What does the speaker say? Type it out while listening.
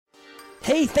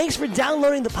Hey, thanks for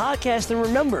downloading the podcast. And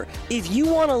remember, if you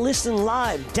want to listen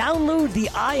live, download the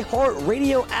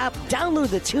iHeartRadio app,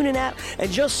 download the TuneIn app,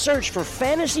 and just search for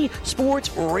Fantasy Sports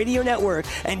Radio Network,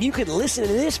 and you can listen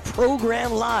to this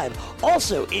program live.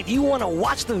 Also, if you want to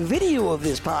watch the video of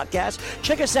this podcast,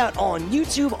 check us out on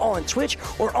YouTube, on Twitch,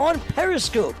 or on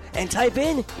Periscope, and type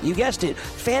in, you guessed it,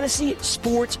 Fantasy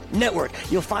Sports Network.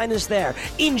 You'll find us there.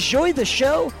 Enjoy the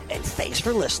show, and thanks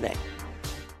for listening.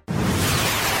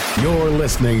 You're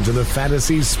listening to the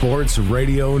Fantasy Sports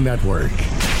Radio Network.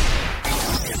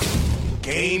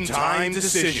 Game time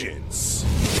decisions.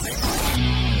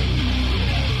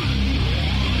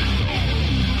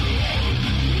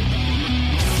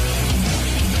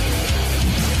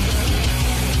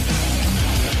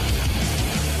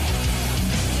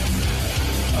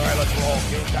 All right, let's roll.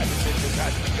 Game time decisions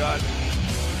has begun.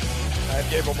 I'm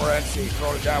Gabriel Morency,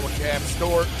 throwing it down with Cam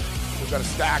Stewart. We've got a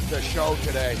stacked show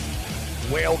today.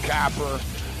 Whale Capper,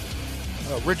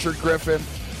 Richard Griffin,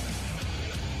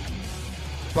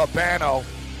 Babano,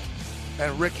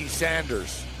 and Ricky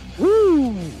Sanders.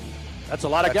 Woo! That's a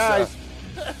lot of guys.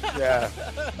 Yeah.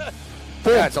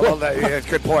 Yeah, it's a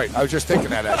good point. I was just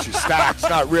thinking that actually. Stacked. It's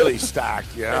not really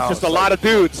stacked, you know. It's just a lot of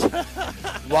dudes.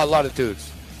 A lot of dudes.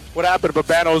 What happened?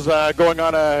 Babano's going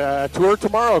on a tour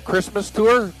tomorrow, a Christmas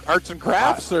tour, arts and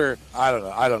crafts, or I don't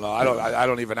know. I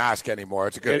don't even ask anymore.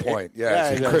 It's a good point.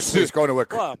 Yeah, he's going to a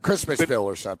Christmasville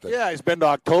or something. Yeah, he's been to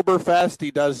Oktoberfest.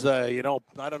 He does, I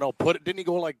don't know. Didn't he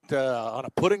go on a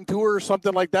pudding tour or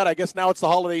something like that? I guess now it's the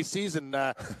holiday season.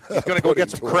 He's going to go get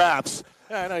some crafts.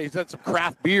 Yeah, I know he's had some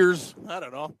craft beers. I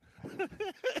don't know.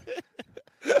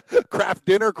 Craft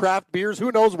dinner, craft beers. Who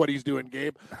knows what he's doing,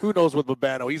 Gabe? Who knows with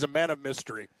Babano? He's a man of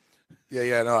mystery.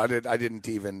 Yeah, no, I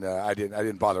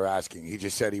didn't bother asking. He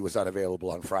just said he was unavailable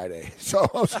on Friday. So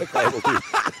I was like, we'll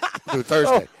do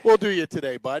Thursday. We'll do you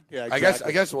today, bud. Yeah, exactly.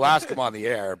 I guess we'll ask him on the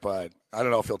air, but I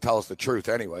don't know if he'll tell us the truth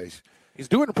anyways. He's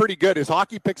doing pretty good. His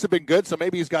hockey picks have been good, so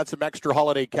maybe he's got some extra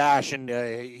holiday cash, and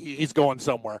he's going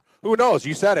somewhere. Who knows?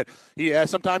 You said it.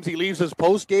 Sometimes he leaves his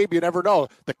post game. You never know.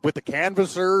 With the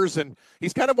canvassers, and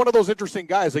he's kind of one of those interesting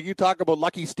guys. Like you talk about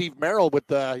Lucky Steve Merrill with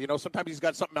sometimes he's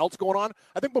got something else going on.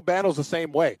 I think Babano's the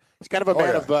same way. He's kind of a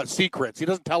man of secrets. He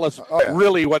doesn't tell us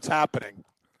really what's happening.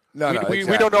 We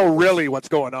don't know really what's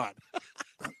going on.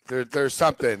 There's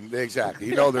something,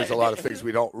 exactly. There's a lot of things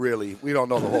we don't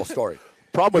know the whole story.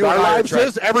 Problem with our lives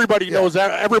is everybody knows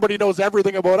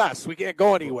everything about us. We can't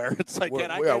go anywhere. It's like, you and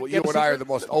I are the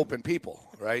most open people,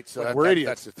 right? So we're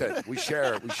idiots. That's the thing. We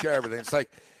share everything. It's like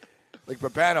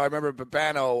Babano. I remember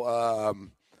Babano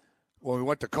when we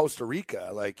went to Costa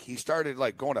Rica. Like he started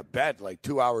going to bed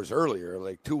 2 hours earlier,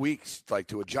 2 weeks,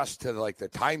 to adjust to the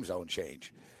time zone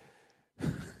change. You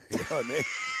know what I mean?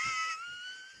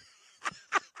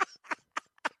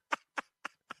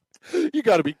 You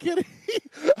got to be kidding!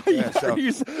 You just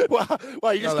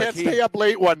can't stay up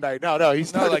late one night. No,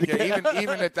 he's not.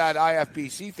 Even at that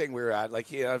IFBC thing we were at,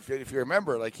 if you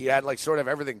remember, he had sort of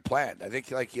everything planned. I think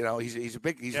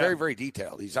he's very, very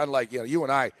detailed. He's unlike you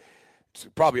and I. It's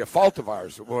probably a fault of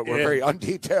ours. We're very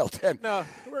undetailed. And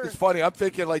it's funny. I'm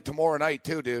thinking tomorrow night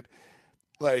too, dude.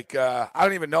 I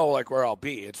don't even know where I'll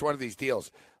be. It's one of these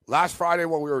deals. Last Friday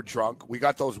when we were drunk, we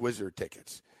got those Wizard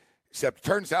tickets. Except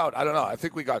turns out, I don't know. I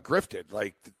think we got grifted.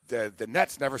 The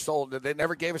Nets never sold. They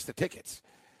never gave us the tickets.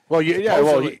 Well, you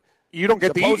don't get you don't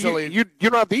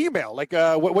have the email.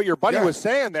 What your buddy was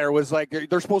saying there was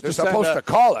they're supposed to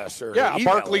call us or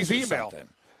Barclays email.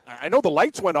 I know the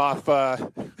lights went off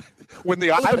when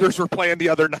the Islanders were playing the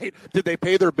other night. Did they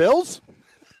pay their bills?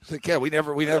 We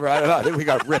never. I don't know. I think we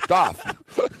got ripped off.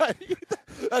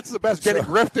 That's the best, getting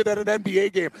grifted at an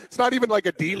NBA game. It's not even like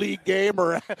a D-League game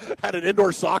or at an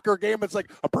indoor soccer game. It's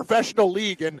like a professional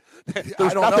league, and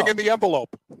there's nothing in the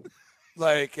envelope.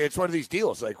 It's one of these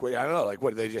deals. I don't know.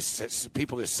 What, they just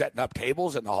people just setting up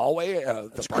tables in the hallway,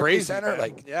 the crazy center,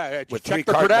 with check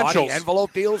the credentials,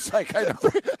 envelope deals. I know.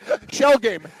 Shell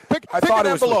game. I thought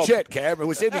it was legit, Cam. It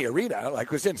was in the arena. It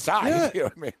was inside. Yeah. You know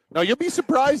what I mean? No, you'll be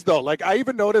surprised though. I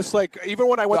even noticed, even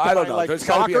when I went to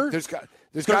soccer,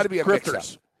 there's got to be a mix-up.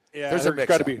 Yeah, there's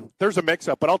a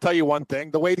mix-up. But I'll tell you one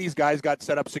thing: the way these guys got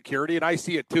set up security, and I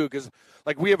see it too, because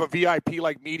we have a VIP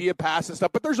media pass and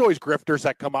stuff. But there's always grifters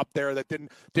that come up there that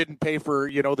didn't pay for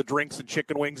the drinks and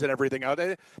chicken wings and everything out.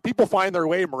 People find their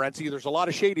way, Morency. There's a lot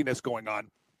of shadiness going on.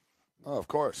 Oh, of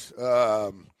course.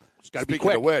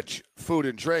 Speaking of which, food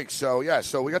and drinks. So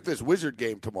we got this Wizard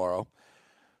game tomorrow,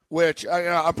 which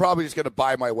I'm probably just going to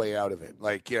buy my way out of it.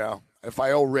 If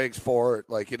I owe Riggs for it,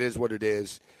 it is what it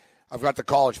is. I've got the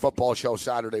college football show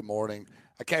Saturday morning.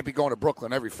 I can't be going to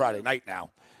Brooklyn every Friday night now.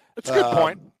 That's a good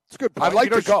point. It's a good point. I'd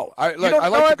like to go. I'd like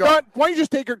to go. Why don't you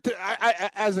just take her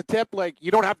as a tip? Like, you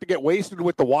don't have to get wasted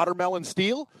with the watermelon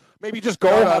steel. Maybe just go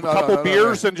have a couple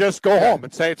beers and just go home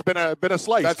and say it's been a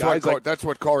slice. That's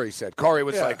what Corey said. Corey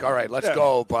was like, all right, let's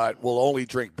go, but we'll only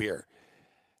drink beer.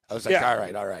 I was like, all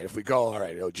right. If we go, all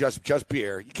right, just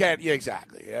beer. You can't. Yeah,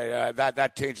 exactly.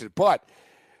 That changes it. But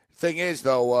thing is,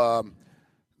 though,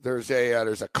 there's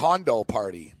a condo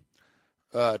party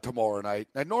tomorrow night.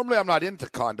 And normally I'm not into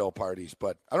condo parties,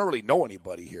 but I don't really know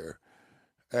anybody here,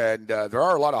 and there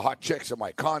are a lot of hot chicks in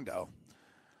my condo.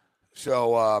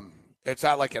 So it's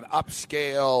at like an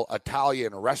upscale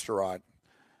Italian restaurant.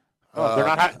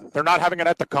 They're not having it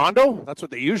at the condo. That's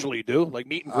what they usually do, like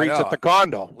meet and greets at the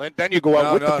condo. Then you go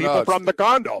out with the people from the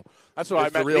condo. That's what I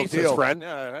met Lisa's friend.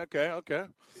 Yeah, okay.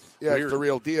 Yeah, it's the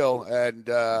real deal. And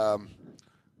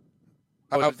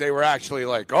they were actually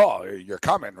like, "Oh, you're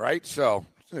coming, right?" So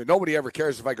nobody ever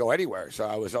cares if I go anywhere. So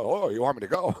I was, "Oh, you want me to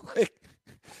go?"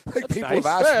 like people have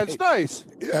asked me. It's nice.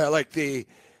 Yeah, like the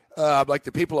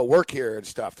people that work here and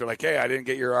stuff. They're like, "Hey, I didn't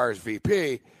get your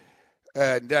RSVP."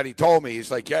 And then he told me,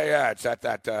 he's like, yeah, it's at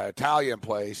that Italian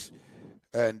place.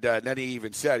 And then he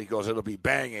even said, he goes, it'll be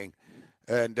banging.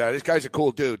 And this guy's a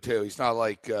cool dude, too. He's not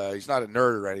like, he's not a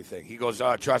nerd or anything. He goes,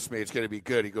 trust me, it's going to be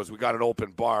good. He goes, we got an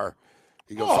open bar.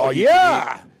 He goes, you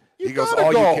can eat. He goes,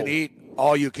 all you can eat,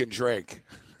 all you can drink.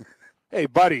 Hey,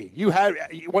 buddy,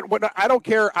 when I don't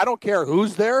care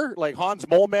who's there, like Hans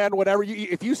Moleman, whatever.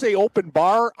 If you say open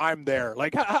bar, I'm there.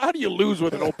 Like, how do you lose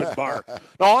with an open bar?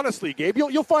 No, honestly, Gabe,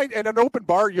 you'll find in an open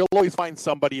bar, you'll always find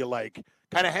somebody you like,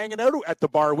 kind of hanging out at the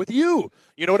bar with you.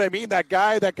 You know what I mean? That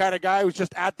kind of guy who's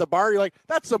just at the bar. You're like,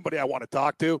 that's somebody I want to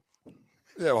talk to.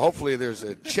 Yeah, well, hopefully there's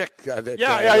a chick out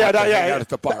at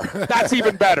the bar. That's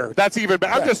even better.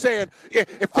 I'm just saying, if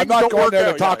things I'm not don't going work there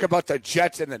out, to talk about the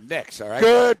Jets and the Knicks, all right?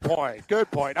 Good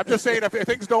point. I'm just saying, if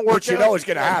things don't work out. Which you know is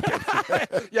going to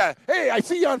happen. Yeah. Hey, I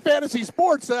see you on Fantasy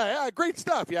Sports. Great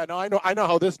stuff. Yeah, no, I know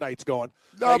how this night's going.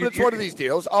 No, but it's one of these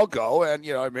deals. I'll go, and,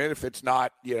 I mean, if it's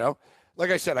not,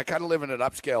 like I said, I kind of live in an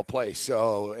upscale place,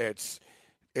 so it's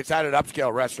at an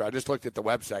upscale restaurant. I just looked at the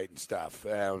website and stuff,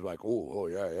 and I was like, oh,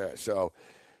 yeah. So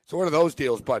one of those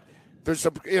deals. But there's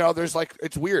some, there's like,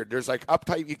 it's weird. There's like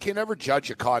uptight. You can never judge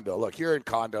a condo. Look, you're in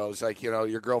condos, like,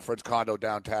 your girlfriend's condo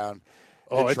downtown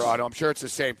in Toronto. I'm sure it's the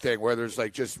same thing where there's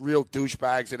like just real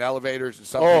douchebags in elevators, and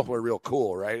some people are real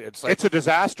cool, right? It's a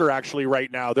disaster actually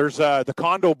right now. There's the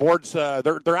condo boards.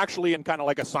 They're actually in kind of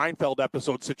like a Seinfeld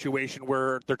episode situation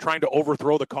where they're trying to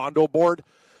overthrow the condo board.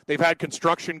 They've had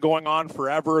construction going on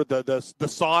forever. The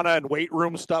sauna and weight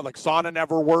room stuff, like sauna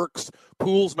never works.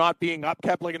 Pools not being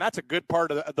upkept, and that's a good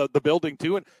part of the building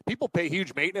too. And people pay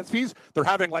huge maintenance fees. They're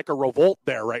having like a revolt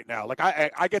there right now. Like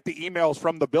I get the emails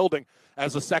from the building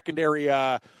as a secondary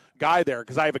guy there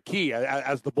because I have a key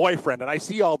as the boyfriend, and I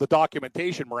see all the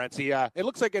documentation, Morency. It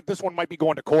looks like this one might be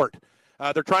going to court.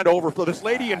 They're trying to overflow. This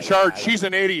lady in charge, she's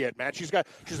an idiot, man. She's got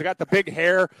the big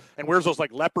hair and wears those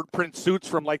like leopard print suits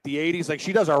from like the 80s. Like,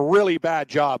 she does a really bad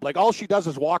job. Like, all she does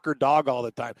is walk her dog all the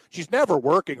time. She's never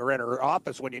working or in her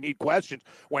office when you need questions.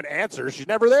 When answers, she's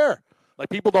never there. Like,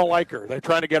 people don't like her. They're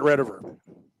trying to get rid of her.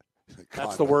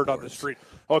 That's the word on the street.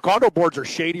 Oh, condo boards are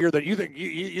shadier than you think.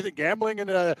 You think gambling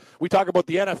and we talk about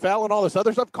the NFL and all this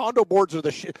other stuff. Condo boards are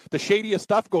the shadiest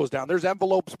stuff goes down. There's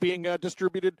envelopes being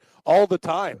distributed all the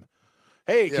time.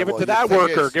 Hey, give it to that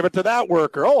worker. Give it to that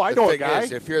worker. Oh, I know a guy.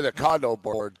 If you're the condo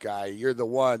board guy, you're the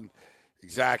one.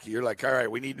 Exactly. You're like, all right,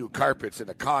 we need new carpets in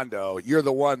a condo. You're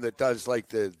the one that does like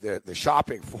the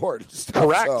shopping for it and stuff.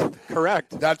 Correct. So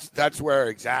Correct. That's where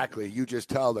exactly you just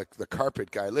tell the carpet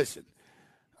guy, listen,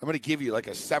 I'm going to give you like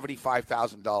a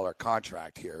 $75,000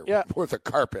 contract here worth of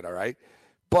carpet, all right?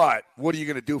 But what are you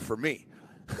going to do for me?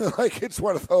 Like, it's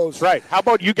one of those. Right. How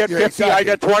about you get 50, exactly. I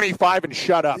get 25, and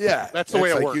shut up. Yeah. That's the way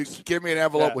it like works. You give me an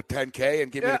envelope with $10K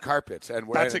and give me the carpets, and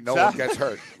no one gets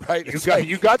hurt. Right?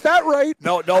 You got that right.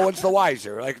 No one's the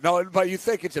wiser. Like, no, but you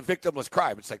think it's a victimless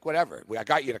crime. It's like, whatever. I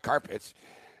got you the carpets,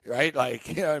 right? Like,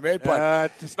 you know what I mean?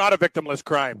 But it's not a victimless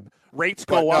crime. Rates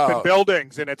go up in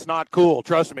buildings, and it's not cool.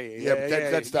 Trust me.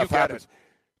 That stuff happens.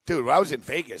 Dude, when I was in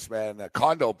Vegas, man, the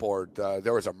condo board,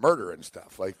 there was a murder and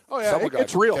stuff. Like,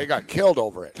 it's real. They got killed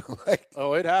over it. Like,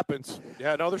 it happens.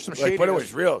 Yeah, no, there's some shady. But it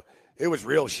was real. It was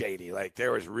real shady. Like,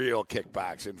 there was real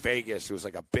kickbacks in Vegas. It was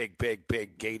like a big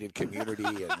gated community,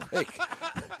 and like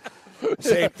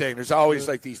same thing. There's always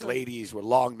like these ladies with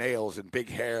long nails and big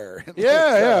hair.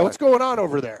 Yeah. What's going on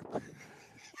over there?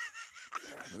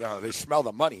 No, they smell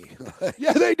the money.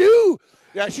 Yeah, they do.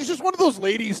 Yeah, she's just one of those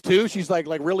ladies too. She's like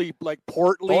really like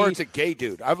portly. Or it's a gay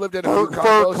dude. I've lived in a Fur few condos.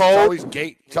 coat. It's always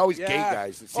gay. It's always gay Yeah.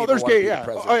 guys. That Oh, seem there's to wanna gay. be the Yeah.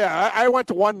 president. Oh, yeah. I went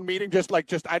to one meeting. Just I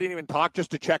didn't even talk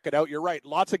just to check it out. You're right.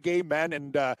 Lots of gay men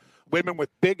and women with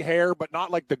big hair, but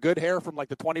not like the good hair from like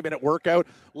the 20-minute workout.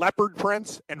 Leopard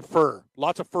prints and fur.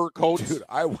 Lots of fur coats. Dude,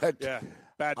 I went. Yeah.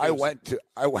 Bad I news.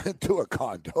 went to a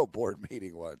condo board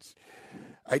meeting once.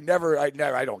 I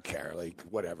don't care. Like,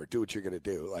 whatever. Do what you're going to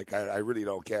do. Like, I really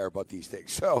don't care about these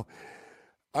things. So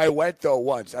I went, though,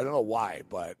 once. I don't know why,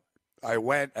 but I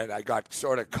went and I got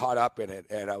sort of caught up in it,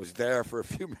 and I was there for a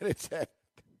few minutes. And,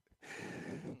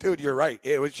 dude, you're right.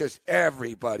 It was just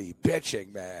everybody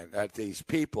bitching, man, at these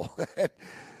people. And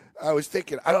I was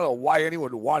thinking, I don't know why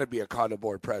anyone would want to be a condo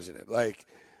board president. Like,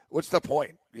 what's the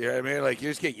point? You know what I mean? Like, you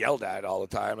just get yelled at all the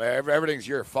time. Everything's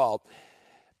your fault.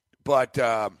 But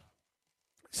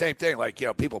same thing, like, you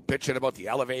know, people bitching about the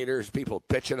elevators, people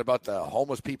bitching about the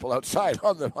homeless people outside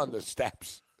on the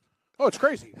steps. Oh, it's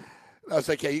crazy. I was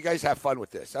like, yeah, you guys have fun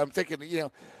with this. I'm thinking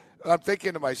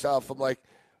to myself, I'm like,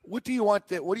 what do you want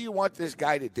this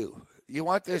guy to do? You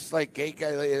want this like gay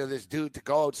guy, this dude to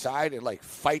go outside and like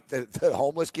fight the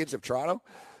homeless kids of Toronto?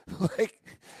 Like,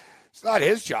 it's not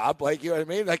his job. Like, you know what I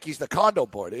mean? Like, he's the condo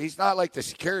board. He's not like the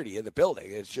security in the building.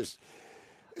 It's just.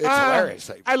 It's hilarious.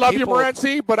 Like, I love you,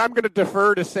 Morency, but I'm going to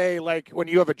defer to say, like, when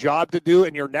you have a job to do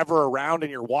and you're never around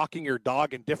and you're walking your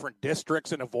dog in different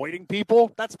districts and avoiding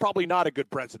people, that's probably not a good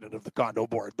president of the condo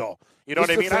board, though. You know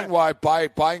what I mean? That's the thing why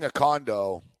buying a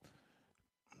condo,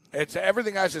 it's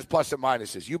everything has its plus and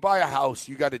minuses. You buy a house,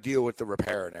 you got to deal with the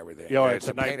repair and everything. Yo, it's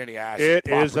a pain in the ass. It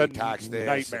is a tax this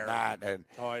nightmare. And that, and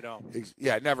oh, I know.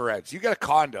 Yeah, it never ends. You get a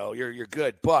condo, you're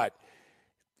good, but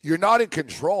you're not in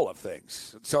control of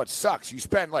things, so it sucks. You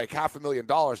spend like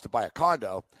 $500,000 to buy a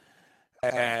condo,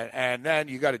 and then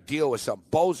you got to deal with some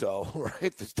bozo,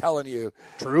 right? That's telling you,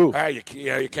 true, hey,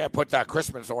 you can't put that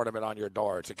Christmas ornament on your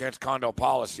door. It's against condo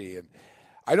policy. And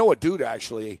I know a dude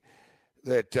actually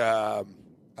that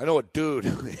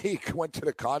he went to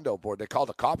the condo board. They called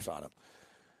the cops on him.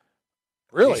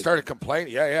 Really? He started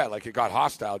complaining. Yeah, like it got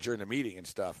hostile during the meeting and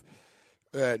stuff,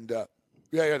 and.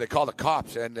 Yeah, they called the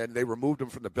cops, and then they removed him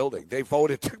from the building. They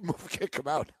voted to kick him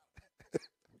out.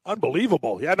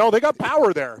 Unbelievable. Yeah, no, they got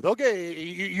power there. They'll get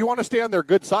you want to stay on their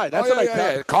good side. That's what I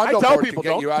tell. The condo I tell board people,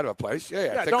 can get you out of a place.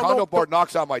 Yeah. If the no, condo board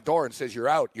knocks on my door and says, you're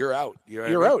out, you're out.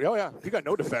 You're out. Oh, yeah. You got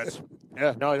no defense.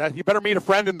 Yeah, no, you better meet a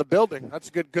friend in the building. That's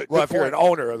good. Well, good if you're an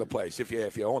owner of the place, if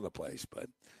you own the place, but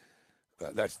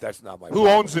that's not my Who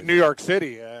owns in New York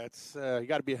City? It's you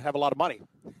got to have a lot of money.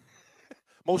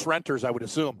 Most renters, I would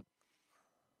assume.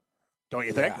 Don't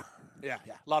you think? Yeah.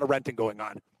 A lot of renting going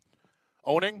on.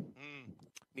 Owning,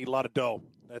 need a lot of dough.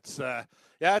 That's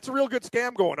it's a real good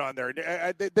scam going on there.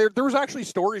 There was actually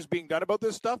stories being done about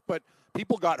this stuff, but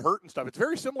people got hurt and stuff. It's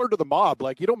very similar to the mob.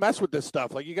 Like, you don't mess with this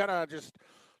stuff. Like, you gotta just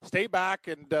stay back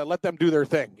and let them do their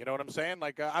thing. You know what I'm saying?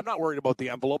 Like, I'm not worried about the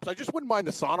envelopes. I just wouldn't mind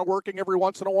the sauna working every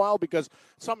once in a while because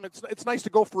it's nice to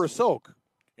go for a soak.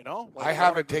 You know, like, I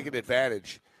haven't taken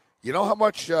advantage. You know how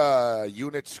much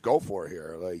units go for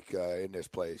here, like in this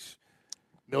place?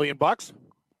 $1 million?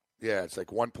 Yeah, it's like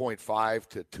 1.5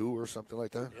 to 2 or something like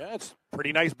that. Yeah, it's a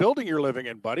pretty nice building you're living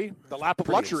in, buddy. The lap of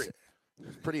luxury.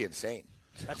 It's pretty insane.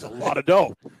 That's a lot of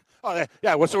dough. Oh,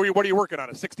 yeah. What are you working on?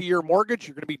 A 60-year mortgage?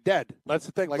 You're going to be dead. That's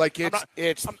the thing. Like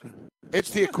it's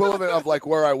the equivalent of like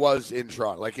where I was in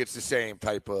Toronto. Like, it's the same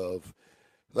type of.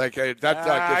 Like I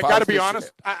got to be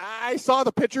honest. I saw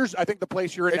the pictures. I think the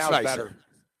place you're in now is better.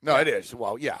 No, it is.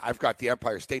 Well, yeah, I've got the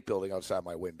Empire State Building outside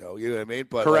my window. You know what I mean?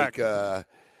 But correct.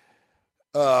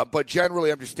 But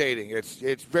generally, I'm just stating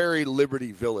it's very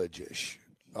Liberty Village-ish,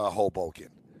 Hoboken,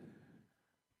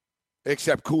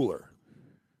 except cooler.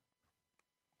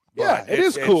 Yeah, it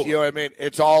is cool. You know what I mean?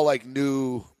 It's all like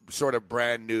new, sort of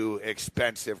brand new,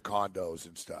 expensive condos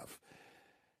and stuff.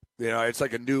 You know, it's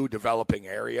like a new developing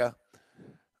area.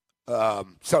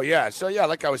 So yeah,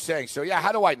 like I was saying,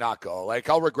 how do I not go? Like,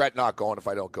 I'll regret not going if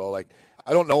I don't go. Like,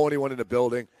 I don't know anyone in the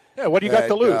building. Yeah, what do you got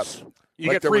to lose? You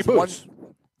like get free booze.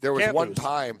 There was one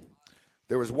time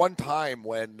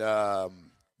when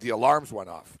the alarms went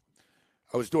off.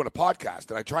 I was doing a podcast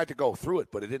and I tried to go through it,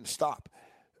 but it didn't stop.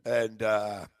 And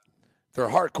they're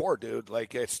hardcore, dude.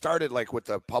 Like, it started like with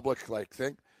the public like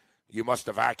thing. You must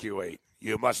evacuate.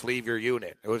 You must leave your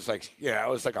unit. It was like, it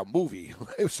was like a movie.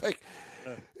 It was like.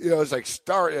 You know, it's like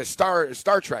Star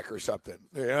Trek or something.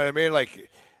 You know what I mean? Like,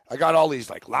 I got all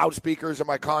these like loudspeakers in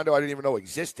my condo I didn't even know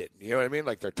existed. You know what I mean?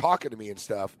 Like, they're talking to me and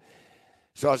stuff.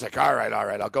 So I was like, all right,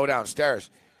 I'll go downstairs.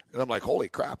 And I'm like, holy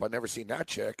crap, I've never seen that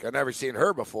chick. I've never seen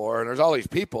her before. And there's all these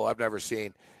people I've never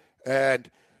seen. And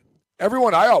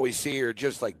everyone I always see are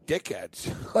just like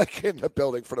dickheads, like in the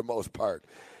building for the most part.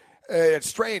 It's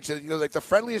strange. Like the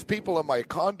friendliest people in my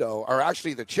condo are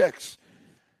actually the chicks.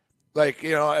 Like,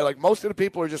 like most of the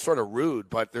people are just sort of rude,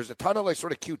 but there's a ton of like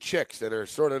sort of cute chicks that are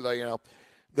sort of like,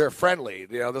 they're friendly.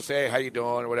 They'll say, hey, how you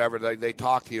doing, or whatever. They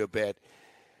talk to you a bit.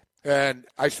 And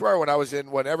I swear when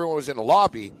everyone was in the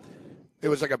lobby, it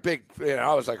was like a big,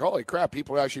 I was like, holy crap,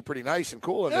 people are actually pretty nice and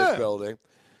cool in this building.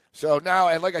 So now,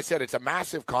 and like I said, it's a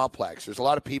massive complex. There's a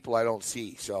lot of people I don't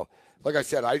see. So, like I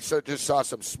said, I just saw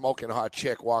some smoking hot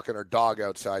chick walking her dog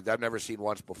outside that I've never seen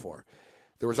once before.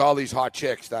 There was all these hot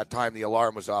chicks that time the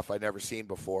alarm was off I'd never seen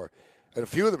before. And a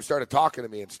few of them started talking to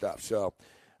me and stuff. So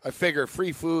I figure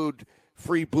free food,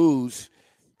 free booze,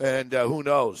 and who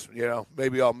knows?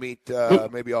 Maybe I'll meet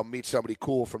somebody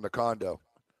cool from the condo.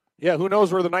 Yeah, who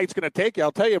knows where the night's going to take you?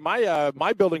 I'll tell you,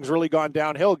 my building's really gone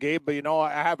downhill, Gabe. But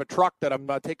I have a truck that I'm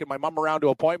taking my mom around to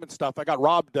appointment stuff. I got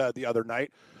robbed the other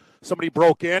night. Somebody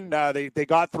broke in. They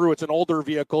got through. It's an older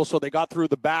vehicle, so they got through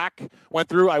the back. Went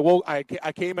through. I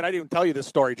came in. I didn't even tell you this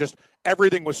story. Just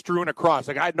everything was strewn across.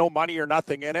 Like I had no money or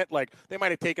nothing in it. Like they might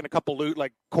have taken a couple loot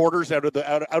quarters out of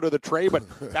the tray, but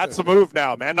that's the move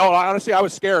now, man. No, honestly, I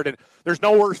was scared. And there's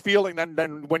no worse feeling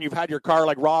than when you've had your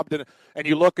car robbed and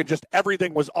you look and just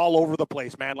everything was all over the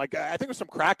place, man. Like I think it was some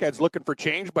crackheads looking for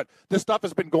change, but this stuff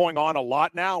has been going on a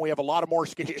lot now. We have a lot of more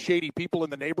shady people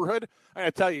in the neighborhood. I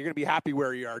gotta tell you, you're gonna be happy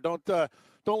where you are.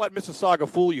 Don't let Mississauga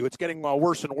fool you. It's getting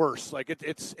worse and worse. Like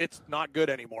it's not good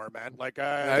anymore, man. Like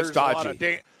it's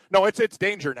dodgy. It's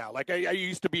danger now. Like I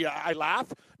used to be, I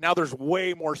laugh. Now there's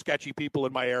way more sketchy people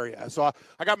in my area. So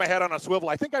I got my head on a swivel.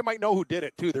 I think I might know who did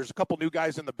it too. There's a couple new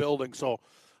guys in the building, so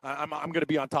I'm going to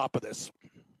be on top of this.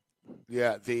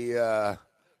 Yeah, the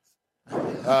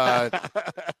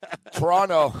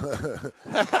Toronto.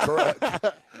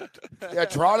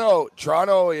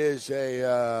 Toronto is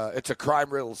it's a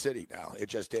crime-riddled city now. It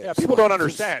just is. Yeah, people don't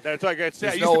understand. It's like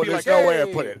there's no way to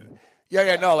put it.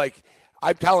 Yeah, no, like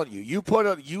I'm telling you,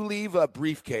 you leave a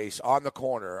briefcase on the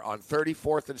corner on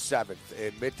 34th and 7th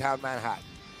in Midtown Manhattan,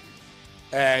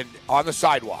 and on the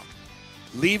sidewalk,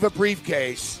 leave a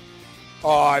briefcase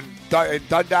in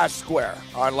Dundas Square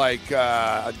on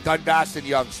Dundas and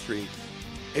Yonge Street.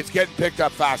 It's getting picked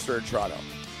up faster in Toronto.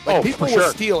 People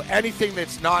will steal anything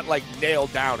that's not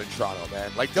nailed down in Toronto, man.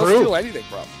 They'll steal anything,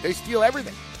 bro. They steal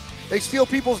everything. They steal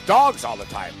people's dogs all the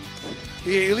time.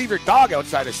 You leave your dog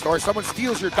outside a store, someone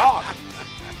steals your dog.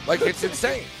 It's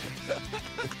insane.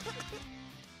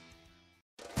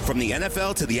 From the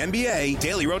NFL to the NBA,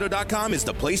 DailyRoto.com is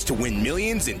the place to win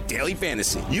millions in daily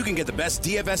fantasy. You can get the best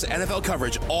DFS NFL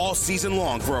coverage all season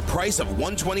long for a price of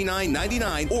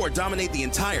 $129.99 or dominate the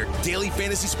entire daily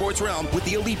fantasy sports realm with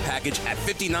the Elite Package at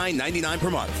 $59.99 per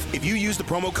month. If you use the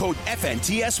promo code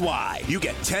FNTSY, you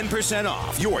get 10%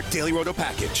 off your Daily Roto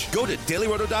package. Go to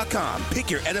DailyRoto.com, pick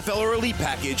your NFL or Elite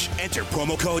Package, enter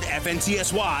promo code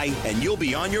FNTSY, and you'll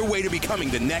be on your way to becoming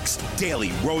the next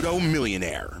Daily Roto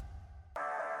millionaire.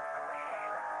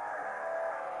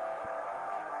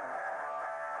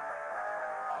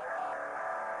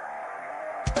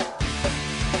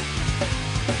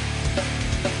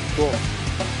 Cool.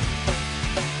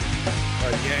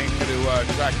 Yang going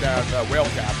to track down Whale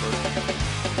Capper.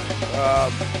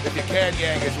 If you can,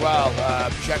 Yang, as well,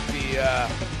 check the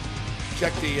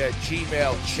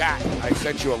Gmail chat. I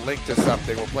sent you a link to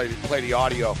something. We'll play the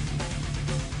audio.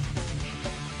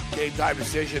 Game Time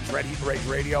Decisions, Red Heat Rage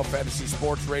Radio, Fantasy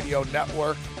Sports Radio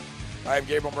Network. I'm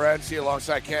Gabriel Morency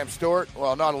alongside Cam Stewart.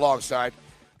 Well, not alongside.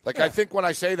 I think when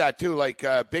I say that, too,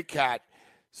 Big Cat,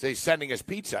 say sending us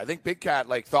pizza. I think Big Cat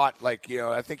thought I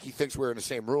think he thinks we're in the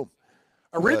same room.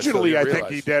 Originally, I think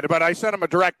he did, but I sent him a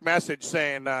direct message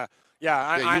saying, I'm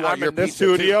in this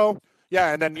studio. Too.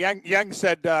 Yeah, and then Yang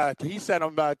said he sent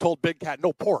him told Big Cat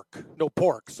no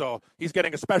pork. So he's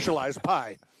getting a specialized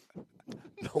pie.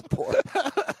 No pork.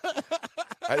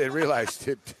 I didn't realize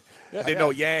it. I didn't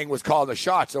know Yang was calling the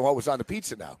shots on what was on the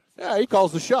pizza now. Yeah, he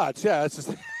calls the shots. Yeah, it's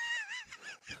just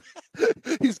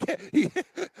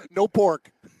no pork.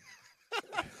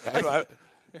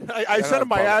 I sent him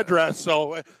my address,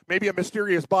 so maybe a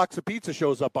mysterious box of pizza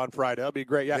shows up on Friday. That'll be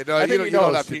great. Yeah, I think you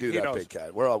don't have to do that, Big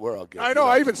Cat. We're all good. I know.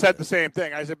 I even said the same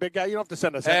thing. I said, Big Cat, you don't have to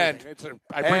send us anything.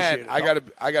 I appreciate it.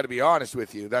 I got to be honest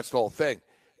with you. That's the whole thing.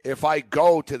 If I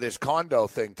go to this condo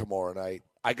thing tomorrow night,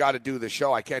 I got to do the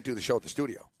show. I can't do the show at the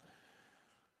studio.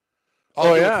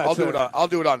 I'll do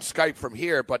it on Skype from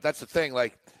here. But that's the thing.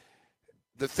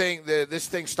 This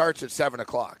thing starts at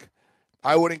 7:00.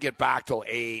 I wouldn't get back till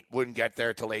 8. Wouldn't get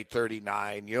there till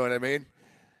 8:39. You know what I mean?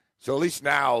 So at least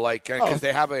now, because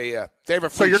they have a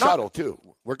free shuttle too.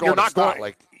 We're going.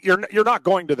 you're not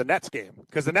going to the Nets game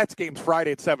because the Nets game's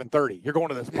Friday at 7:30. You're going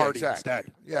to this party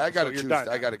instead. Yeah, I got to so choose.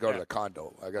 I got to go to the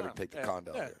condo. I got to take the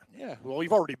condo. Yeah. Well,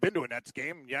 you've already been to a Nets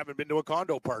game. You haven't been to a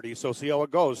condo party, so see how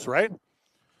it goes, right?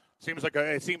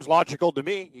 It seems logical to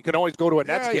me. You can always go to a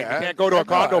Nets game. You can't go to a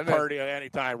condo party at any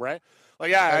time, right?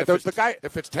 Like,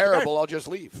 if it's terrible, I'll just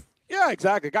leave. Yeah,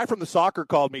 exactly. A guy from the soccer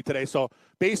called me today. So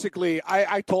basically,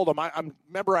 I told him,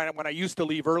 when I used to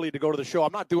leave early to go to the show,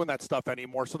 I'm not doing that stuff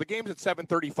anymore. So the game's at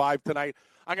 7:35 tonight.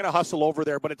 I'm going to hustle over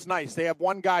there, but it's nice. They have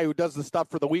one guy who does the stuff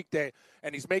for the weekday,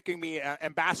 and he's making me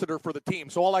ambassador for the team.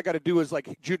 So all I got to do is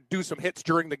do some hits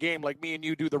during the game, like me and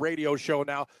you do the radio show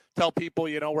now. Tell people,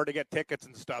 where to get tickets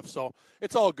and stuff. So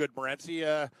it's all good,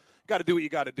 Morency. Got to do what you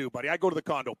got to do, buddy. I go to the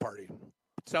condo party.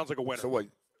 Sounds like a winner.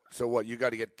 So what? You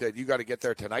got to get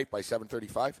there tonight by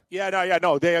 7:35.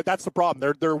 No. That's the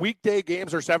problem. Their weekday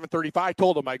games are 7:35. I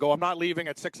told them, I'm not leaving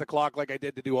at 6:00 like I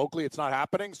did to do Oakley. It's not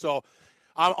happening. So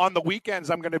on the weekends,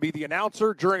 I'm going to be the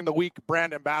announcer. During the week,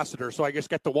 brand ambassador. So I just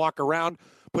get to walk around,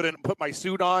 put my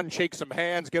suit on, shake some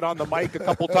hands, get on the mic a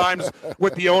couple times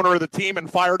with the owner of the team, and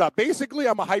fire it up. Basically,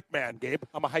 I'm a hype man, Gabe.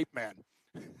 I'm a hype man.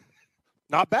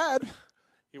 Not bad.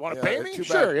 You want to pay me?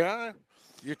 Sure. Yeah.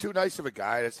 You're too nice of a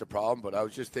guy. That's the problem. But I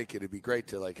was just thinking it'd be great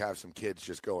to have some kids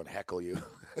just go and heckle you.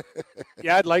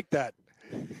 Yeah, I'd like that.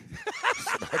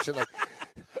 Imagine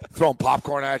throwing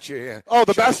popcorn at you. Yeah. Oh,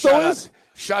 the best though is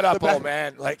shut up, old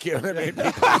man. You know what I mean?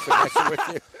 People just messing with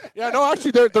you. Yeah, no,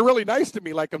 actually, they're really nice to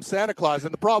me, like I'm Santa Claus.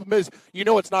 And the problem is,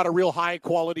 it's not a real high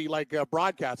quality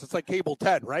broadcast. It's like Cable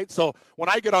 10, right? So when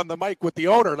I get on the mic with the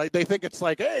owner, they think it's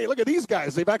like, hey, look at these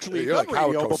guys. They've actually done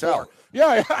radio before.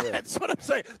 Yeah, that's what I'm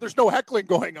saying. There's no heckling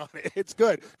going on. It's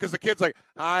good because the kid's like,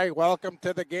 hi, welcome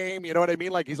to the game. You know what I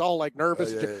mean? Like he's all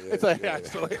nervous. It's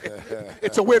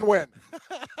a win-win.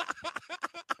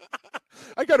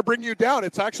 I got to bring you down.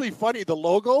 It's actually funny. The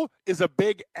logo is a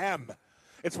big M.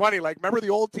 It's funny. Remember the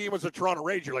old team was a Toronto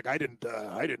Rage. You're like, I didn't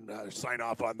sign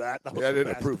off on that. I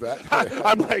didn't approve that.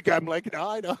 I'm like, no,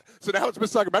 I know. So now it's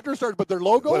Mississauga Metro Stars, but their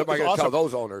logo. What am I going to awesome. tell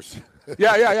those owners?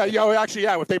 Yeah. Actually,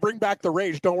 If they bring back the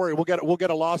Rage, don't worry. We'll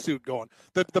get a lawsuit going.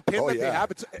 The pin they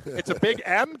have, it's a big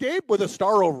M, Gabe, with a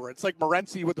star over it. It's like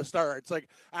Morency with a star. It's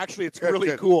it's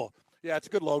really cool. Yeah, it's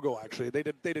a good logo. Actually, they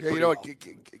did. Yeah,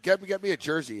 get me a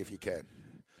jersey if you can.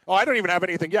 Oh, I don't even have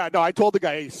anything. Yeah, no, I told the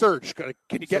guy, hey, Serge, can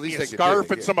you get me a scarf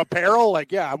and some apparel?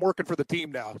 I'm working for the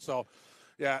team now. So,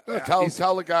 yeah.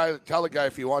 Tell the guy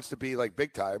if he wants to be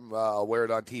big time, I'll wear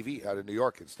it on TV out of New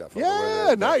York and stuff.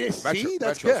 Yeah, nice. See,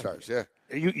 that's Metro good. Stars, yeah.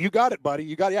 You got it, buddy.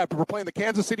 You got it. Yeah, we're playing the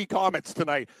Kansas City Comets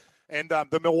tonight, and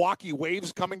the Milwaukee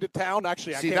Waves coming to town.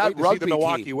 Actually, I can't wait to see the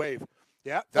Milwaukee Wave.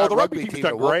 Yeah, the rugby team's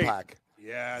done great.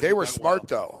 Yeah, they were smart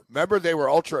though. Remember, they were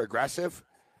ultra aggressive.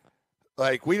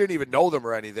 We didn't even know them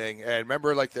or anything, and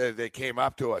remember, they came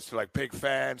up to us, they're big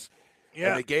fans. Yeah,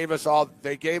 and they gave us all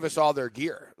their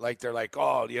gear. They're like,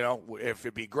 oh, if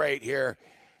it'd be great here,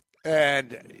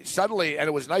 and suddenly, and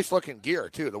it was nice looking gear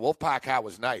too. The Wolfpack hat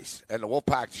was nice, and the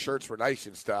Wolfpack shirts were nice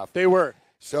and stuff. They were.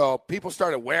 So people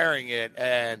started wearing it,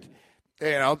 and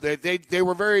they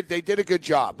did a good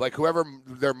job. Whoever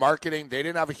their marketing, they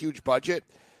didn't have a huge budget,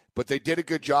 but they did a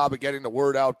good job of getting the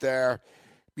word out there.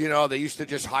 They used to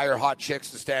just hire hot chicks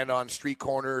to stand on street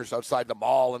corners outside the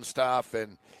mall and stuff,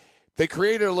 and they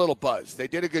created a little buzz. They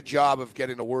did a good job of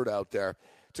getting the word out there.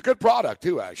 It's a good product,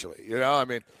 too, actually.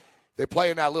 They play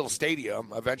in that little stadium.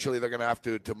 Eventually they're going to have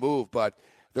to move, but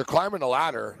they're climbing the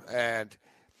ladder, and,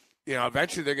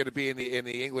 eventually they're going to be in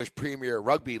the English Premier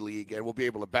Rugby League, and we'll be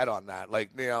able to bet on that. I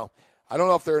don't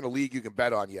know if they're in a league you can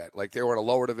bet on yet. They were in a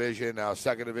lower division, now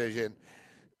second division.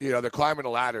 They're climbing the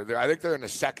ladder. I think they're in the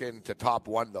second to top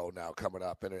one, though, now coming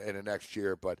up in the next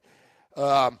year. But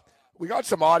we got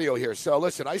some audio here. So,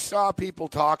 listen, I saw people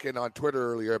talking on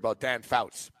Twitter earlier about Dan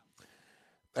Fouts.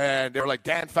 And they were like,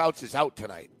 Dan Fouts is out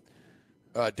tonight.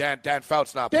 Dan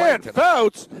Fouts not playing tonight. Dan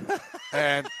Fouts?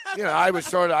 And,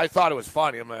 I thought it was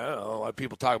funny. I'm like, I don't know why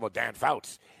people talking about Dan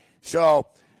Fouts. So,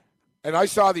 and I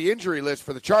saw the injury list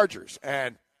for the Chargers.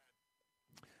 And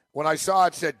when I saw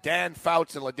it said Dan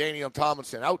Fouts and LaDainian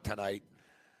Tomlinson out tonight,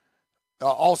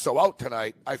 also out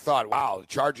tonight, I thought, wow, the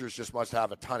Chargers just must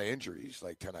have a ton of injuries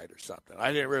tonight or something.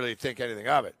 I didn't really think anything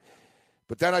of it.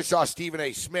 But then I saw Stephen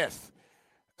A. Smith,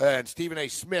 and Stephen A.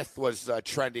 Smith was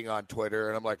trending on Twitter,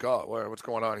 and I'm like, oh, what's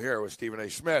going on here with Stephen A.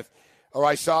 Smith? Or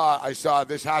I saw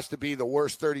this has to be the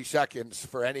worst 30 seconds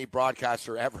for any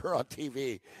broadcaster ever on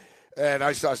TV. And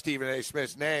I saw Stephen A.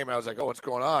 Smith's name, and I was like, oh, what's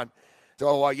going on?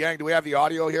 So, Yang, do we have the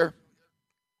audio here?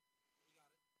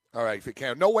 All right, if you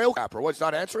can. No whale capper. What's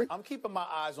not answering? I'm keeping my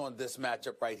eyes on this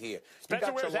matchup right here.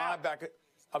 Spencer Ware is out.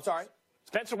 I'm sorry?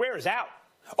 Spencer Ware is out.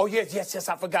 Oh, yes,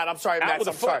 I forgot. I'm sorry, Out Max. with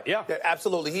a I'm foot, sorry. yeah.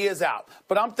 Absolutely, he is out.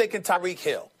 But I'm thinking Tyreek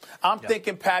Hill. I'm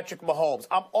thinking Patrick Mahomes.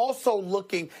 I'm also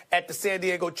looking at the San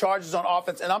Diego Chargers on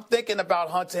offense, and I'm thinking about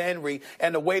Hunter Henry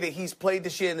and the way that he's played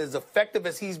this year and as effective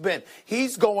as he's been.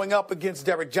 He's going up against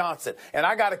Derek Johnson, and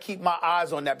I got to keep my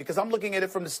eyes on that because I'm looking at it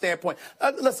from the standpoint.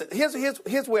 Listen,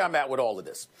 here's where I'm at with all of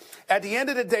this. At the end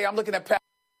of the day, I'm looking at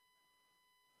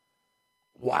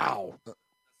Wow.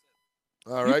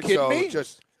 All right, kidding so me?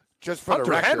 just for Hunter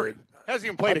the record, Henry hasn't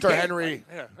even played Hunter a game. Henry,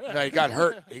 no, he got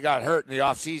hurt. He got hurt in the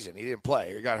offseason. He didn't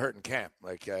play. He got hurt in camp.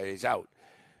 He's out.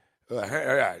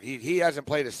 He hasn't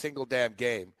played a single damn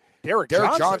game. Derek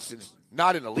Johnson's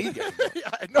not in the league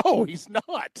anymore. No, he's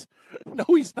not. No,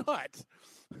 he's not.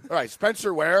 All right,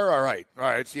 Spencer Ware. All right.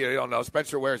 So you don't know.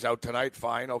 Spencer Ware's out tonight.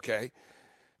 Fine. Okay.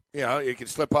 You can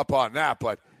slip up on that,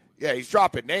 but yeah, he's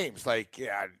dropping names.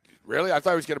 Really? I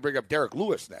thought he was going to bring up Derek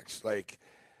Lewis next.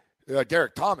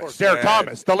 Derek Thomas. Derek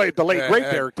Thomas, the late great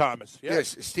Derek Thomas.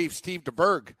 Yes, Steve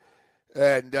DeBerg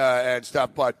and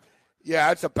stuff. But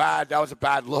yeah, that was a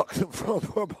bad look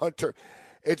from Hunter.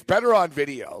 It's better on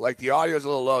video. Like the audio's a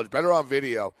little low. It's better on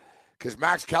video because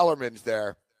Max Kellerman's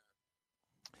there.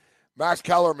 Max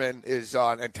Kellerman is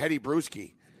on, and Teddy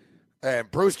Bruschi.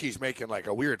 And Bruschi's making like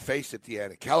a weird face at the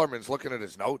end. And Kellerman's looking at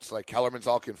his notes like Kellerman's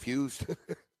all confused.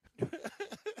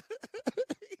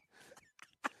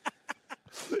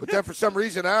 But then for some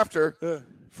reason after,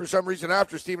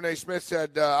 Stephen A. Smith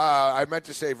said, I meant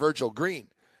to say Virgil Green.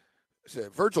 I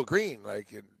said, Virgil Green?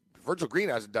 Virgil Green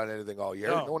hasn't done anything all year.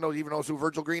 No one even knows who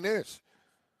Virgil Green is.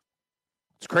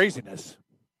 It's craziness.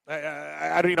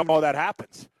 I don't even know how that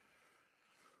happens.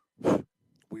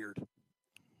 Weird.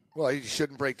 Well, he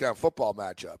shouldn't break down football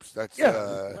matchups. That's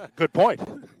good point.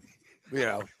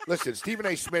 Listen, Stephen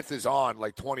A. Smith is on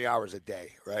like 20 hours a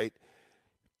day, right?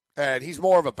 And he's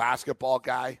more of a basketball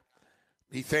guy.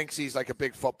 He thinks he's like a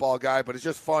big football guy, but it's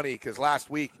just funny because last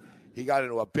week he got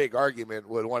into a big argument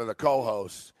with one of the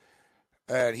co-hosts,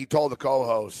 and he told the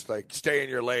co-host, stay in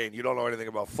your lane. You don't know anything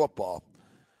about football.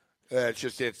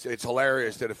 It's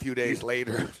hilarious that a few days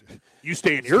later, you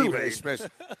stay in your Stephen lane. A. Smith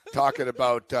talking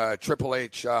about Triple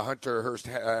H, Hunter Hurst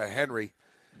Henry,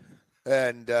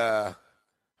 and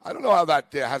I don't know how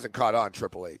that hasn't caught on.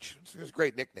 Triple H. It's a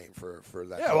great nickname for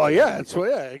that. Yeah, well, yeah,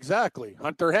 exactly.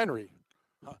 Hunter Henry,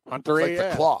 Hunter it's like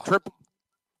the Claw.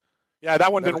 Yeah,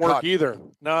 that one Never didn't work caught. either.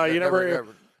 No, you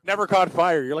never caught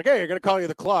fire. You're like, hey, you're gonna call you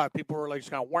the Claw. People were like,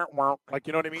 just kind of wah, like,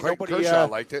 you know what I mean? Clayton Kershaw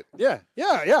liked it. Yeah,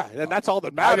 and that's all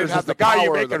that I matters. didn't have is the guy power you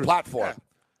or make the it- platform.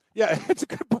 Yeah, it's a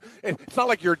good. It's not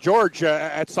like you're George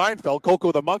at Seinfeld,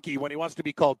 Coco the monkey, when he wants to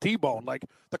be called T-Bone. Like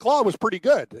the Claw was pretty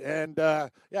good, and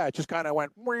it just kind of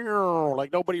went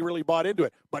like nobody really bought into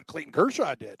it. But Clayton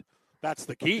Kershaw did. That's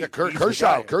the key. Yeah, He's the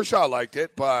guy. Kershaw liked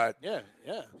it, but yeah.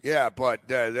 that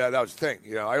was the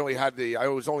thing. I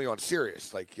was only on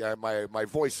Sirius. My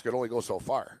voice could only go so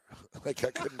far. I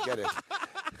couldn't get it.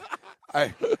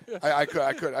 I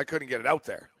couldn't get it out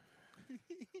there.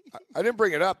 I didn't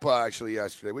bring it up actually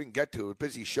yesterday. We can get to it.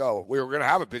 Busy show. We were going to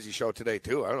have a busy show today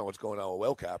too. I don't know what's going on with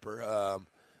Will Capper.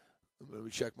 Let me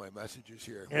check my messages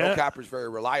here. Yeah. Will Capper's very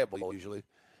reliable usually.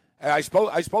 And I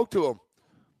spoke to him.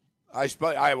 I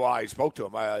spoke to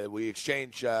him. We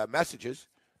exchanged messages.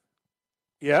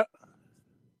 Yeah.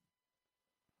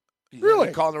 Really?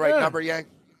 You calling the right number, Yang?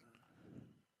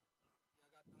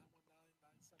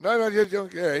 No,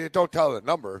 don't tell the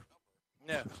number.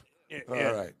 Yeah. All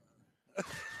right.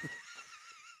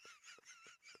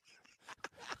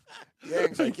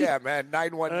 Yang's like, yeah, man,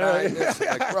 919.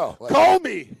 Like, bro, call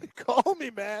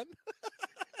me, man.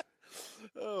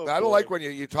 I don't like when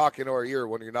you talk in our ear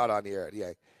when you're not on the air.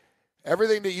 Yeah,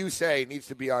 everything that you say needs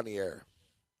to be on the air.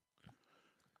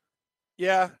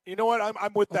 Yeah, you know what?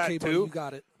 I'm with that okay, too. buddy, you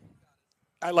got it.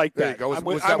 I like There that. you go.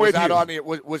 Was I'm that you. on the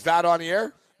was that on the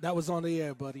air? That was on the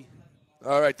air, buddy.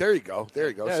 All right, there you go. There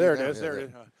you go. Yeah, See, there it now- is. There yeah, it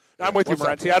is. I'm with you, What's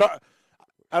up? Morency.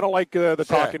 I don't like the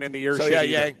talking in the ear. So shit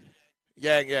yeah, either.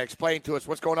 Yang, explain to us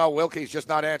what's going on. Wilkie, he's just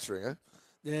not answering, huh?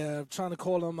 Yeah, I'm trying to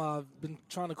call him. I've been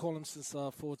trying to call him since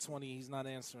 4:20. He's not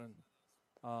answering.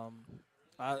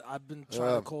 I've been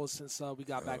trying to call since we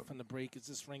got back from the break. It's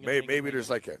just ringing. Maybe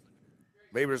there's like an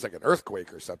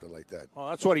earthquake or something like that. Well,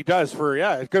 that's what he does for.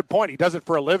 Yeah, it's a good point. He does it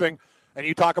for a living. And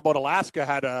you talk about Alaska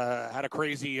had a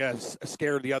crazy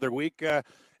scare the other week. It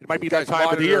might be that time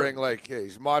of the year.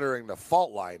 He's monitoring the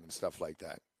fault line and stuff like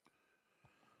that.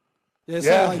 Yeah, it's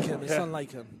unlike him. It's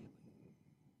unlike him.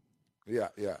 Yeah.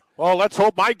 Well, let's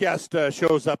hope my guest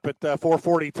shows up at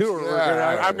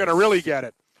 4:42. I'm going to really get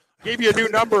it. Gave you a new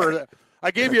number.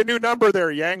 I gave you a new number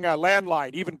there, Yang.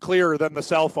 Landline, even clearer than the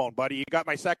cell phone, buddy. You got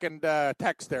my second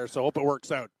text there, so hope it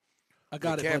works out. I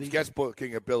got it, Cam's buddy. guest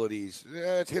booking abilities,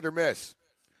 it's hit or miss.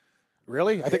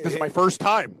 Really? I think this is my first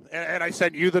time. And I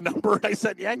sent you the number, and I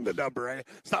sent Yang the number.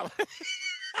 It's not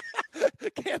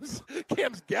like Cam's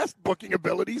guest booking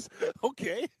abilities.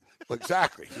 Okay.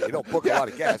 Exactly. You don't book a lot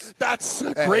of guests. That's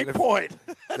a great point.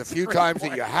 The few times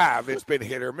that you have, it's been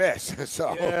hit or miss.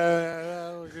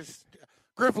 So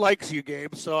Griff likes you,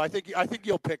 Gabe, so I think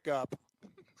you'll pick up.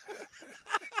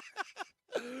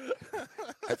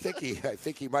 I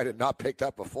think he might have not picked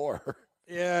up before.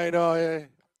 Yeah, I know.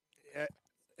 Yeah.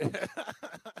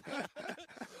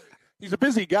 He's a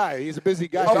busy guy. He's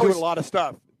doing a lot of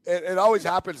stuff. It always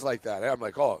happens like that. I'm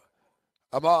like, oh,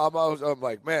 I'm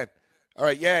like, man, all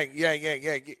right, Yang.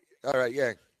 All right,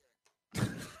 Yang.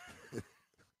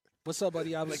 What's up,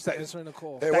 buddy? I was answering the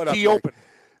call. Hey, what up, key open.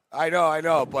 I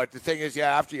know. But the thing is,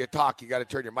 after you talk, you got to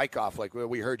turn your mic off. Like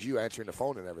we heard you answering the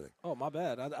phone and everything. Oh, my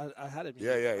bad. I had it.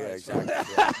 Yeah, muted. Right, exactly.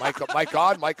 Yeah. Mic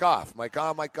on, mic off. Mic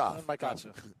on, mic off.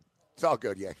 Gotcha. It's all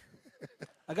good, Yang.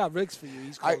 I got Riggs for you.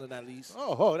 He's calling at least.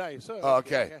 Oh, nice.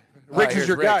 Okay. Riggs is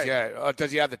your guy. Yeah.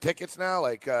 Does he have the tickets now?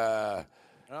 Like,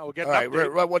 we'll get all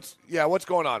right. What's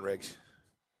going on, Riggs?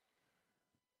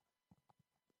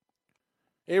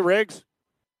 Hey, Riggs.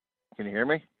 Can you hear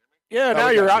me? Yeah, now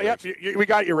you're out. Yep, we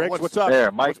got you, Riggs. What's up?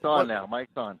 There, mic's on now.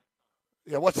 Mic's on.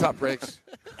 Yeah, what's up, Riggs?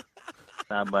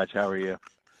 Not much. How are you?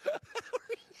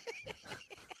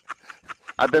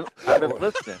 I've been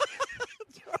listening.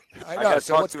 I know.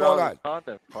 So what's going on?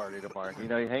 Contest party tomorrow. You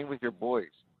know, you hang with your boys.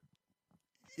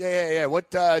 Yeah.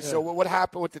 What? So what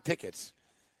happened with the tickets?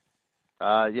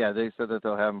 Yeah, they said that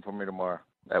they'll have them for me tomorrow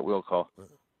at will call.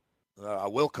 I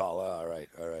will call. All right.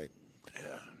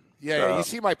 Yeah. You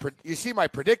see my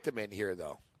predicament here,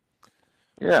 though.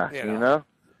 Yeah, you know.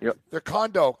 Yep. They're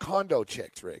condo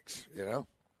chicks, Riggs. You know.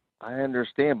 I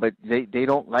understand, but they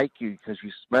don't like you because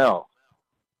you smell.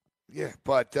 Yeah,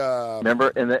 but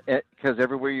remember, because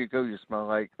everywhere you go, you smell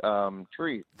like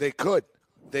trees. They could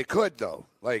though.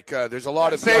 Like there's a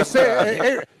lot of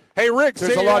hey, Rick.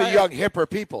 There's a lot of young hipper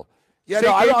people. Yeah,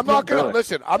 no, I'm not gonna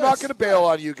listen. I'm not gonna bail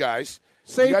on you guys.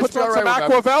 Say he puts on some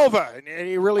Aquavelva and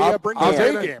he really brings his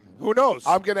A game. Who knows?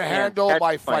 I'm gonna handle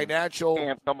my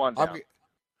financial. Come on down.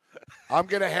 I'm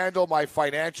going to handle my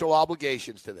financial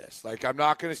obligations to this. Like, I'm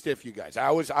not going to stiff you guys. I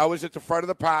was at the front of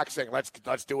the pack saying, let's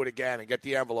do it again and get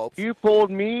the envelopes. You pulled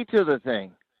me to the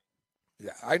thing.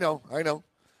 Yeah, I know.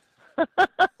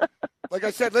 Like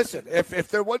I said, listen, if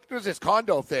there was this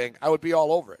condo thing, I would be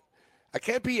all over it. I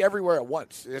can't be everywhere at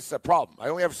once. It's a problem. I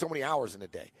only have so many hours in a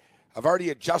day. I've already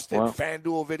adjusted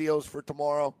FanDuel videos for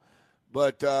tomorrow,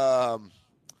 but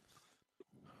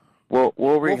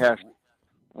we'll rehash.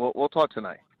 We'll talk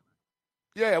tonight.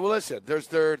 Yeah, well, listen. There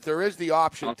is the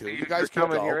option to. You guys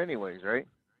coming here anyways, right?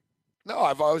 No,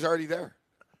 I was already there.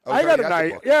 I got an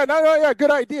idea. Yeah,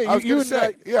 good idea.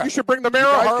 You should bring the mayor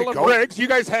of Harlem, Riggs. You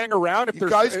guys hang around. If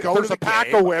there's a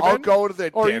pack of women, I'll go to the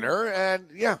dinner, and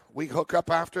we hook up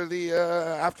after the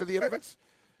events,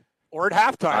 or at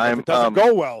halftime if it doesn't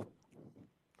go well.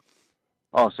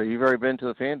 Oh, so you've already been to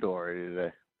the FanDuel already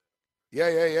today?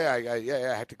 Yeah.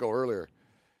 I had to go earlier.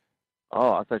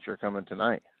 Oh, I thought you were coming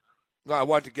tonight. No, I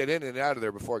wanted to get in and out of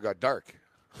there before it got dark.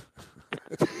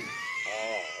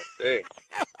 Oh, see.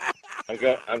 I'm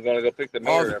going to go pick the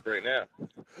mayor up right now.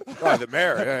 Oh, the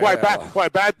mayor. Why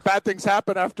bad things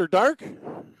happen after dark?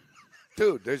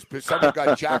 Dude, someone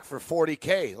got jacked for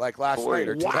 $40K like last night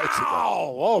or 2 nights ago.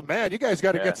 Wow! Oh man, you guys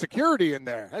got to get security in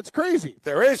there. That's crazy.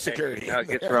 There is security. Now it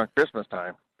gets around Christmas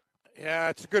time. Yeah,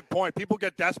 it's a good point. People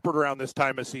get desperate around this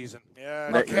time of season.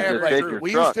 Yeah,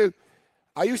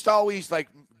 I used to always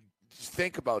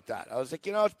think about that. I was like,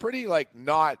 it's pretty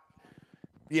not.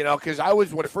 Because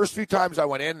when the first few times I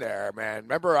went in there, man,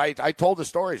 remember I told the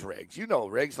stories, Riggs.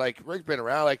 Riggs, Riggs been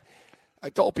around. I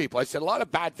told people, I said a lot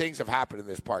of bad things have happened in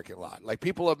this parking lot. Like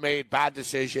people have made bad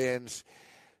decisions.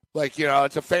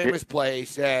 It's a famous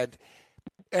place, and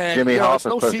Jimmy Hoff is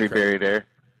supposed to be buried there.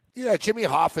 Yeah, Jimmy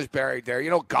Hoff is buried there.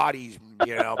 Gotti's,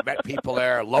 met people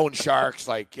there. Loan sharks,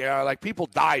 people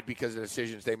died because of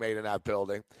decisions they made in that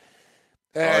building,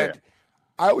 and.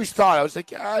 I always thought, I was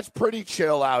like, it's pretty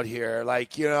chill out here.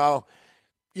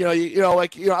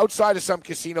 Outside of some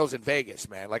casinos in Vegas,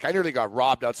 man. I nearly got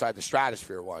robbed outside the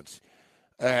Stratosphere once.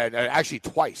 And actually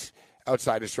twice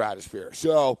outside the Stratosphere.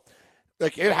 So,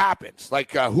 it happens.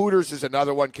 Hooters is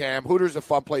another one, Cam. Hooters is a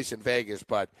fun place in Vegas,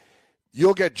 but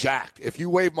you'll get jacked. If you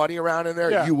wave money around in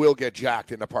there, you will get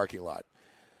jacked in the parking lot.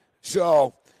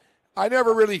 So, I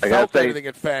never really felt anything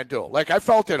at FanDuel. I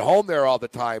felt at home there all the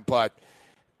time, but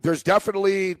there's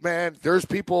definitely, man, there's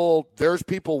people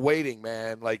waiting,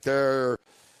 man.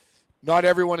 Not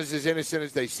everyone is as innocent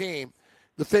as they seem.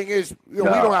 the thing is, we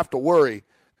don't have to worry.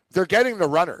 They're getting the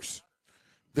runners.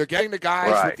 They're getting the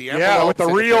guys with the envelopes, with the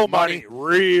real money,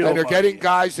 and they're getting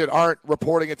guys that aren't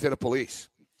reporting it to the police.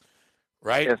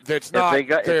 Right? If they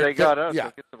got us,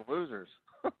 they'll get some losers.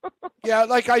 Yeah,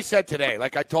 like I said today,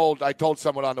 like I told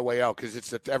someone on the way out,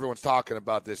 because everyone's talking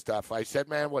about this stuff. I said,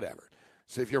 man, whatever.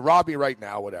 So if you rob me right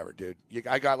now, whatever, dude.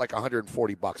 I got like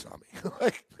 $140 on me.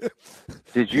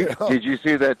 Did you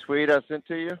see that tweet I sent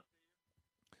to you?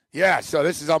 Yeah, so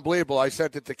this is unbelievable. I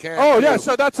sent it to Cam. Oh, yeah,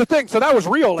 so that's the thing. So that was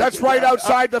real. That's right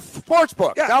outside the sports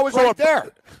book. Yeah, that was right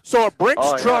there. So a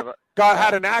Brinks truck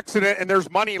had an accident, and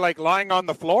there's money like lying on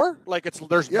the floor? Like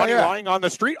there's money lying on the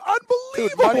street? Unbelievable.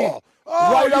 Dude, money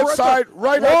right outside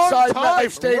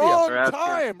MetLife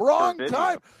Stadium. Wrong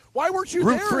time. Why weren't you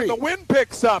Route there? 3. The wind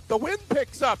picks up.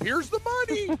 Here's the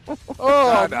money.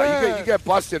 No, you get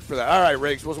busted for that. All right,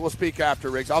 Riggs. We'll speak after,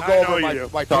 Riggs. I'll go over my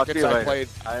tickets I played.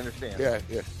 I understand.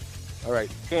 Yeah. All right.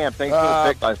 Cam, thanks for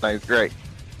the pick last night. It's great.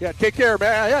 Yeah, take care,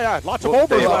 man. Yeah. Lots of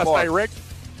overs last night, Riggs.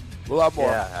 We'll have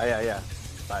more. Yeah.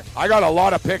 Bye. I got a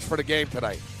lot of picks for the game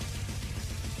tonight.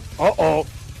 Uh-oh.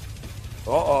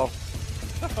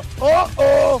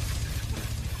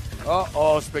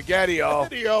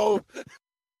 Spaghetti-O.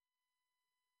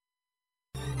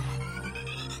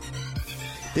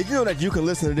 Did you know that you can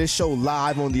listen to this show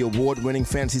live on the award-winning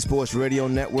Fantasy Sports Radio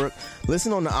Network?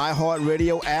 Listen on the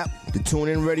iHeartRadio app, the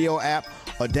TuneIn Radio app,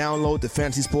 or download the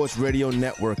Fantasy Sports Radio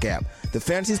Network app. The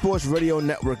Fantasy Sports Radio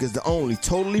Network is the only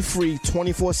totally free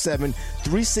 24/7,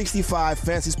 365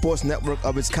 fantasy sports network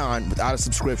of its kind without a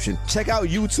subscription. Check out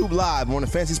YouTube Live on the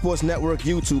Fantasy Sports Network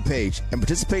YouTube page and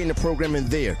participate in the programming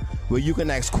there, where you can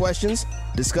ask questions,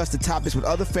 discuss the topics with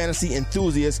other fantasy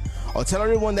enthusiasts, or tell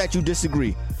everyone that you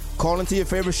disagree. Call into your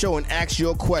favorite show and ask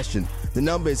your question. The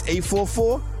number is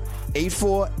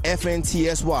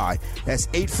 844-84-FNTSY. That's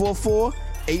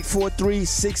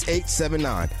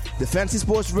 844-843-6879. The Fantasy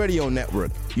Sports Radio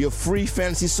Network, your free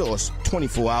fantasy source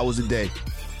 24 hours a day.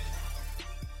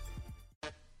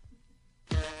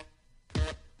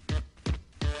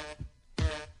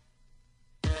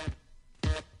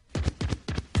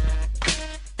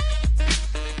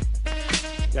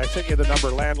 Yeah, I sent you the number,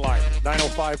 landline,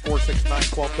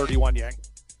 905-469-1231, Yang.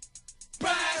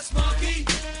 Brass monkey,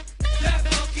 that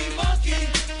monkey.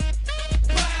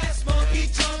 Brass monkey,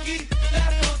 chunky,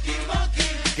 that monkey.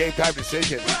 Game time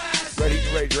decision. Ready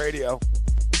to Rage Radio.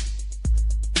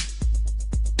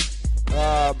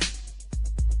 All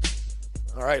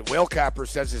right, Will Capper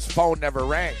says his phone never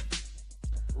rang.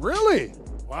 Really?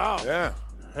 Wow. Yeah.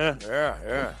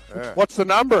 What's the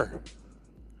number?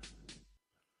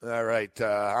 All right,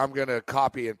 I'm going to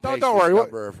copy and paste don't worry. this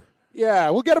number. Yeah,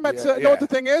 we'll get him at. You know what the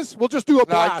thing is? We'll just do a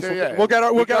blast. We'll get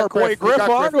our boy Griff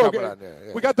on.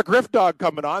 We got the Griff dog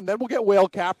coming on. Then we'll get Whale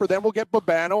Capper. Then we'll get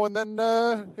Babano, and then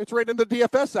it's right into the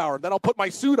DFS hour. Then I'll put my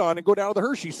suit on and go down to the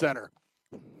Hershey Center.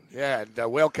 Yeah,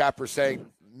 and Whale Capper saying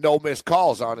no missed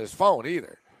calls on his phone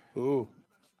either. Ooh.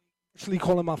 Actually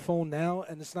calling my phone now,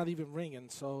 and it's not even ringing.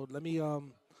 So let me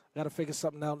got to figure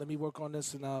something out. Let me work on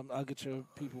this, and I'll get your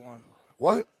people on.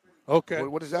 What? Okay.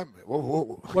 What does that mean?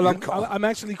 Whoa. Well, I'm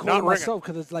actually calling myself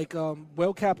because it's like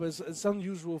Will Capper. It's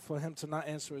unusual for him to not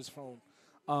answer his phone.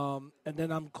 And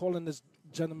then I'm calling this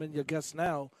gentleman, your guest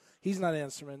now. He's not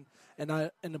answering.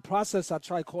 And in the process, I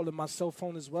tried calling my cell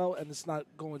phone as well, and it's not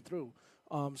going through.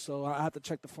 So I have to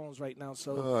check the phones right now.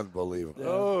 So unbelievable. Yeah.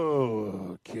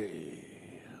 Oh, okay.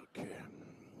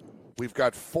 We've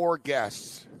got 4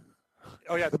 guests.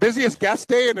 Oh yeah, the busiest guest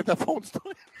day, and if the phone's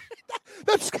not.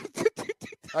 That's.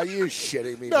 Are you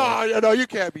shitting me? No, you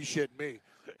can't be shitting me.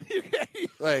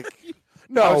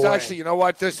 No, actually, you know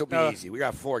what? This will be easy. We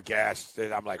got 4 guests,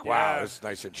 and I'm like, wow, this is a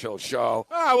nice and chill show.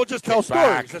 We'll just tell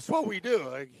stories. That's what we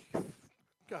do.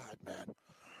 God, man.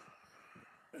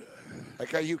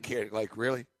 Like, are you kidding? Like,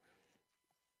 really?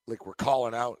 Like, we're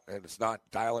calling out, and it's not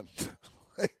dialing? Jesus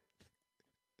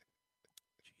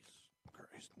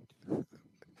Christ.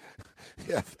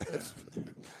 Yeah.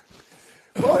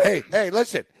 Well, hey,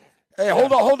 listen. Hey,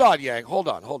 hold on, Yang. Hold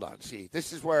on. See,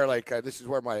 this is where my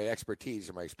expertise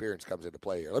and my experience comes into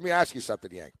play here. Let me ask you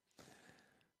something, Yang.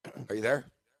 Are you there?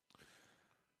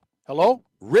 Hello?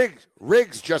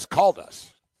 Riggs just called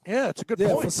us. Yeah, it's a good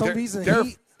point. For some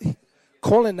reason, he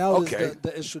calling now is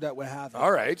the issue that we're having.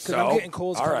 All right, so I'm getting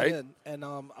calls coming in, and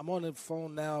I'm on the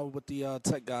phone now with the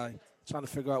tech guy trying to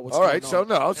figure out what's going on.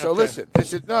 All right, so listen,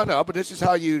 this is but this is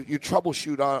how you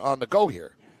troubleshoot on the go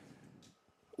here.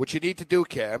 What you need to do,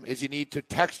 Cam, is you need to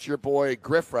text your boy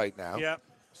Griff right now. Yeah.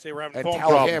 Say we're having and phone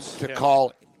tell problems. him to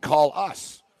call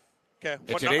us. Okay.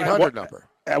 It's an 800 number.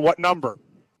 At what number?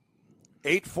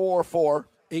 844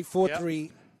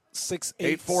 843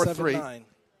 6879.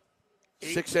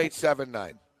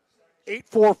 6879.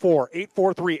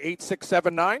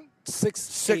 844-843-8679.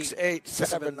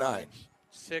 6879.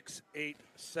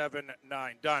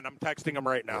 6879. Done. I'm texting him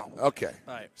right now. Okay.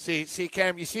 All right. See,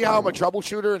 Cam, you see how I'm a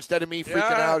troubleshooter instead of me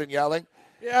freaking out and yelling?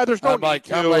 Yeah, there's no need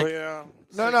to.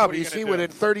 No, but you see, within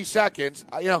 30 seconds,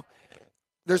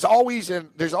 there's always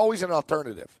an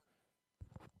alternative.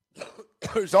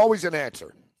 There's always an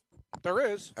answer. There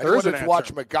is. Anyone that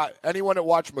watched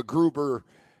MacGruber,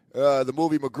 the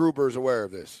movie MacGruber, is aware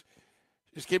of this.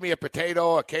 Just give me a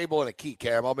potato, a cable, and a key,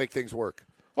 Cam. I'll make things work.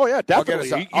 Oh yeah,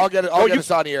 definitely. I'll get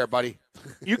us on the air, buddy.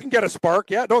 You can get a spark.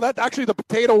 Yeah, no, that actually the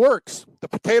potato works. The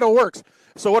potato works.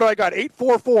 So what do I got?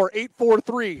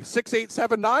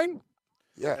 844-843-6879.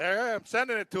 Yeah, I'm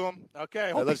sending it to him.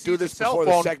 Okay, let's do this before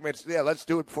the segments. Yeah, let's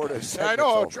do it before the segments. I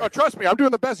know. Trust me, I'm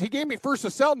doing the best. He gave me first a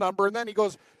cell number, and then he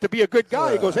goes to be a good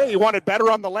guy. He goes, "Hey, you wanted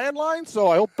better on the landline, so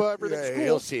I hope everything's cool."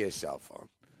 He'll see his cell phone.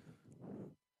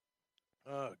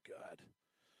 Oh God.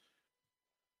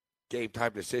 Game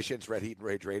time decisions. Red Heat and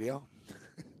Rage Radio.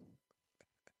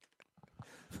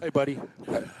 Hey, buddy.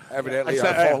 Evidently,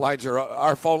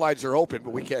 our phone lines are open,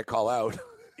 but we can't call out.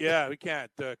 Yeah, we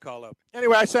can't call up.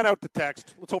 Anyway, I sent out the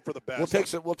text. Let's hope for the best.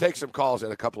 We'll take some calls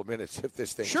in a couple of minutes if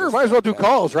this thing. Sure, might as well do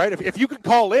calls, right? If you can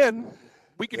call in,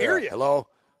 we can hear you. Hello,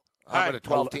 I'm in a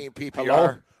 12-team PPR.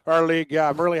 Hello? Our league. Yeah,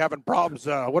 I'm really having problems.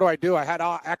 What do? I had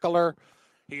Eckler.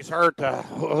 He's hurt.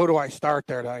 Who do I start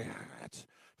there? It's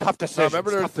tough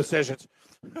decisions. Tough decisions.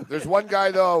 There's one guy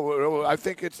though. I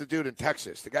think it's the dude in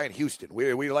Texas, the guy in Houston.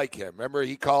 We like him. Remember,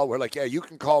 he called. We're like, yeah, you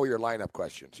can call your lineup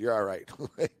questions. You're all right.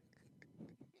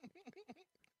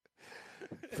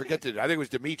 Forget it. I think it was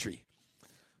Dimitri.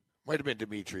 Might have been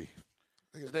Dimitri.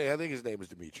 I think his name was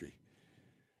Dimitri.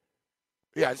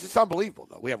 Yeah, it's just unbelievable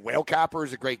though. We have Whale Capper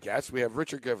as a great guest. We have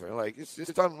Richard Griffin. Like it's you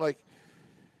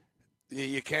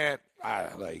can't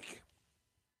like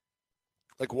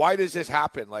why does this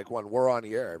happen? Like when we're on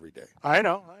the air every day. I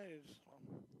know. I'm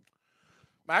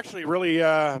actually really.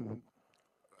 I'll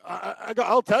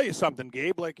tell you something,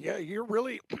 Gabe. Like, yeah, you're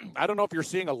really. I don't know if you're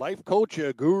seeing a life coach,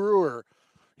 a guru, or.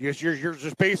 You're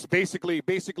just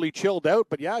basically chilled out,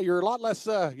 but yeah, you're a lot less.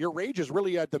 Your rage is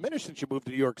really diminished since you moved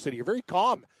to New York City. You're very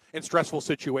calm in stressful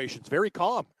situations. Very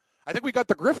calm. I think we got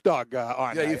the Griff Dog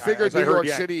on. Yeah, you figured New York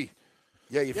City.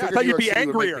 Yeah, you figured I thought New York you'd be City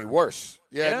angrier. Would make me worse.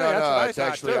 Yeah, no, it's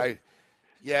actually.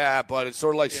 But it's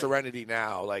sort of like Serenity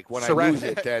now. Like when I lose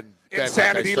it, then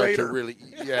insanity I start later. To really,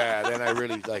 then I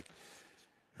really like.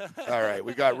 All right,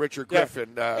 we got Richard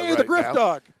Griffin. Hey, the Griff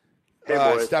Dog.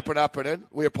 Hey, stepping up and in.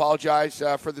 We apologize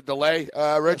for the delay.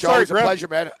 Rich, always a pleasure,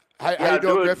 man. How you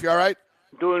doing, Griff? You all right?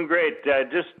 Doing great.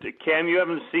 Just, Cam, you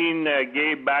haven't seen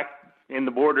Gabe back in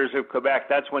the borders of Quebec.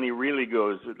 That's when he really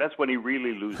goes. That's when he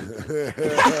really loses.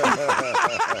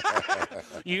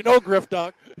 You know, Griff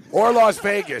Dog. Or Las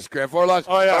Vegas, Griff. Or Las.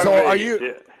 Oh, yeah. So are you?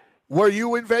 Yeah. Were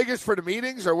you in Vegas for the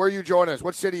meetings, or were you joining us?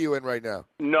 What city are you in right now?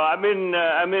 No, I'm in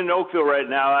Oakville right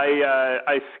now.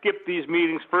 I skipped these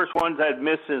meetings. First ones I'd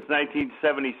missed since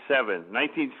 1977.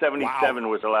 1977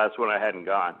 was the last one I hadn't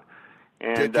gone.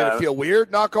 And did it feel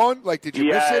weird not going? Like, did you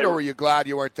miss it, or were you glad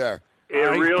you weren't there?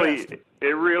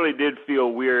 It really did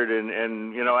feel weird,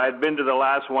 and you know, I'd been to the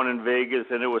last one in Vegas,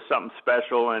 and it was something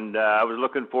special, and I was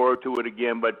looking forward to it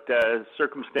again, but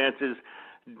circumstances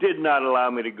did not allow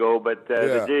me to go, but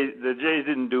the Jays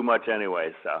didn't do much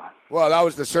anyway. So. Well, that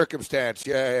was the circumstance.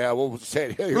 Yeah. We'll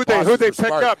say who'd they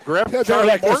pick up, Griff? They're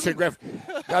like, listen, Griff,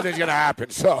 nothing's going to happen.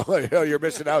 So you're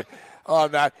missing out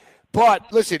on that.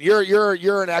 But listen, you're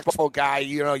an Expo guy.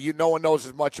 You know, no one knows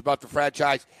as much about the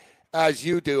franchise as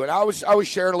you do. And I was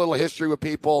sharing a little history with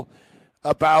people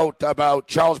about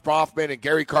Charles Bronfman and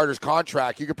Gary Carter's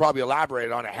contract. You could probably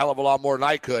elaborate on a hell of a lot more than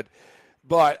I could.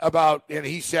 But and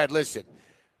he said, listen.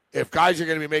 If guys are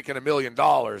going to be making $1 million,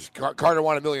 Carter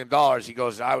wanted $1 million. He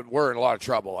goes, we're in a lot of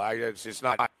trouble. It's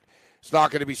not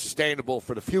going to be sustainable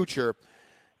for the future.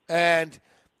 And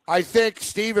I think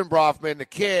Steven Bronfman, the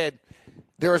kid,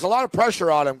 there was a lot of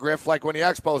pressure on him, Griff. Like when the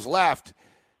Expos left,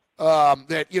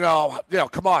 that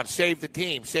come on, save the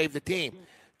team.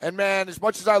 And man, as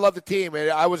much as I love the team,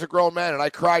 I was a grown man and I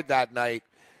cried that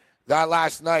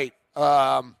last night.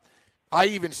 I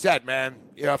even said, man,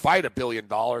 if I had $1 billion,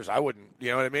 I wouldn't, you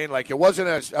know what I mean? Like, it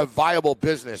wasn't a viable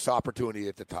business opportunity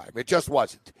at the time. It just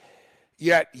wasn't.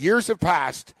 Yet, years have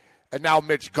passed, and now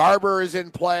Mitch Garber is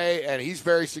in play, and he's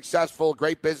very successful,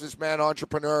 great businessman,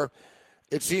 entrepreneur.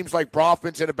 It seems like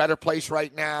Bronfman's in a better place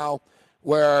right now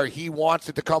where he wants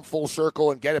it to come full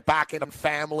circle and get it back in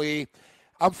family.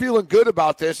 I'm feeling good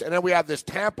about this, and then we have this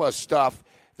Tampa stuff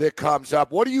that comes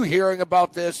up. What are you hearing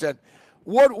about this, and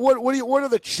what are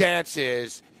the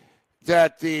chances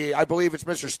that I believe it's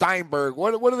Mr. Steinberg.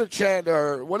 What are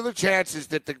the chances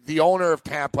that the owner of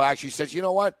Tampa actually says, you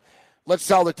know what, let's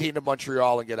sell the team to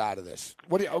Montreal and get out of this?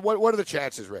 What are the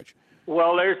chances, Rich?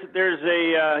 Well, there's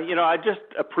a I just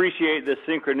appreciate the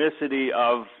synchronicity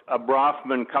of a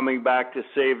Brofman coming back to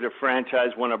save the franchise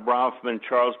when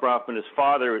Charles Brofman, his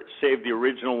father, saved the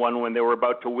original one when they were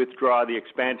about to withdraw the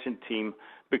expansion team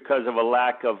because of a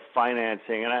lack of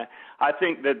financing. And I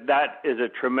think that is a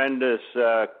tremendous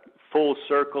full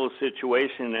circle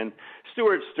situation. And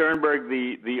Stuart Sternberg,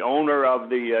 the owner of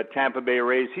the Tampa Bay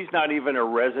Rays, he's not even a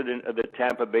resident of the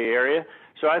Tampa Bay area.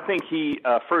 So I think he,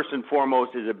 first and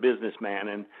foremost, is a businessman.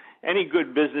 And any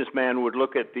good businessman would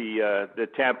look at the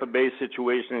Tampa Bay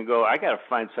situation and go, I got to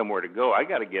find somewhere to go. I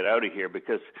got to get out of here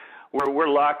because we're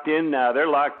locked in now. They're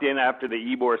locked in after the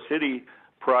Ybor City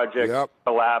project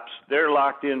collapsed. They're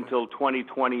locked in until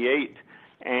 2028.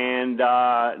 And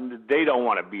they don't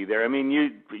want to be there. I mean,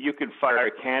 you could fire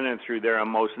a cannon through there on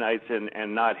most nights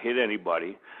and not hit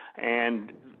anybody.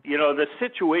 And, the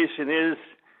situation is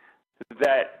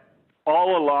that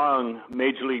all along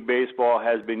Major League Baseball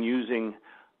has been using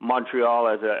Montreal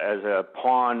as a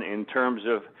pawn in terms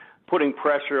of putting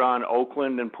pressure on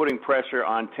Oakland and putting pressure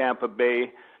on Tampa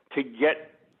Bay to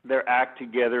get their act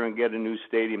together and get a new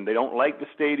stadium. They don't like the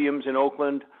stadiums in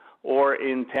Oakland or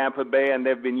in Tampa Bay, and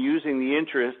they've been using the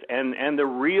interest and the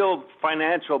real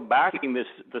financial backing,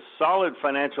 the solid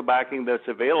financial backing that's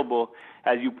available,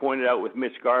 as you pointed out with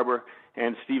Mitch Garber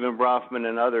and Stephen Brofman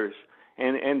and others.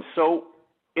 And so,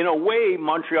 in a way,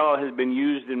 Montreal has been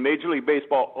used, and Major League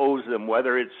Baseball owes them,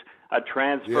 whether it's a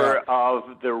transfer of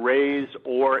the Rays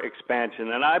or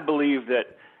expansion. And I believe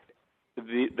that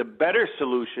the better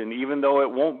solution, even though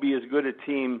it won't be as good a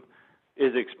team,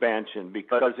 is expansion.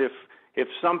 Because if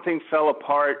something fell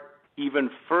apart even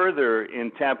further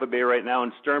in Tampa Bay right now,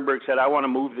 and Sternberg said, I want to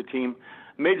move the team,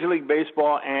 Major League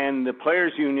Baseball and the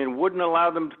Players Union wouldn't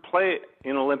allow them to play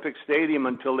in Olympic Stadium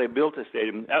until they built a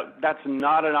stadium. That's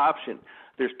not an option.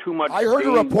 There's too much I heard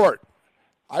a report.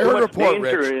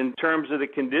 danger, Rich, in terms of the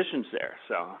conditions there.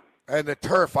 So. And the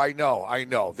turf, I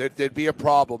know. There'd be a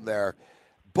problem there.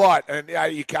 But, and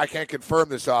I can't confirm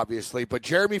this, obviously, but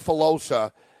Jeremy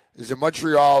Filosa is in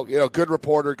Montreal, good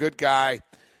reporter, good guy,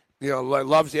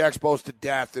 loves the Expos to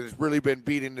death and has really been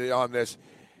beating on this.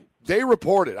 They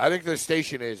reported, I think the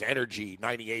station is Energy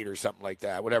 98 or something like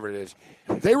that, whatever it is.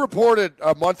 They reported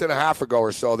a month and a half ago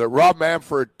or so that Rob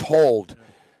Manfred told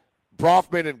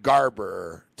Brofman and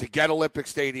Garber to get Olympic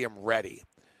Stadium ready,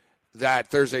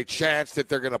 that there's a chance that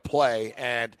they're going to play,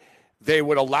 and they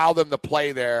would allow them to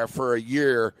play there for a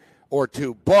year or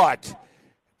two. But,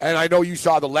 and I know you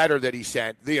saw the letter that he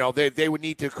sent, they would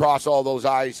need to cross all those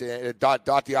I's and dot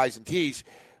the I's and T's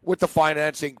with the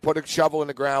financing, put a shovel in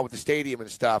the ground with the stadium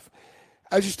and stuff.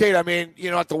 As you stated, I mean,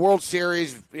 at the World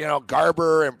Series,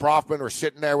 Garber and Brofman were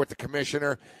sitting there with the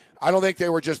commissioner. I don't think they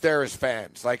were just there as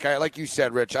fans. Like you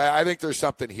said, Rich, I think there's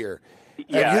something here.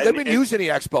 Yeah, they've been using the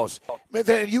Expos.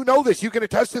 You know this. You can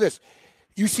attest to this.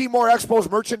 You see more Expos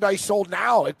merchandise sold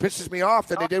now. It pisses me off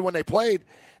than they did when they played.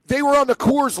 They were on the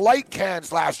Coors Light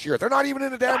cans last year. They're not even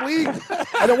in the damn league.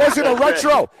 And it wasn't a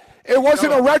retro. It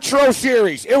wasn't a retro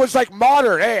series. It was like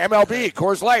modern. Hey, MLB,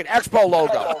 Coors Light, Expo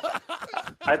logo.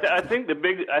 I think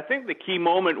the key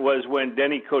moment was when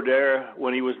Denny Coderre,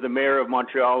 when he was the mayor of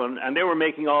Montreal, and they were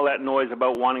making all that noise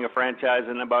about wanting a franchise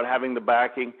and about having the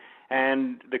backing.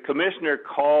 And the commissioner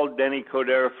called Denny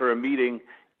Coderre for a meeting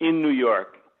in New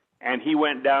York. And he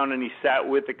went down and he sat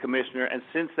with the commissioner. And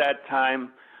since that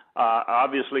time,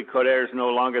 obviously Coderre is no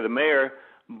longer the mayor,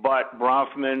 but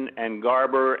Brofman and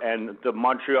Garber and the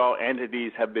Montreal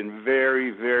entities have been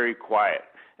very, very quiet.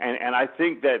 And I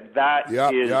think that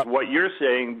is what you're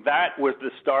saying. That was the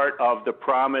start of the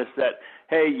promise that,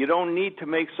 hey, you don't need to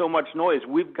make so much noise.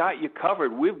 We've got you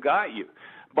covered. We've got you.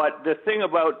 But the thing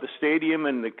about the stadium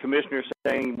and the commissioner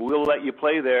saying, we'll let you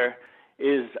play there,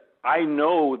 is I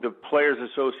know the Players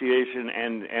Association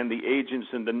and the agents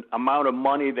and the amount of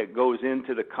money that goes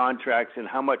into the contracts and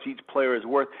how much each player is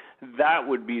worth. That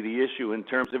would be the issue in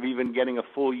terms of even getting a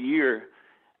full year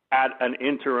at an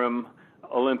interim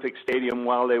Olympic Stadium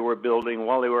while they were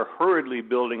hurriedly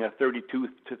building a 32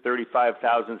 to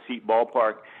 35,000 seat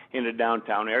ballpark in a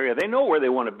downtown area. They know where they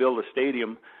want to build a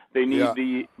stadium. They need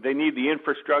the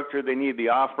infrastructure, they need the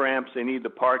off ramps, they need the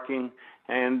parking.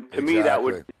 And to me, that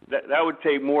would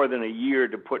take more than a year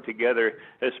to put together,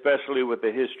 especially with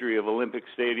the history of Olympic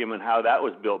Stadium and how that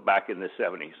was built back in the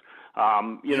 70s.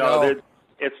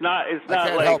 It's not I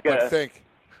can't like help but think.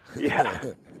 Yeah.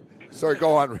 Sorry,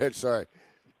 go on, Rich. Sorry.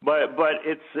 But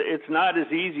it's not as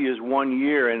easy as 1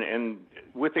 year, and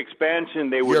with expansion,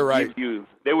 they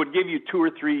would give you 2 or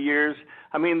 3 years.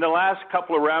 I mean, the last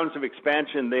couple of rounds of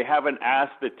expansion, they haven't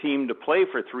asked the team to play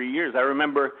for 3 years. I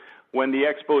remember when the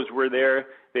Expos were there,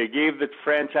 they gave the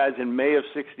franchise in May of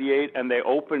 '68, and they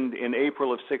opened in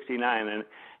April of '69,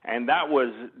 and that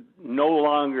was no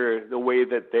longer the way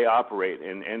that they operate.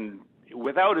 And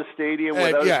without a stadium,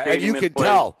 without a stadium, and you can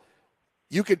tell.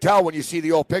 You can tell when you see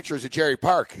the old pictures at Jerry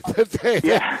Park.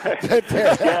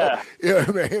 Yeah. You know what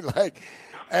I mean? Like,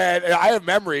 and I have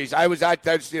memories. I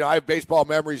have baseball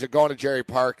memories of going to Jerry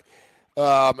Park,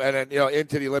 and then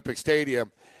into the Olympic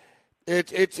Stadium.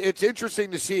 It's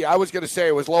interesting to see. I was going to say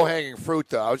it was low-hanging fruit,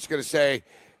 though. I was going to say,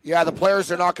 yeah, the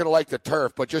players are not going to like the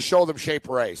turf, but just show them Shea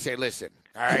Parade. Say, listen,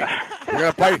 all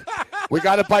right, we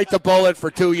got to bite the bullet for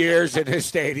 2 years in his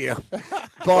stadium,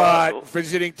 but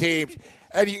visiting teams.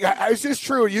 And is this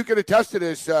true? You can attest to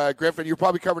this, Griffin. You're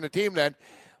probably covering the team then.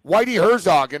 Whitey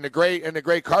Herzog and the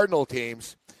great Cardinal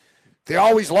teams, they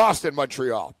always lost in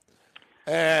Montreal.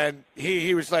 And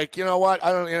he was like, you know what?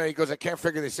 He goes, I can't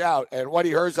figure this out. And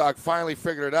Whitey Herzog finally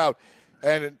figured it out.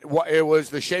 And it was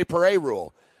the Shea Parade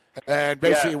rule. And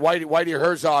basically, Whitey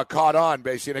Herzog caught on,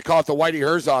 basically. And they call it the Whitey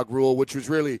Herzog rule, which was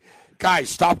really, guys,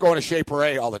 stop going to Shea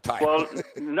Parade all the time. Well,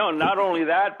 no, not only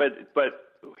that, but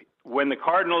when the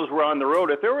Cardinals were on the road,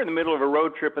 if they were in the middle of a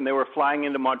road trip and they were flying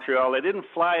into Montreal, they didn't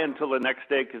fly until the next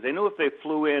day because they knew if they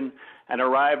flew in and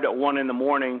arrived at 1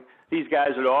 a.m, these guys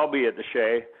would all be at the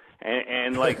Shea.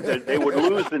 And they would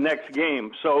lose the next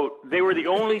game. So they were the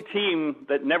only team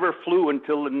that never flew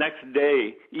until the next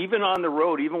day, even on the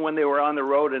road, even when they were on the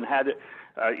road and had,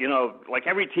 like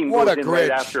every team goes in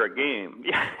right after a game.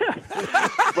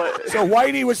 So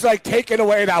Whitey was like taking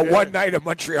away that one night in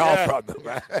Montreal from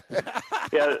them.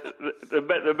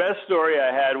 The best story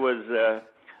I had was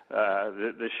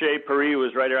the Shea Parade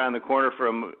was right around the corner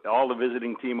from all the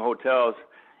visiting team hotels.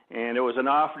 And it was an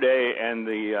off day, and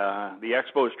the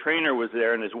Expos trainer was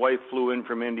there, and his wife flew in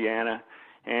from Indiana,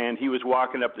 and he was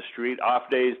walking up the street, off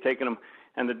days, taking him,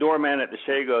 and the doorman at the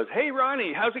Shea goes, "Hey,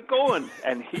 Ronnie, how's it going?"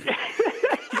 And he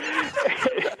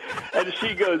and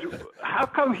she goes, "How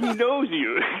come he knows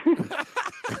you?"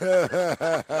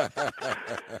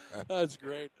 That's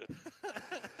great.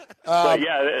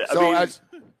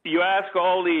 You ask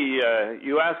all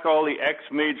the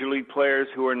ex-major league players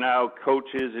who are now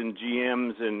coaches and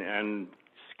GMs and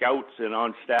scouts and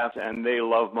on staff, and they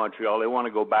love Montreal. They want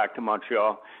to go back to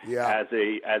Montreal as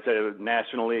a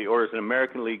National League or as an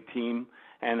American League team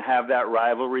and have that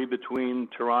rivalry between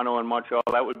Toronto and Montreal.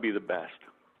 That would be the best.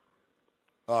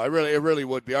 It really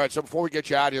would be. All right, so before we get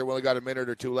you out of here, we only got a minute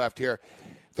or two left here.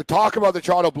 The talk about the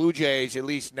Toronto Blue Jays, at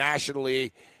least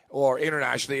nationally or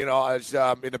internationally, as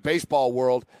in the baseball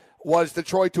world, was the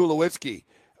Troy Tulowitzki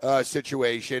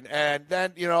situation. And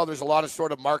then, there's a lot of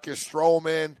sort of Marcus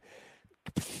Stroman,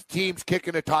 teams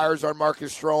kicking the tires on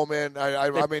Marcus Stroman.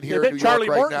 I'm in here in New Charlie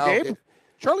York Morton, right now. Gabe.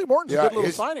 Charlie Morton's a good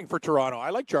little signing for Toronto.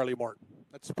 I like Charlie Morton.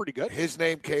 That's pretty good. His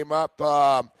name came up.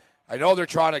 I know they're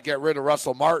trying to get rid of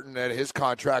Russell Martin and his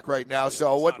contract right now.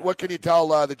 So what can you tell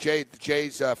the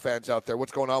Jays fans out there?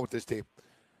 What's going on with this team?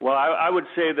 Well, I would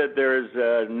say that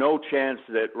there's no chance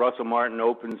that Russell Martin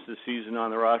opens the season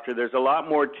on the roster. There's a lot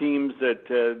more teams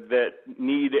that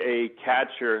need a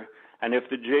catcher, and if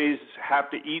the Jays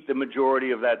have to eat the majority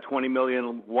of that $20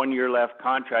 million 1 year left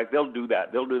contract, they'll do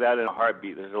that. They'll do that in a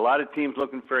heartbeat. There's a lot of teams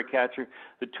looking for a catcher.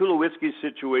 The Tulowitzki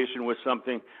situation was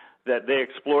something that they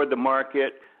explored the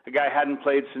market. The guy hadn't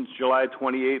played since July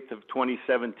 28th of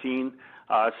 2017.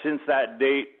 Since that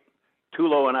date,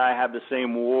 Tulo and I have the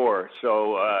same WAR,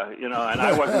 so and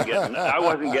I wasn't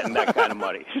getting that kind of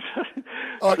money.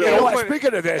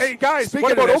 Speaking of this, hey guys,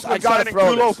 what about Oakland signing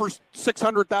Tulo for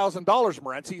 $600,000,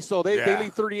 Morency? So they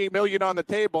leave $38 million on the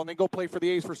table and they go play for the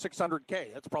A's for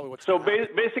 $600K. That's probably what's. So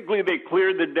basically, they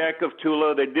cleared the deck of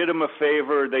Tulo. They did him a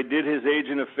favor. They did his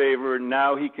agent a favor.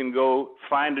 Now he can go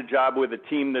find a job with a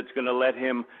team that's going to let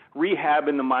him rehab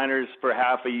in the minors for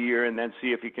half a year and then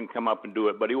see if he can come up and do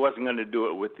it. But he wasn't going to do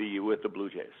it with the Blue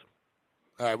Jays.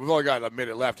 All right, we've only got a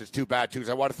minute left. It's too bad, too.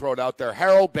 So I want to throw it out there.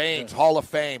 Harold Baines, Hall of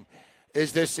Fame.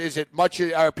 Is it much?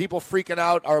 Are people freaking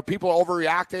out? Are people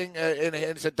overreacting in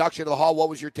his induction to the Hall? What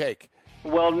was your take?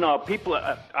 Well, no, people.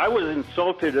 I was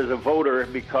insulted as a voter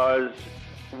because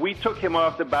we took him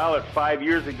off the ballot 5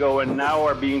 years ago, and now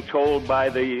are being told by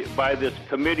this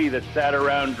committee that sat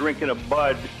around drinking a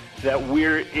bud that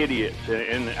we're idiots,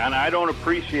 and I don't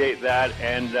appreciate that,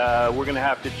 and we're going to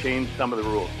have to change some of the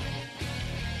rules.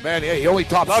 Man, he only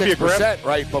topped 6%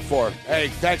 right before. Hey,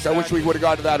 thanks. I wish we would have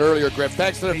gotten to that earlier, Griff.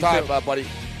 Thanks for the time, buddy.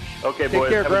 Okay,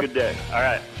 boys. Have a good day. All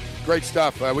right. Great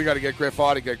stuff. We got to get Griff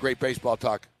on and get great baseball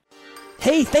talk.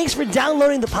 Hey, thanks for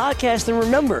downloading the podcast. And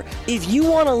remember, if you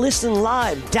want to listen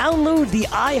live, download the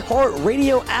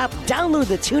iHeartRadio app, download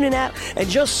the TuneIn app, and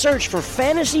just search for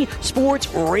Fantasy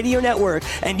Sports Radio Network,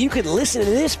 and you can listen to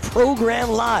this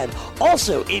program live.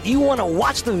 Also, if you want to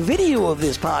watch the video of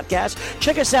this podcast,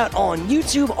 check us out on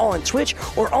YouTube, on Twitch,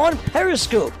 or on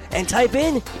Periscope, and type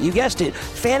in, you guessed it,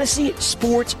 Fantasy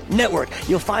Sports Network.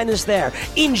 You'll find us there.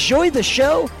 Enjoy the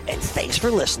show, and thanks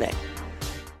for listening.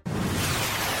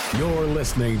 You're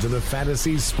listening to the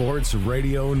Fantasy Sports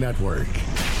Radio Network.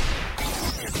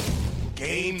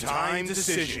 Game time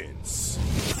decisions.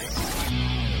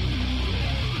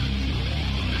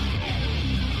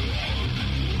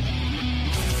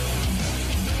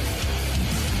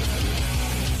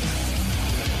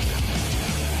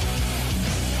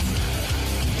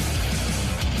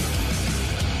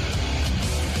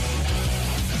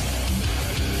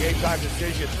 Game time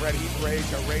decisions. Red Heat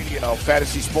Radio,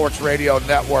 Fantasy Sports Radio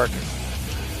Network.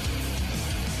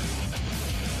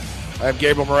 I'm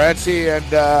Gabriel Morency,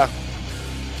 and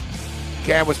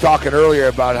Cam was talking earlier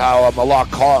about how I'm a lot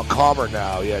calmer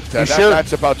now. Yet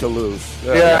that's about to lose.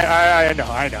 I know.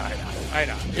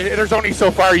 There's only so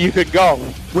far you could go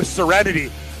with serenity,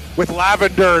 with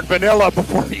lavender and vanilla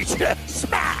before you just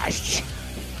smash.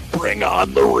 Bring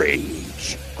on the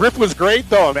rage. Griff was great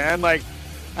though, man. Like,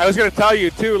 I was going to tell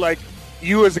you too. Like,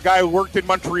 you as a guy who worked in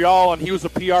Montreal and he was a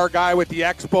PR guy with the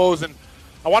Expos, and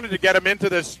I wanted to get him into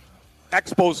this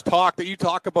Expos talk that you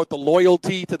talk about the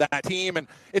loyalty to that team. And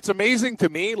it's amazing to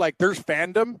me, like, there's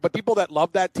fandom, but people that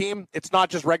love that team, it's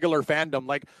not just regular fandom.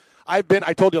 Like, I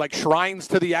told you, like, shrines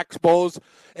to the Expos,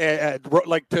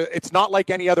 it's not like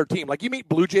any other team. Like, you meet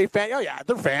Blue Jay fans,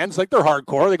 they're fans, like, they're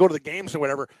hardcore, they go to the games and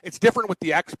whatever. It's different with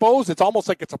the Expos. It's almost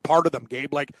like it's a part of them,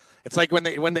 Gabe. Like, it's like when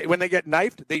they get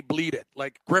knifed, they bleed it.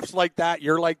 Like, Griff's like that,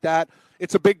 you're like that.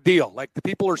 It's a big deal. Like, the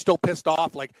people are still pissed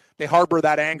off. Like, they harbor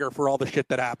that anger for all the shit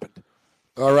that happened.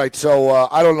 All right, so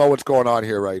I don't know what's going on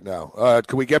here right now.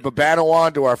 Can we get Babano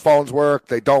on? Do our phones work?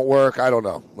 They don't work? I don't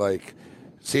know. Like,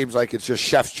 seems like it's just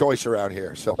chef's choice around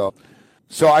here. So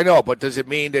I know, but does it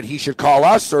mean that he should call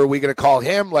us, or are we going to call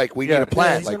him? Like, we need a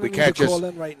plan. Like, we can't just call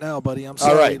in right now, buddy. I'm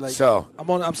sorry. All right, like, so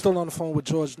I'm still on the phone with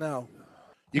George now.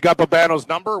 You got Babano's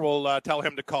number? We'll tell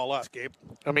him to call us, Gabe.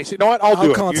 I mean, see, you know what? I'll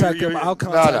do it. Contact him. I'll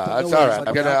contact him. No, that's all right.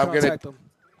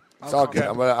 It's all good.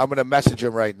 I'm gonna message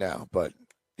him right now. But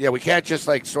yeah, we can't just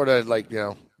sort of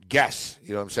guess.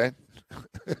 You know what I'm saying?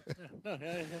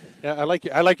 Yeah, I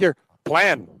like your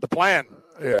plan. The plan.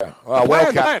 Yeah. Well,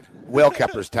 Will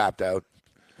Kepler's tapped out.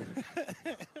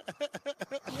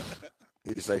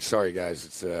 He's like, sorry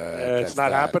guys, it's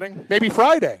not happening. Maybe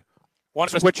Friday. Want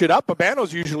to switch it up?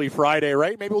 Babano's usually Friday,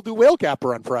 right? Maybe we'll do Whale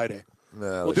Capper on Friday.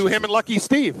 No, we'll do him and Lucky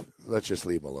Steve. Let's just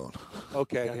leave him alone.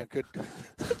 Okay, yeah, good.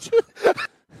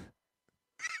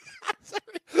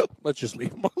 Let's just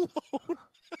leave him alone.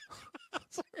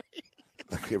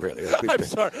 Really, I'm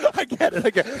sorry. I get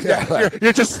it. Yeah,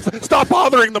 you're just stop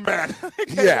bothering the man.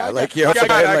 Like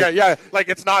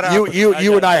it's not happening.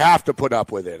 You and I have to put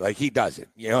up with it. Like, he doesn't.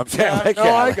 You know what I'm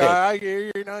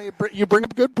saying? You bring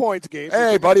up good points, Gabe.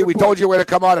 Hey, buddy, we told you we're going to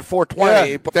come on at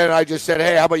 4:20, but then I just said,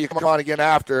 hey, how about you come on again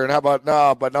after? And how about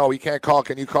no, we can't call.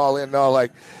 Can you call in? No, I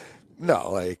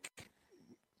know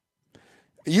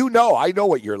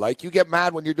what you're like. You get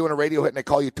mad when you're doing a radio hit and they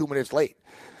call you 2 minutes late.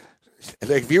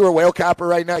 Like, if you were a Whale Capper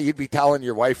right now, you'd be telling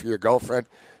your wife or your girlfriend,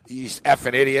 these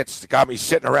effing idiots got me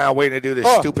sitting around waiting to do this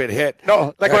stupid hit.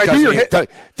 No, like when I do your hit,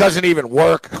 doesn't even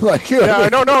work. Like,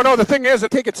 no. The thing is, I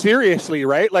take it seriously,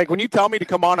 right? Like, when you tell me to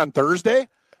come on Thursday,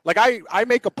 like I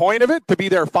make a point of it to be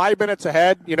there 5 minutes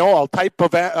ahead. I'll type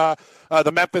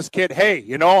the Memphis kid, hey,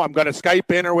 I'm going to Skype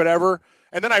in or whatever.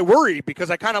 And then I worry because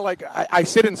I kind of I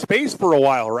sit in space for a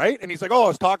while, right? And he's like, oh, I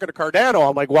was talking to Cardano.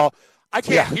 I'm like, well, I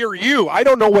can't hear you. I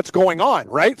don't know what's going on,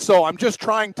 right? So I'm just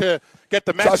trying to get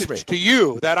the message to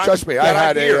you that I'm. Trust me, I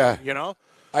had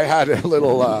a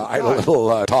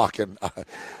little talk and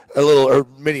a little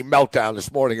mini meltdown this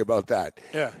morning about that.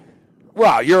 Yeah.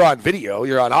 Well, you're on video,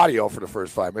 you're on audio for the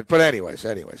first 5 minutes, but anyways.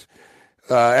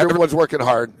 Everyone's working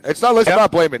hard. It's not. I'm not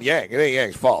blaming Yang. It ain't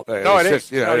Yang's fault. No, it is.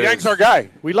 Yang's our guy.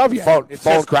 We love Yang.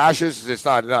 Phone crashes. It's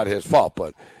not his fault,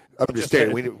 but I'm just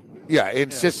saying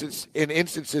in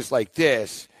instances like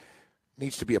this,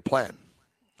 needs to be a plan.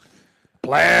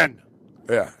 Plan.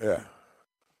 Yeah.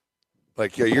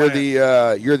 Like you're the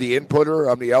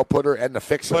inputter, I'm the outputter, and the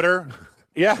fixer.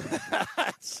 Yeah.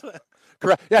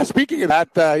 Correct. Yeah. Speaking of that,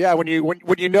 when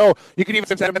you know, you can even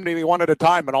send them one at a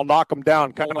time, and I'll knock them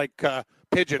down, kind of like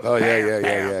pigeon. Oh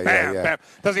bam, bam.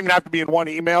 Doesn't even have to be in one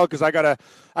email because I gotta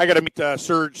meet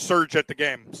Surge at the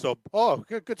game. So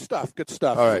good stuff.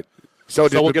 All right. So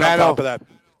we'll get on top of that.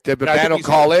 Did Babano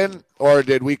call in, or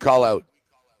did we call out?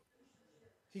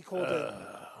 He called in.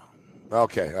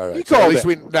 Okay, all right. He So called at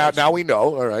least now we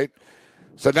know. All right.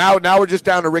 So now we're just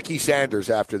down to Ricky Sanders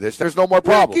after this. There's no more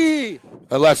problems. Ricky!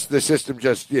 Unless the system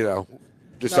just, decides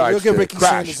We'll get to Ricky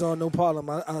crash. Sanders on, no problem.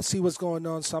 I'll see what's going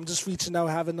on. So I'm just reaching out,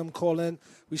 having them call in.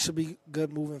 We should be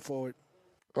good moving forward.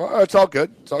 Well, it's all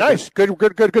good. It's all Nice.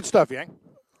 Good stuff, Yang.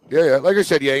 Yeah. Like I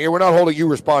said, Yang, we're not holding you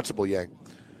responsible, Yang.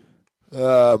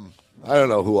 I don't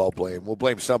know who I'll blame. We'll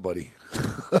blame somebody.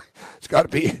 It's got to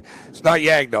be. It's not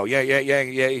Yang, though.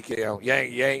 Yang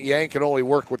can only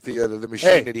work with the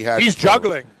machine that he has. He's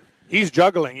juggling. He's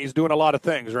juggling. He's doing a lot of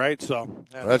things, right? So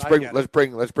let's bring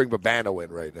Babano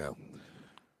in right now.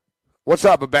 What's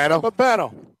up, Babano?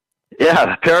 Babano.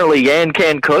 Yeah, apparently Yan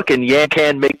can cook and Yan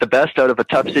can make the best out of a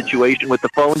tough situation with the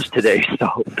phones today.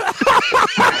 So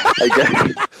I guess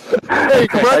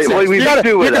you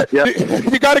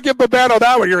got to give Babano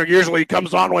that one. Usually he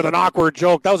comes on with an awkward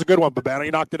joke. That was a good one, Babano.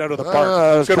 You knocked it out of the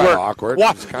park. Good work. Awkward.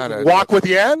 Walk with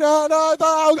Yan? No,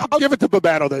 I'll give it to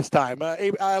Babano this time.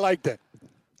 I liked it.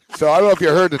 So I don't know if you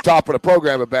heard the top of the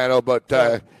program, Babano, but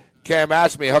Cam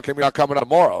asked me, how come you're not coming on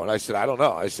tomorrow? And I said, I don't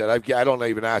know. I said, I don't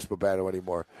even ask Babano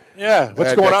anymore. Yeah,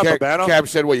 what's going on, Babano? Cam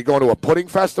said, you going to a pudding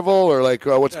festival or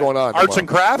what's going on? Arts and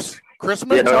crafts?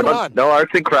 Christmas? Yeah, no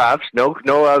arts and crafts, no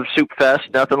soup fest,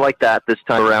 nothing like that this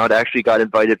time around. I actually got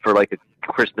invited for like a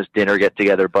Christmas dinner get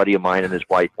together. A buddy of mine and his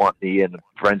wife want me and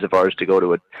friends of ours to go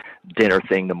to a dinner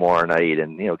thing tomorrow night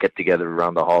and get together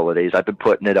around the holidays. I've been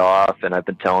putting it off and I've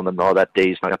been telling them, that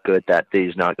day's not good, that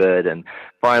day's not good, and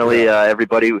finally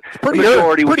everybody pretty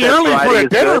early for a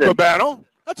dinner, Babano.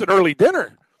 That's an early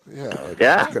dinner.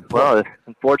 Yeah. Well,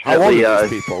 unfortunately, how old are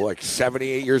these people? Like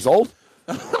 78 years old?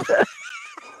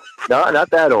 No, not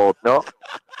that old. No.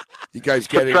 You guys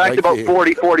get subtract about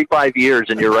 40, 45 years,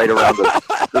 and you're right around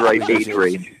the right age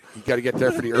range. You got to get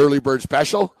there for the early bird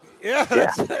special. Yeah,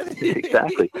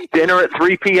 exactly. Dinner at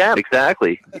 3 p.m.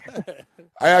 Exactly.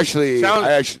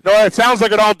 It sounds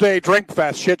like an all-day drink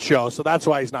fest shit show, so that's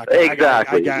why he's not going.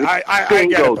 Exactly.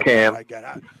 Bingo, Cam.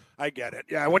 I get it.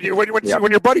 Yeah, when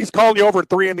your buddy's calling you over at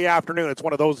 3 p.m, it's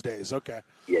one of those days. Okay.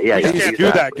 Yeah. We can't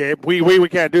do that, Gabe. We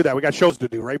can't do that. We got shows to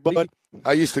do, right, bud?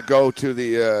 I used to go to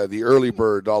the early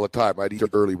bird all the time. I'd eat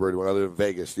early bird when I lived in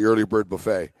Vegas. The early bird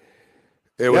buffet.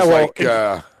 It was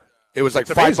it was like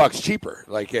 $5 cheaper.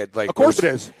 Of course it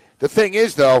is. The thing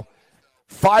is, though,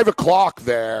 5 o'clock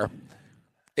there.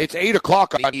 It's 8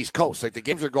 o'clock on the East Coast. Like the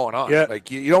games are going on. Yeah,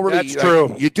 you don't really. That's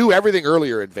true. You do everything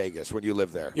earlier in Vegas when you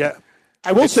live there. Yeah.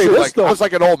 I will say this, though. I was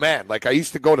like an old man. Like, I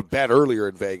used to go to bed earlier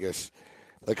in Vegas.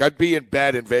 Like, I'd be in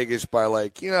bed in Vegas by, 1,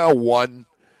 2,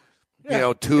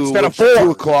 instead of 4.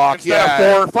 2 o'clock. Instead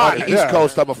of 4 or 5. On the East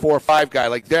Coast, I'm a 4 or 5 guy.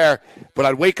 Like, there. But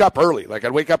I'd wake up early. Like,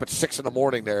 I'd wake up at 6 in the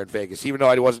morning there in Vegas, even though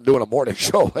I wasn't doing a morning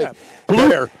show.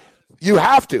 You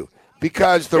have to.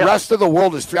 Because the rest of the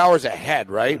world is 3 hours ahead,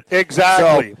 right?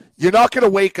 Exactly. So you're not going to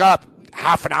wake up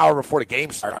half an hour before the game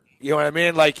starts. You know what I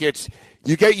mean? Like,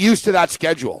 you get used to that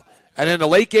schedule. And then the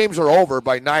late games are over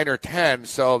by 9 or 10,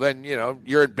 so then,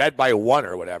 you're in bed by 1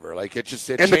 or whatever. Like, it changes.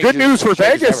 And the good news for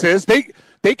Vegas is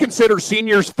they consider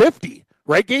seniors 50,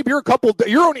 right, Gabe? You're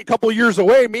only a couple of years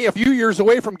away, me a few years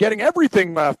away from getting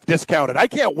everything discounted. I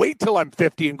can't wait till I'm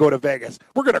 50 and go to Vegas.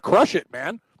 We're going to crush it,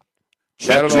 man.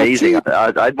 That's amazing.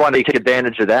 I'd want to take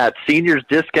advantage of that. Seniors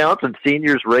discounts and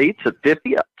seniors rates at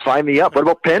 50. Sign me up. What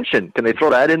about pension? Can they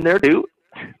throw that in there too?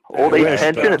 Old age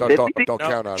pension at 50? Don't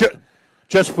count on it.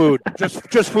 Just food,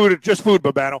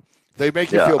 Babano. They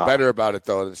make you feel better about it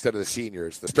though, instead of the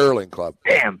seniors, the Sterling Club.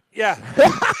 Damn. Yeah.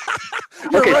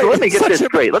 Okay, so let me get this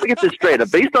straight.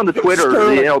 Based on the Twitter,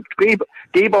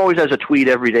 Gabe always has a tweet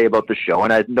every day about the show,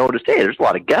 and I noticed, there's a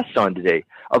lot of guests on today.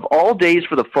 Of all days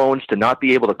for the phones to not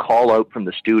be able to call out from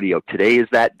the studio, today is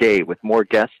that day with more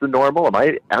guests than normal. Am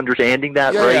I understanding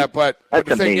that right? Yeah, but that's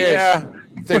the thing amazing.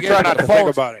 We're trying not to think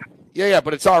about it. Yeah,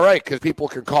 but it's all right because people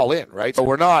can call in, right? So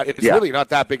it's really not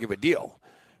that big of a deal.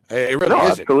 It really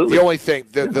isn't. Absolutely. The only thing,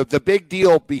 the big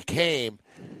deal became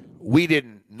we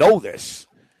didn't know this.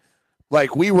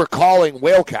 Like, we were calling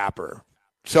Whale Capper.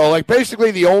 So,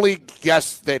 basically the only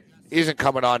guest that isn't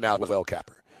coming on now is Whale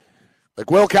Capper.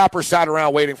 Like, Whale Capper sat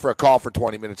around waiting for a call for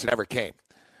 20 minutes and never came.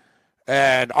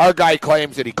 And our guy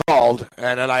claims that he called,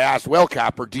 and then I asked Whale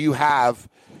Capper, do you have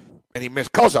any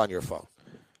missed calls on your phone?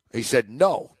 He said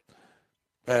no.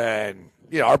 And,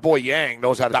 our boy Yang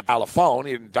knows how to dial a phone.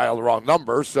 He didn't dial the wrong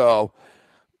number. So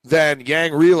then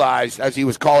Yang realized as he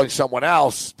was calling someone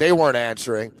else, they weren't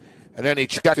answering. And then he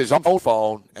checked his own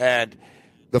phone, and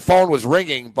the phone was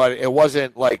ringing, but it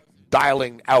wasn't,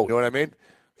 dialing out. You know what I mean?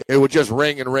 it would just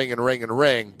ring and ring and ring and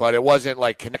ring, but it wasn't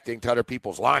like connecting to other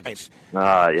people's lines.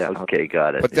 Yeah, okay,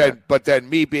 got it. But then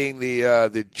me being the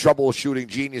troubleshooting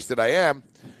genius that I am,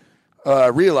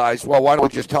 realized, well, why don't we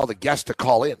just tell the guest to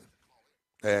call in?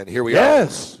 And here we are.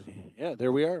 Yes. Yeah,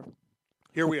 there we are.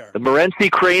 Here we are. The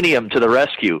Morency Cranium to the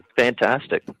rescue.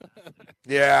 Fantastic.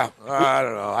 Yeah, I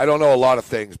don't know. I don't know a lot of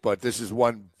things, but this is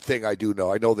one thing I do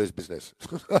know. I know this business.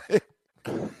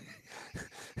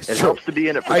 It helps to be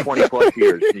in it for 20-plus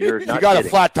years. You're not you got kidding. a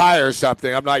flat tire or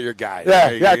something, I'm not your guy.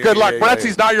 Yeah, good luck.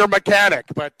 Morency's not your mechanic,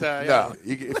 but no.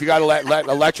 If you got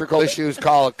electrical issues,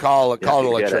 call an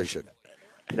electrician.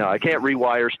 No, I can't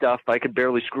rewire stuff. I can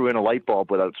barely screw in a light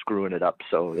bulb without screwing it up.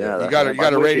 So yeah, you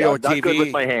got a radio or TV. Not good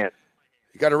with my hand.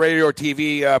 You got a radio or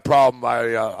TV problem?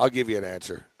 I'll give you an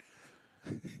answer.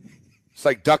 It's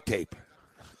like duct tape.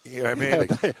 You know what I mean?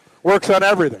 Like, works on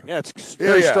everything. Yeah, it's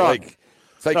very strong.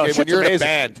 It's like when you're in a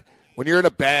band. When you're in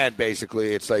a band,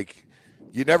 basically, it's like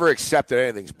you never accept that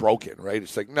anything's broken, right?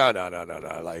 It's like no.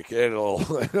 Like it'll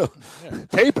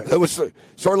tape it. It was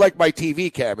sort of like my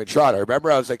TV cam in Toronto.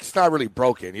 Remember, I was like, it's not really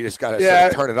broken. You just got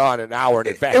to turn it on an hour in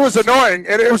advance. It was annoying.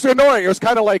 It was annoying. It was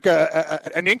kind of like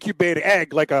an incubated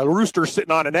egg, like a rooster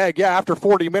sitting on an egg. Yeah, after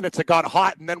 40 minutes, it got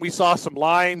hot, and then we saw some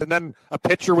lines, and then a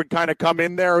picture would kind of come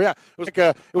in there. Yeah,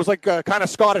 it was like a kind of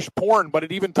Scottish porn, but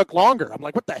it even took longer. I'm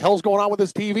like, what the hell's going on with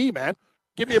this TV, man?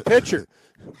 Give me a picture.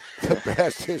 The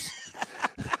best is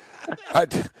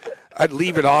I'd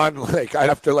leave it on. Like I'd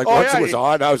have to once it was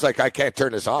on, I was like, I can't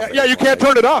turn this off. Yeah, you can't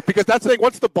turn it off because that's the thing.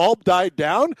 Once the bulb died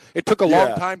down, it took a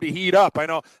long time to heat up. I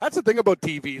know that's the thing about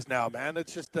TVs now, man.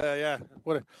 It's just hey,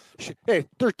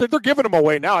 they're giving them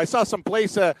away now. I saw some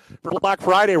place for Black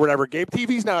Friday or whatever. Gabe,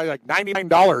 TVs now are like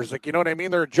 $99. Like, you know what I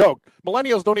mean? They're a joke.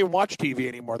 Millennials don't even watch TV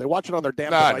anymore. They watch it on their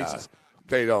damn devices.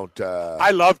 They don't.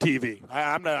 I love TV.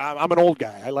 I'm an old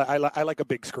guy. I like a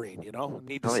big screen. You know,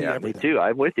 need to see everything. Me too.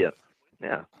 I'm with you.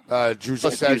 Yeah.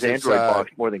 Drusilla says use Android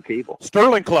box more than cable.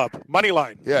 Sterling Club money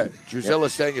line. Yeah,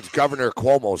 Drusilla's saying it's Governor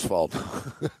Cuomo's fault.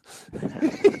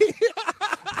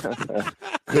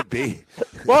 Could be.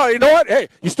 Well, you know what? Hey,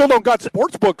 you still don't got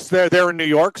sports books there in New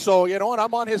York, so you know what?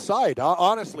 I'm on his side.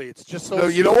 Honestly, it's just so. No,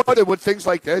 you know what? With things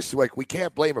like this, like we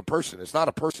can't blame a person. It's not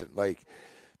a person. Like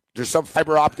there's some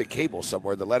fiber optic cable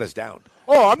somewhere that let us down.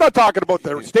 Oh, I'm not talking about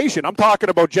the station. I'm talking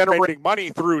about generating money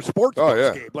through sports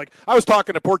books, Gabe. Like I was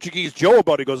talking to Portuguese Joe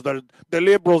about it. He goes, the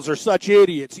liberals are such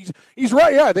idiots. He's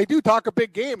right. Yeah, they do talk a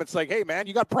big game. It's like, hey, man,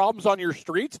 you got problems on your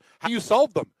streets. How do you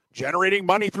solve them? Generating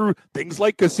money through things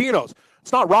like casinos.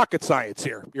 It's not rocket science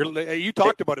here. You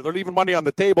talked about it. They're leaving money on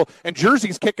the table. And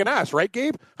Jersey's kicking ass, right,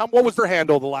 Gabe? What was their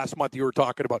handle the last month you were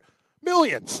talking about?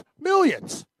 Millions.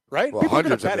 Right? Well, people are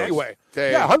going to bet anyway.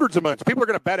 Hundreds of millions. People are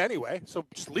going to bet anyway. So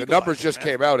just legalize the numbers just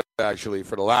came out, actually,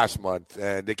 for the last month,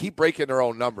 and they keep breaking their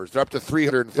own numbers. They're up to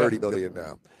 $330 million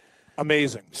now.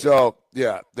 Amazing. So,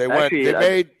 yeah, they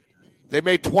made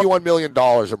 $21 million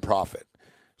in profit.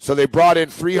 So they brought in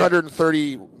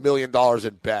 $330 million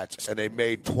in bets, and they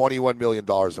made $21 million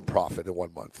in profit in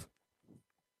 1 month.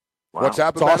 Wow. What's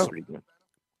happened? Awesome.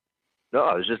 No,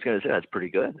 I was just going to say that's pretty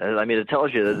good. I mean, it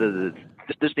tells you that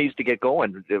this needs to get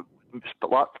going a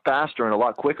lot faster and a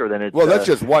lot quicker than it's that's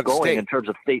just one going state. In terms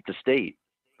of state to state.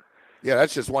 Yeah,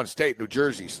 that's just one state, New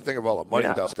Jersey. So think of all the money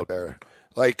that's out there.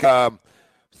 Like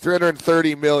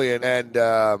 $330 million, and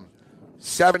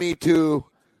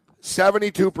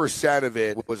 72% of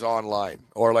it was online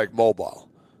or like mobile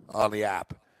on the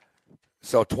app.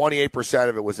 So 28%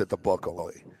 of it was at the book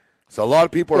only. So a lot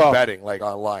of people are betting like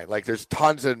online. Like there's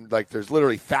tons and there's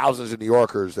literally thousands of New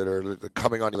Yorkers that are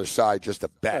coming on the other side just to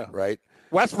bet, right?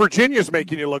 West Virginia's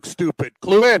making you look stupid.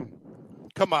 Clue in.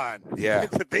 Come on. Yeah.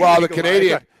 Well, the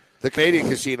Canadian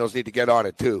casinos need to get on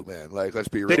it too, man. Like, let's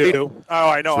be real. They do. Oh,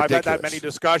 I know. I've had that many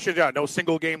discussions. Yeah, no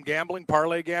single game gambling,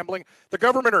 parlay gambling. The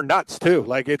government are nuts too.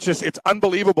 Like, it's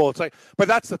unbelievable. It's like, but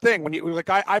that's the thing. When you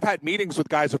I've had meetings with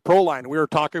guys at ProLine. We were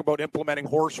talking about implementing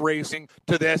horse racing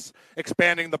to this,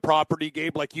 expanding the property,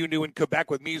 Gabe, like you knew in Quebec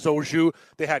with Mise au Jeu.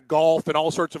 They had golf and all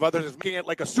sorts of others, making it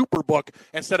like a super book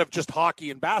instead of just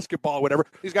hockey and basketball, or whatever.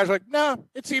 These guys are like, nah,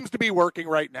 it seems to be working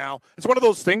right now. It's one of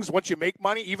those things. Once you make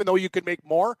money, even though you could make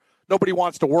more, nobody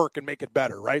wants to work and make it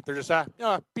better, right? They're just,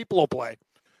 people will play.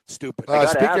 Stupid. I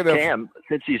got to ask Cam,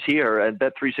 since he's here, and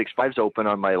Bet365's open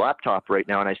on my laptop right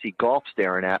now, and I see golf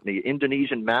staring at me.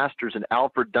 Indonesian Masters and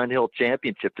Alfred Dunhill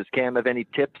Championship. Does Cam have any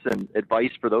tips and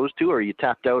advice for those two, or are you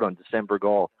tapped out on December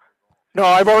golf? No,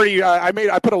 I've already I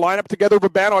put a lineup together,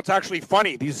 Babano. It's actually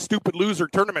funny. These stupid loser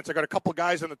tournaments. I got a couple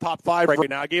guys in the top 5 right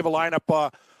now. I gave a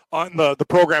lineup on the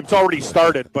program. It's already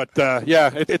started, but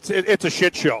it's a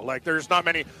shit show. Like there's not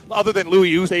many other than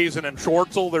Louis Oosthuizen and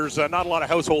Schwartzel. There's not a lot of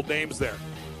household names there.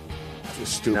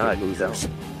 Just stupid losers.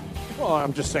 Well,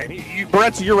 I'm just saying,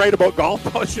 Brett, you're right about golf.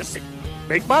 It's just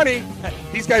make money.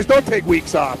 These guys don't take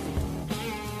weeks off.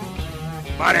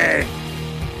 Money.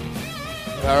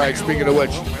 All right, speaking of which,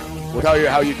 we'll tell you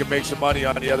how you can make some money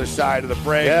on the other side of the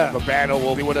break. Yeah. Babano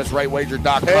will be with us,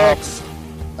 rightwager.com. Picks.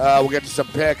 We'll get to some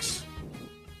picks.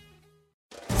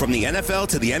 From the NFL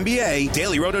to the NBA,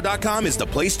 DailyRoto.com is the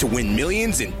place to win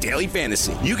millions in daily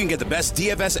fantasy. You can get the best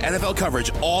DFS NFL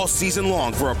coverage all season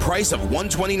long for a price of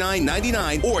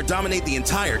 $129.99 or dominate the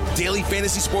entire daily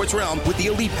fantasy sports realm with the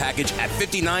Elite Package at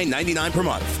 $59.99 per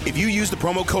month. If you use the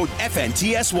promo code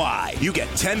FNTSY, you get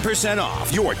 10%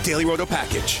 off your Daily Roto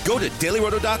package. Go to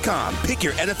DailyRoto.com, pick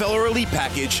your NFL or Elite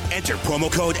Package, enter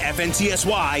promo code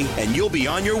FNTSY, and you'll be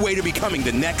on your way to becoming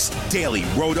the next Daily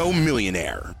Roto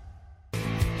millionaire.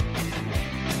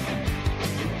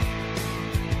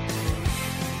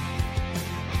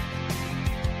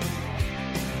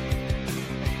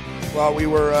 Well, we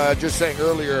were just saying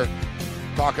earlier,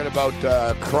 talking about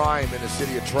crime in the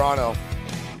city of Toronto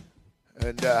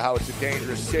and how it's a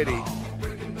dangerous city.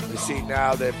 You see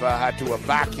now they've had to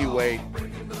evacuate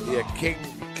the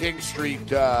King Street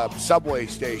subway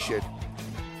station.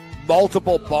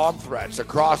 Multiple bomb threats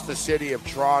across the city of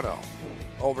Toronto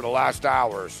over the last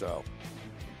hour or so.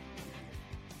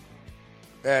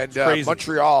 And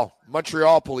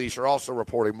Montreal police are also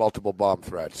reporting multiple bomb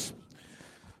threats.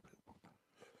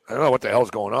 I don't know what the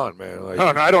hell's going on, man. Like,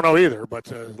 I don't know either, but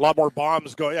a lot more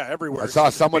bombs go, everywhere. I saw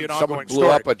someone blew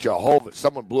up at Jehovah's.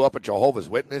 Someone blew up at Jehovah's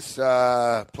Witness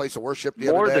place of worship the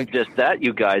More other day. than just that,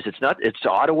 you guys. It's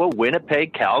Ottawa,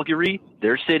 Winnipeg, Calgary.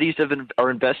 Their cities are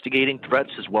investigating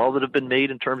threats as well that have been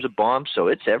made in terms of bombs. So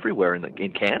it's everywhere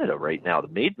in Canada right now.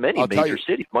 Many major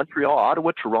cities: Montreal,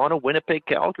 Ottawa, Toronto, Winnipeg,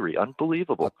 Calgary.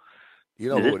 Unbelievable.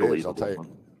 You know who it is? I'll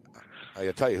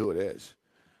tell you who it is.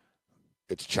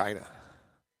 It's China.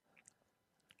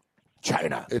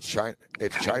 It's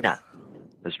China.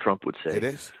 As Trump would say.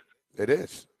 It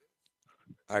is.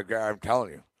 I'm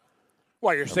telling you.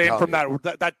 What you're saying from that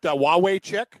Huawei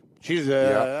chick? She's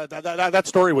that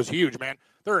story was huge, man.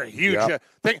 They're a huge.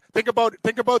 Think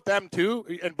about them too.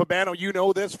 And Babano, you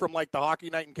know this from like the Hockey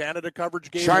Night in Canada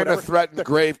coverage game. China threatened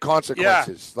grave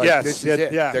consequences. This is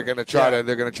it. Yeah. They're going to try to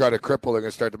cripple. They're going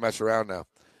to start to mess around now.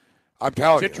 I'm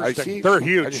telling you. I see. They're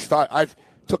huge. I just thought it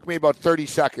took me about 30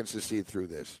 seconds to see through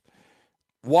this.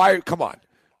 Why? Come on.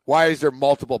 Why is there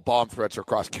multiple bomb threats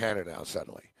across Canada now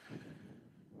suddenly?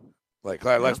 Like,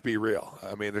 let's be real.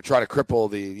 I mean, they're trying to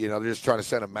cripple they're just trying to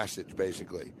send a message,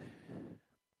 basically.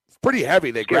 It's pretty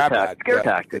heavy. They grabbed that. Scare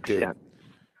tactics, yeah.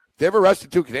 They've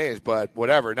arrested 2 Canadians, but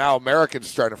whatever. Now Americans are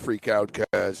starting to freak out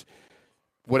because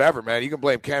whatever, man. You can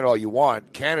blame Canada all you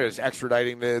want. Canada's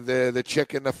extraditing the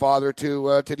chick and the father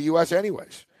to the U.S.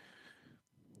 anyways.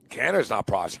 Canada's not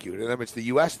prosecuting them. It's the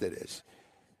U.S. that is.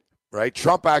 Right?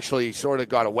 Trump actually sort of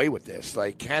got away with this.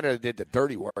 Like, Canada did the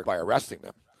dirty work by arresting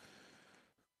them.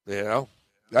 You know?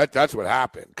 That's what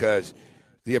happened, because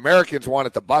the Americans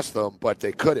wanted to bust them, but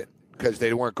they couldn't because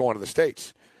they weren't going to the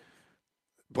States.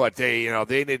 But they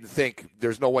didn't think,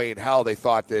 there's no way in hell they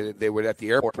thought that they would at the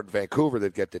airport in Vancouver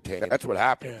they'd get detained. That's what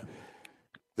happened. Yeah.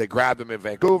 They grabbed them in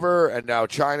Vancouver, and now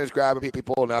China's grabbing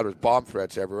people, and now there's bomb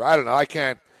threats everywhere. I don't know. I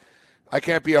can't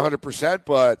be 100%,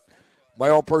 but my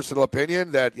own personal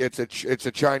opinion that it's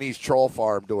a Chinese troll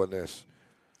farm doing this.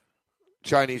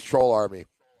 Chinese troll army.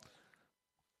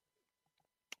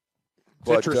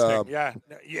 It's interesting, yeah.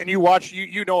 And you watch,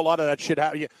 you know a lot of that shit.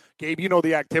 Gabe, you know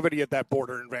the activity at that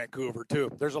border in Vancouver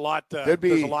too. There's a lot.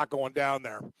 There's a lot going down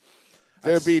there.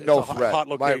 There'd be no threat. Hot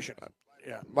location.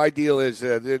 My deal is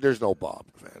there's no bomb,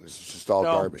 man. It's just all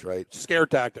garbage, right? Scare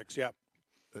tactics, yeah.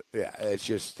 Yeah,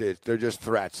 they're just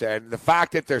threats, and the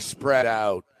fact that they're spread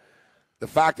out. The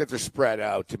fact that they're spread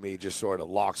out, to me, just sort of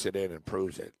locks it in and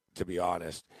proves it, to be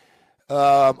honest.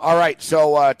 All right,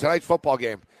 so tonight's football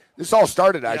game. This all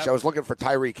started, actually. I was looking for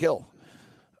Tyreek Hill.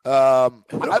 I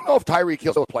don't know if Tyreek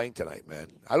Hill's still playing tonight, man.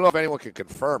 I don't know if anyone can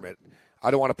confirm it.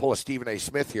 I don't want to pull a Stephen A.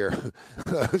 Smith here.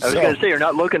 I was going to say, you're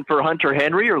not looking for Hunter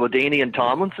Henry or LaDainian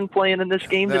Tomlinson playing in this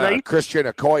game tonight? Christian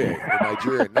Okoye, the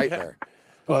Nigerian nightmare.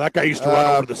 Well, that guy used to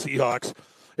run over the Seahawks.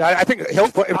 Yeah, I think he'll.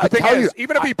 The thing is,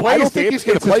 even if he plays, I don't think he's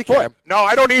going to play, Cam. No,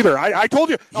 I don't either. I told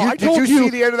you. Did you see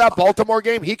the end of that Baltimore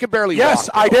game? He could barely walk. Yes,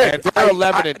 I did. And they're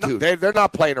 11-2. They're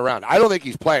not playing around. I don't think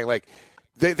he's playing. Like,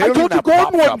 I told you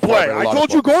Gordon wouldn't play. I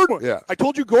told you Gordon. Yeah. I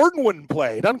told you Gordon wouldn't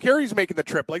play. I don't care he's making the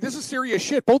trip. Like, this is serious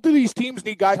shit. Both of these teams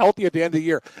need guys healthy at the end of the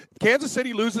year. Kansas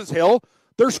City loses Hill,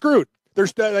 they're screwed. They're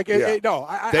they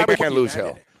can't lose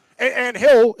Hill. And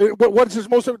Hill, what's his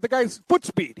most? The guy's foot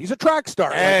speed. He's a track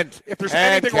star. And if there's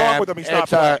anything wrong with him, he's not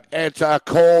playing. It's a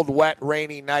cold, wet,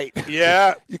 rainy night.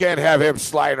 Yeah, you can't have him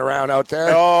sliding around out there.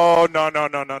 No.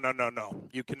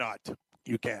 You cannot.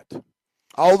 You can't.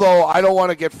 Although I don't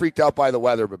want to get freaked out by the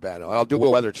weather, Babano. I'll do a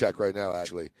weather check right now.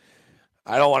 Actually,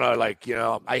 I don't want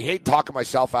to I hate talking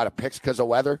myself out of picks because of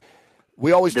weather.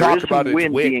 We always talk about it.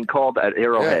 Wind being called at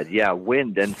Arrowhead. Yeah,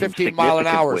 wind and 15 mile an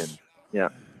hour. Wind. Yeah.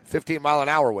 15 mile an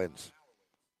hour winds.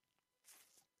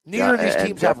 Neither of these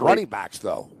teams have running backs,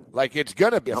 though. Like, it's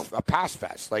going to be a pass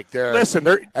fest. Like, listen,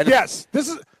 yes, this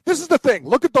is the thing.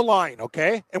 Look at the line,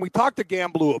 okay? And we talked to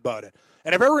Gamblu about it.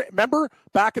 And if I remember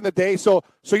back in the day, so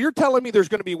you're telling me there's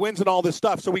going to be wins and all this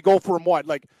stuff. So we go from what?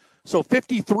 So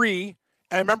 53,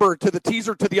 and I remember to the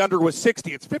teaser to the under was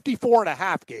 60. It's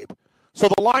 54.5, Gabe. So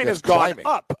the line has gone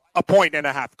up 1.5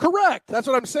 points. Correct. That's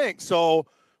what I'm saying. So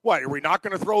what, are we not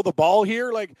going to throw the ball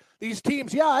here? Like, these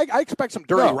teams, I expect some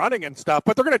dirty running and stuff,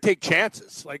 but they're going to take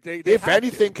chances. Like if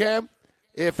anything, Cam,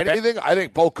 I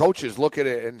think both coaches look at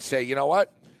it and say, you know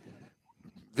what?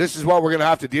 This is what we're going to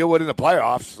have to deal with in the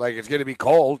playoffs. Like, it's going to be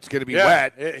cold. It's going to be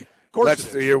wet. Of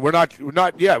course we're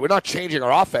not changing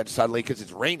our offense suddenly because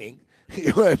it's raining. You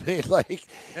know what I mean? Like,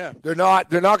 they're not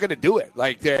going to do it.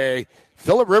 Like,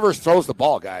 Phillip Rivers throws the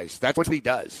ball, guys. That's what he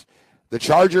does. The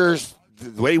Chargers,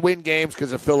 they win games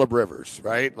because of Phillip Rivers,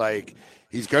 right? Like,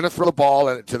 he's going to throw the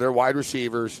ball to their wide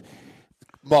receivers.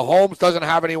 Mahomes doesn't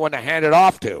have anyone to hand it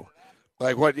off to.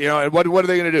 Like, what are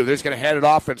they going to do? They're just going to hand it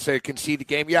off and say, concede the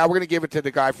game. Yeah, we're going to give it to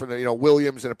the guy from the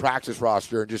Williams in the practice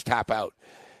roster and just tap out.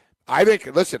 I think.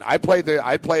 Listen, I played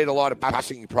a lot of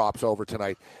passing props over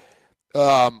tonight.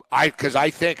 Because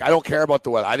I don't care about the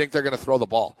weather. I think they're going to throw the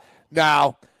ball.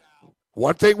 Now,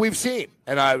 one thing we've seen,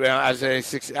 and as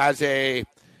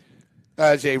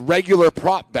a regular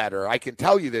prop bettor, I can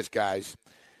tell you this, guys.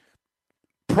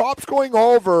 Props going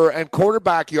over and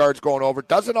quarterback yards going over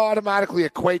doesn't automatically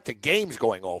equate to games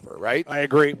going over, right? I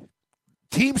agree.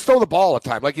 Teams throw the ball all the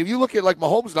time. Like, if you look at,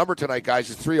 Mahomes' number tonight, guys,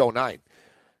 is 309.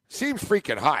 Seems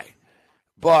freaking high.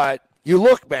 But you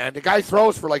look, man, the guy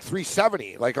throws for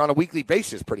 370, on a weekly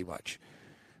basis pretty much.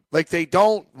 Like, they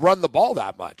don't run the ball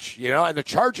that much, and the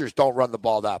Chargers don't run the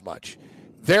ball that much.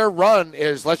 Their run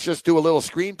is, let's just do a little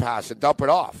screen pass and dump it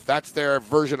off. That's their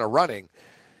version of running.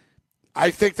 I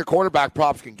think the quarterback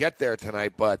props can get there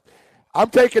tonight, but I'm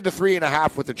taking the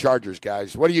 3.5 with the Chargers,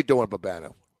 guys. What are you doing,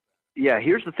 Babano? Yeah,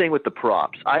 here's the thing with the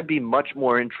props. I'd be much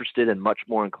more interested and much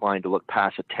more inclined to look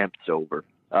pass attempts over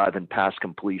than pass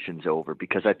completions over,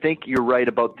 because I think you're right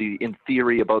in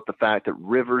theory about the fact that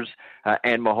Rivers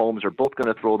and Mahomes are both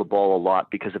going to throw the ball a lot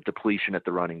because of depletion at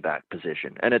the running back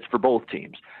position, and it's for both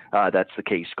teams. That's the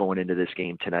case going into this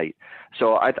game tonight.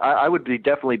 So I would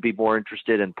definitely be more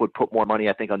interested and put more money,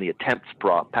 I think, on the attempts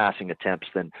passing attempts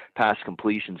than pass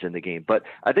completions in the game. But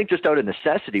I think just out of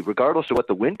necessity, regardless of what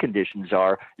the win conditions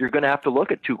are, you're going to have to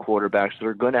look at two quarterbacks that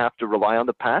are going to have to rely on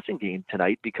the passing game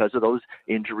tonight because of those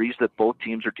injuries that both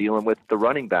teams are dealing with the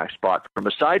running back spot. From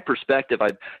a side perspective, I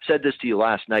said this to you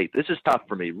last night. This is tough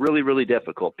for me, really, really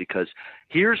difficult, because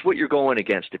here's what you're going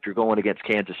against if you're going against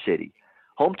Kansas City.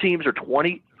 Home teams are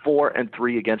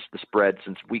 24-3 against the spread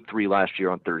since week 3 last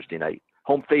year on Thursday night.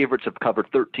 Home favorites have covered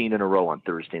 13 in a row on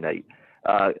Thursday night.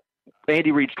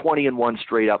 Andy Reid's 20-1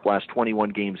 straight up last 21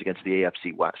 games against the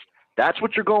AFC West. That's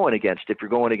what you're going against if you're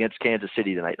going against Kansas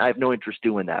City tonight. And I have no interest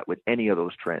doing that with any of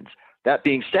those trends. That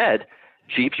being said,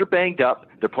 Chiefs are banged up.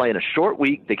 They're playing a short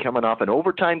week. They're coming off an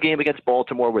overtime game against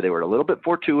Baltimore where they were a little bit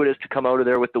fortuitous to come out of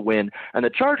there with the win. And the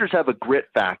Chargers have a grit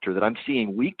factor that I'm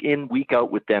seeing week in, week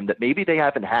out with them that maybe they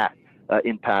haven't had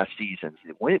in past seasons.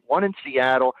 They won in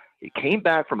Seattle. It came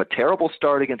back from a terrible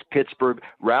start against Pittsburgh,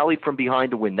 rallied from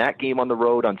behind to win that game on the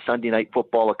road on Sunday Night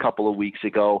Football a couple of weeks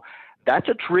ago. That's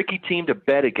a tricky team to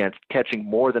bet against, catching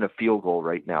more than a field goal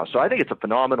right now. So I think it's a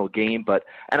phenomenal game,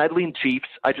 and I'd lean Chiefs.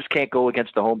 I just can't go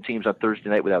against the home teams on Thursday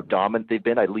night with how dominant they've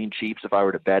been. I'd lean Chiefs if I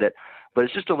were to bet it, but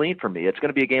it's just a lean for me. It's going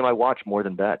to be a game I watch more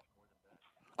than bet.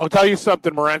 I'll tell you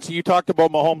something, Morency. You talked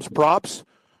about Mahomes' props.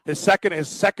 His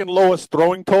second lowest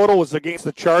throwing total was against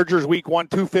the Chargers week 1,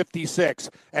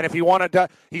 256. And if he wanted to,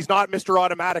 he's not Mr.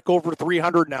 Automatic over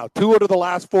 300 now. 2 out of the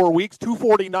last 4 weeks,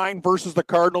 249 versus the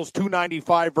Cardinals,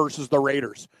 295 versus the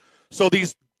Raiders. So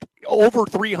these over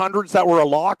 300s that were a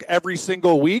lock every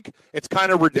single week, it's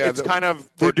kind of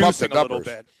reducing a little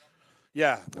bit.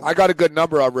 Yeah. I got a good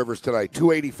number on Rivers tonight,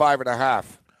 285.5.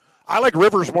 I like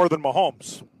Rivers more than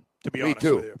Mahomes, to be honest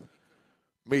with you.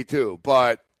 Me too,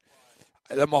 but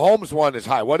the Mahomes one is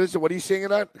high. What is it? What are you seeing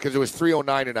it at? Because it was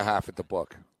 309.5 at the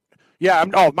book. Yeah,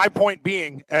 my point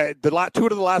being, two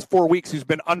of the last 4 weeks, he's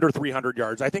been under 300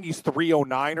 yards. I think he's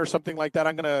 309 or something like that.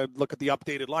 I'm going to look at the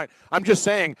updated line. I'm just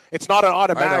saying it's not an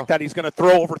automatic that he's going to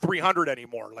throw over 300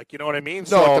 anymore. Like, you know what I mean?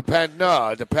 No, it depends.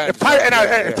 If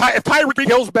Tyreek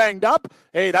Hill's banged up,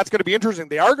 hey, that's going to be interesting.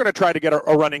 They are going to try to get a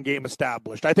running game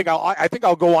established. I think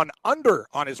I'll go on under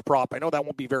on his prop. I know that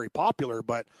won't be very popular,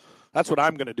 but that's what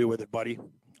I'm going to do with it, buddy.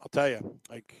 I'll tell you.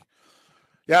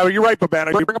 Yeah, you're right,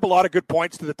 Babano. You bring up a lot of good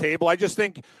points to the table. I just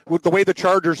think with the way the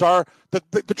Chargers are,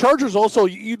 the Chargers also,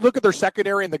 you look at their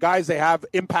secondary and the guys they have,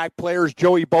 impact players,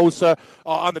 Joey Bosa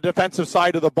on the defensive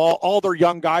side of the ball. All their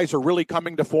young guys are really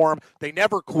coming to form. They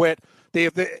never quit.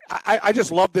 I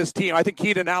just love this team. I think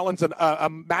Keenan Allen's a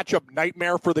matchup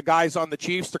nightmare for the guys on the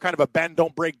Chiefs. They're kind of a bend,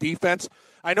 don't break defense.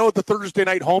 I know the Thursday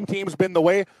night home team's been the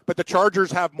way, but the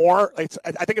Chargers have more. I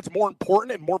think it's more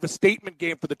important and more of a statement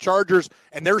game for the Chargers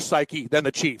and their psyche than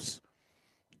the Chiefs.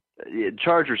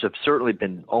 Chargers have certainly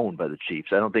been owned by the Chiefs.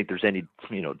 I don't think there's any,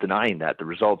 denying that. The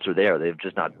results are there. They've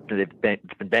been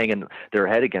banging their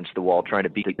head against the wall trying to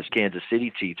beat this Kansas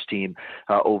City Chiefs team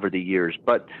over the years.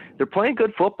 But they're playing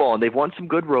good football, and they've won some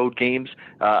good road games.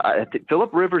 I think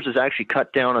Phillip Rivers has actually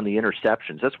cut down on the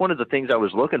interceptions. That's one of the things I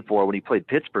was looking for when he played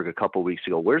Pittsburgh a couple weeks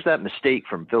ago. Where's that mistake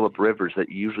from Phillip Rivers that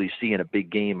you usually see in a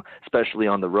big game, especially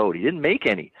on the road? He didn't make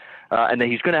any. And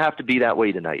then he's going to have to be that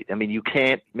way tonight. I mean, you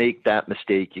can't make that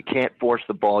mistake. You can't force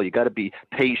the ball. You got to be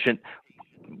patient.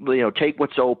 Take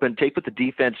what's open. Take what the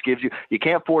defense gives you. You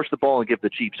can't force the ball and give the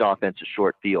Chiefs offense a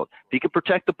short field. If you can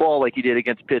protect the ball like you did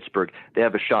against Pittsburgh, they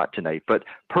have a shot tonight. But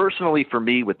personally, for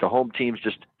me, with the home teams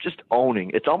just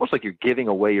owning, it's almost like you're giving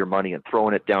away your money and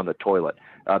throwing it down the toilet.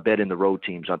 Bet in the road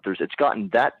teams on Thursday. It's gotten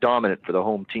that dominant for the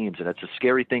home teams, and it's a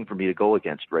scary thing for me to go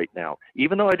against right now.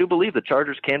 Even though I do believe the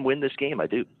Chargers can win this game, I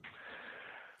do.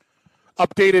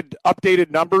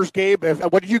 Updated numbers, Gabe.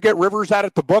 What did you get Rivers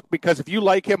at the book? Because if you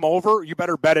like him over, you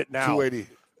better bet it now.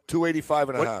 285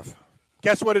 and a half.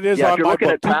 Guess what it is on my looking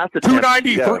book? At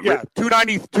 293. Yeah,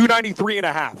 293 and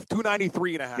a half.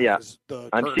 293 and a half. Yeah, is the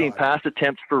I'm seeing pass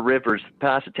attempts for Rivers.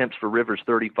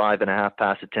 35 and a half.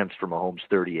 Pass attempts for Mahomes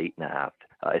 38 and a half.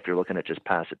 If you're looking at just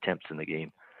pass attempts in the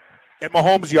game. And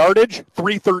Mahomes' yardage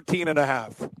 313 and a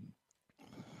half.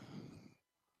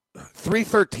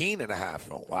 313 and a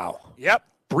half. Oh, wow. Yep,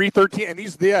 313, and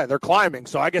they're climbing.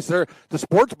 So I guess the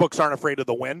sports books aren't afraid of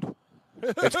the wind.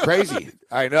 It's crazy.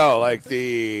 I know, like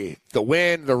the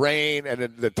wind, the rain, and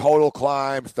then the total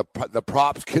climbs. The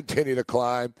props continue to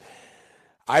climb.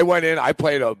 I went in. I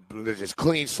played this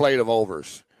clean slate of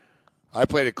overs. I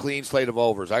got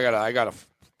a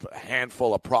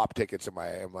handful of prop tickets in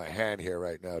my hand here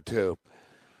right now too.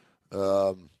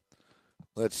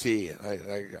 Let's see.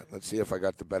 Let's see if I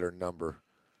got the better number.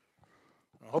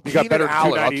 I hope you got better than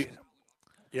 290.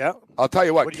 Yeah. I'll tell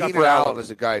you what Keenan Allen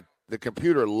is a guy. The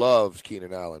computer loves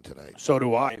Keenan Allen tonight. So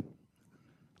do I.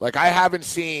 Like, I haven't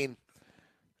seen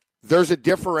 – there's a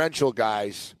differential,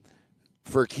 guys,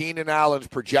 for Keenan Allen's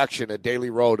projection at Daily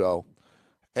Roto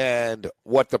and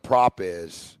what the prop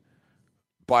is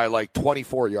by,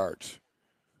 24 yards.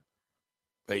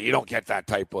 You don't get that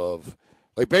type of –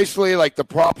 basically, the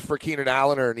props for Keenan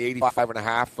Allen are in the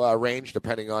 85.5 range,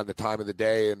 depending on the time of the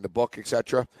day and the book,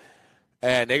 etc.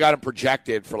 And they got him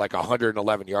projected for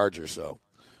 111 yards or so,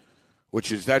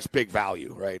 that's big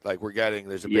value, right?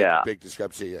 There's a big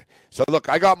discrepancy here. So look,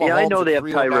 I got Mahomes. Yeah, I know they have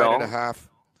 309.5.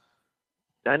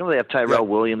 I know they have Tyrell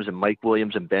Williams and Mike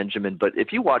Williams and Benjamin, but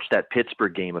if you watched that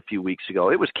Pittsburgh game a few weeks ago,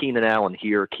 it was Keenan Allen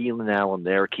here, Keenan Allen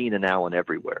there, Keenan Allen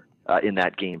everywhere in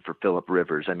that game for Phillip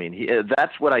Rivers. I mean,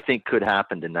 that's what I think could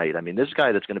happen tonight. I mean, this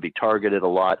guy that's going to be targeted a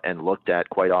lot and looked at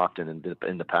quite often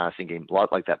in the passing game, a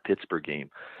lot like that Pittsburgh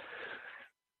game.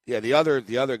 Yeah, the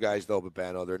other guys though,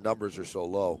 Babano, their numbers are so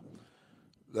low.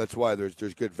 That's why there's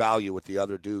good value with the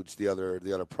other dudes, the other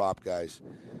prop guys,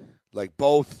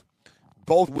 both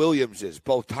Williamses,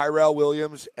 both Tyrell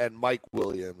Williams and Mike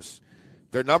Williams.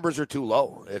 Their numbers are too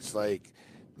low. It's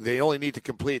they only need to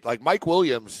complete Mike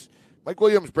Williams. Mike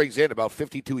Williams brings in about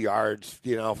 52 yards,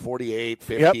 48,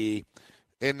 50,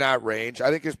 in that range. I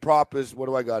think his prop is, what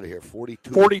do I got here, 42?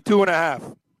 42 and a half.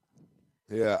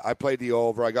 Yeah, I played the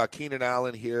over. I got Keenan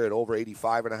Allen here at over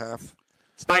 85 and a half.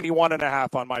 It's 91 and a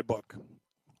half on my book.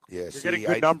 Yeah, You're getting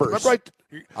good numbers.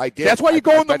 I did. That's why you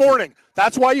go in the morning.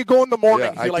 That's why you go in the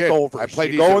morning. Yeah, you like overs. I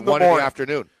played these in the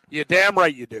afternoon. You're damn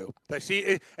right you do.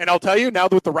 And I'll tell you, now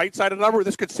with the right side of the number,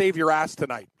 this could save your ass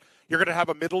tonight. You're going to have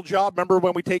a middle job. Remember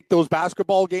when we take those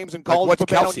basketball games in college? What's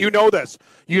Kelsey? You know this.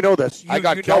 I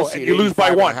got Kelsey and you lose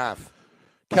by 1. Half.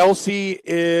 Kelsey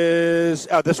is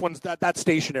this one's that's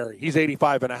stationary. He's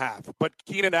 85 and a half. But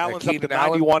Keenan Allen's up to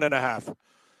 91 and a half.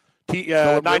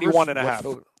 91 and a half.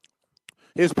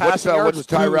 His passing yards what's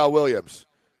Tyrell Williams?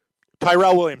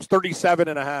 Tyrell Williams,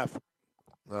 37.5.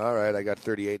 All right, I got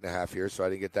 38.5 here, so I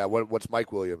didn't get that. What's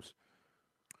Mike Williams?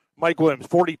 Mike Williams,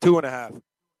 42.5.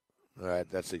 All right,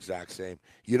 that's the exact same.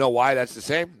 You know why that's the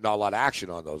same? Not a lot of action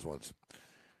on those ones.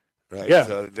 Right? Yeah.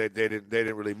 So they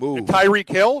didn't really move. And Tyreek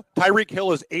Hill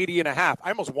is 80.5. I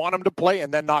almost want him to play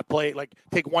and then not play. Like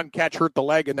take one catch, hurt the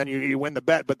leg, and then you win the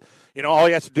bet. But all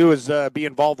he has to do is be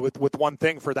involved with one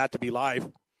thing for that to be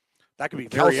live. That could be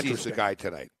very Kelsey's interesting. the guy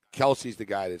tonight. Kelsey's the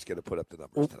guy that's going to put up the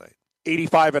numbers tonight.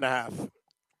 85.5.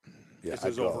 Yeah,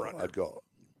 I'd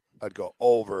go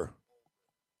over.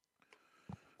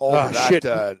 Oh, that, shit.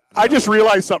 I just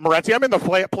realized something, Morency. I'm in the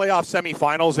playoff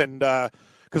semifinals, and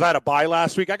because I had a bye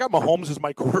last week, I got Mahomes as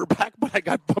my quarterback,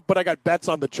 but I got bets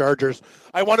on the Chargers.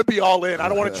 I want to be all in. I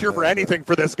don't want to cheer for anything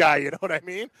for this guy. You know what I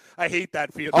mean? I hate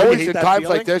that feeling. Always in times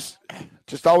like this,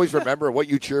 just always remember what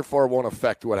you cheer for won't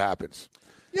affect what happens.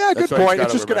 Yeah, good point.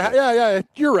 It's just going to yeah,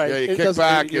 you're right. Yeah, you kick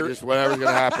back, and just whatever's going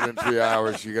to happen in 3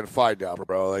 hours, you're going to find out,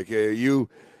 bro. Like you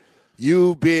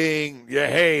being,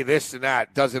 hey, this and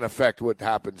that doesn't affect what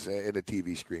happens in a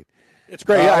TV screen. It's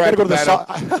great. Yeah, I got to go to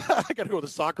the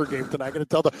soccer game tonight. I got to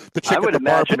tell the chick at the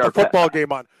bar, put the football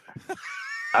game on.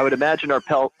 I would imagine our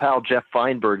pal Jeff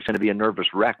Feinberg's going to be a nervous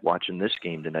wreck watching this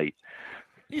game tonight.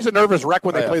 He's a nervous wreck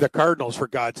when they play the Cardinals, for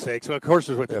God's sake. So, of course,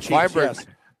 it's with the Chiefs. Feinberg, yes.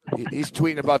 He's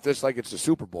tweeting about this like it's the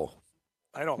Super Bowl.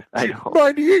 I know.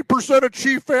 98% of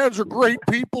Chief fans are great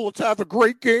people. Let's have a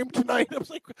great game tonight. I was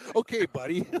like, okay,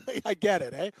 buddy. I get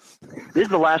it, eh? This is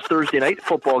the last Thursday night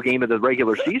football game of the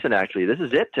regular season, actually. This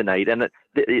is it tonight. And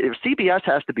CBS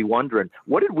has to be wondering,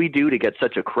 what did we do to get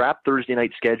such a crap Thursday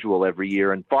night schedule every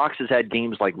year? And Fox has had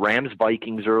games like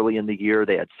Rams-Vikings early in the year.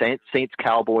 They had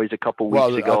Saints-Cowboys a couple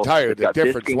weeks ago. I'll tell you, the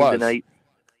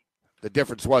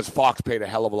difference was Fox paid a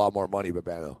hell of a lot more money,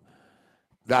 Babano.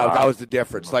 That was the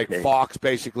difference. Like, Fox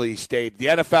basically stayed. The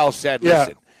NFL said,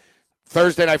 listen,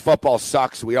 Thursday Night Football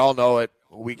sucks. We all know it.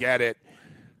 We get it.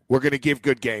 We're going to give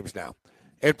good games now.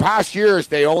 In past years,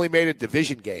 they only made it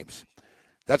division games.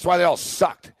 That's why they all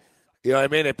sucked. You know what I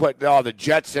mean? They put the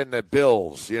Jets and the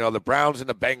Bills, the Browns and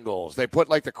the Bengals. They put,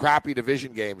 like, the crappy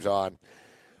division games on.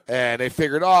 And they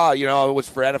figured, it was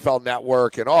for NFL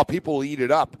Network. And, people will eat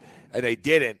it up. And they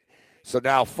didn't. So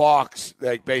now Fox,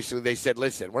 basically they said,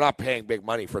 listen, we're not paying big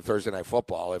money for Thursday Night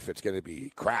Football if it's going to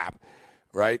be crap,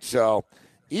 right? So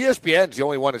ESPN's the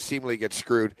only one that seemingly gets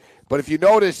screwed. But if you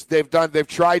notice, they've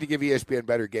tried to give ESPN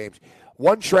better games.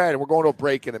 One trend, we're going to a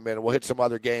break in a minute. We'll hit some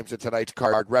other games at tonight's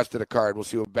card. Rest of the card, we'll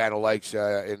see what Banner likes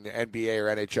in the NBA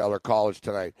or NHL or college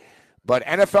tonight. But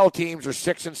NFL teams are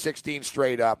 6-16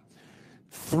 straight up.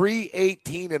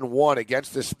 3-18-1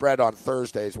 against the spread on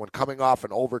Thursdays when coming off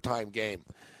an overtime game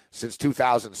since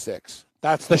 2006.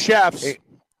 That's the Chefs.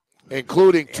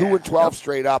 Including 2-12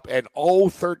 straight up and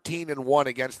 0-13-1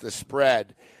 against the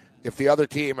spread if the other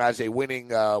team has a winning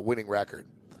record.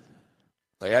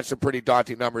 That's some pretty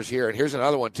daunting numbers here. And here's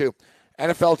another one, too.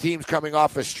 NFL teams coming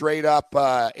off a straight-up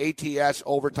ATS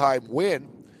overtime win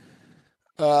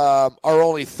are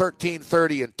only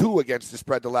 13-30-2 against the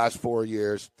spread the last 4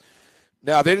 years.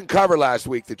 Now, they didn't cover last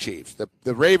week, the Chiefs.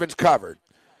 The Ravens covered.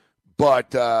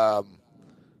 But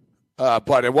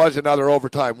it was another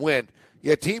overtime win.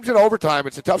 Yeah, teams in overtime,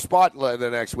 it's a tough spot the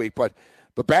next week. But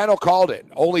Bano called it.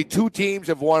 Only 2 teams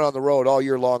have won on the road all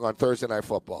year long on Thursday Night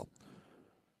Football.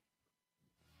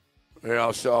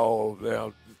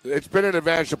 So it's been an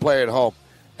advantage to play at home.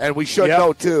 And we should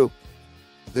know, too,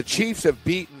 the Chiefs have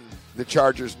beaten the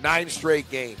Chargers 9 straight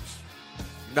games.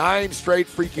 9 straight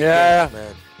freaking games,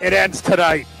 man. It ends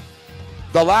tonight.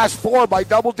 The last 4 by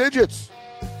double digits.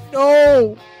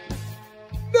 No.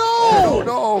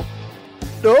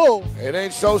 It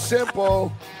ain't so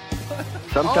simple.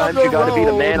 Sometimes you got to be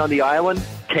the man on the island.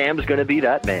 Cam's going to be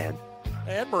that man.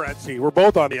 And Morency. We're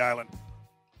both on the island.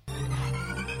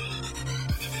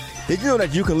 Did you know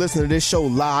that you can listen to this show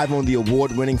live on the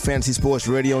award-winning Fantasy Sports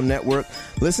Radio Network?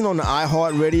 Listen on the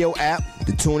iHeartRadio app,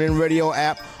 the TuneIn Radio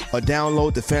app, or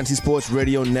download the Fantasy Sports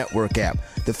Radio Network app.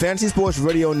 The Fantasy Sports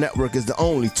Radio Network is the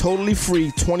only totally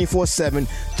free 24/7,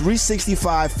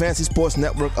 365 fantasy sports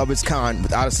network of its kind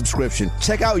without a subscription.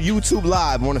 Check out YouTube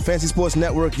Live on the Fantasy Sports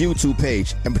Network YouTube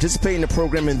page and participate in the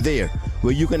programming there,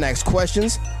 where you can ask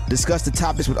questions, discuss the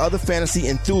topics with other fantasy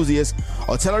enthusiasts,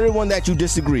 or tell everyone that you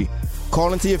disagree.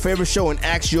 Call into your favorite show and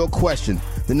ask your question.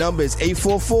 The number is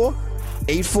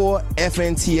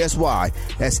 844-84-FNTSY.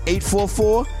 That's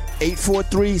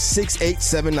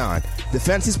 844-843-6879. The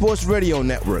Fantasy Sports Radio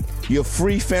Network, your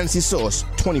free fantasy source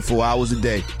 24 hours a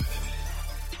day.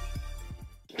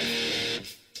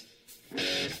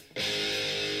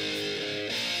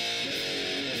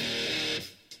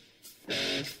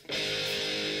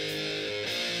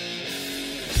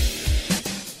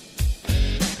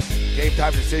 Game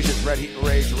Time Decisions, Red Heat and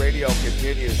Rage Radio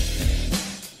continues.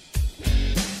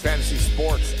 Fantasy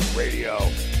Sports Radio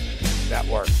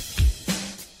Network.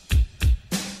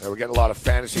 Now, we're getting a lot of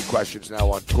fantasy questions now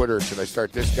on Twitter. Should I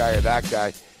start this guy or that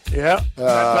guy? Yeah,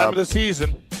 that time of the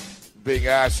season. Being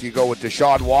asked, you go with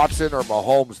Deshaun Watson or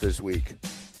Mahomes this week?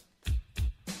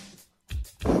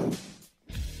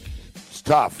 It's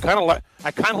tough.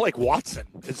 I kind of like Watson.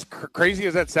 As crazy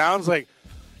as that sounds, like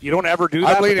you don't ever do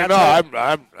that.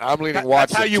 I'm leaning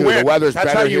Watson. That's how you too. win. The weather's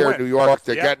That's better here win. in New York.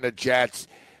 They're getting the Jets.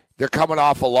 They're coming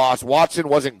off a loss. Watson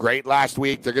wasn't great last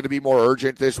week. They're going to be more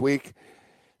urgent this week.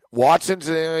 Watson's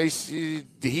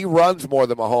he runs more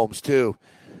than Mahomes too.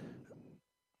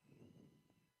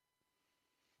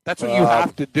 That's what you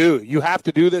have to do. You have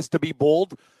to do this to be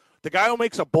bold. The guy who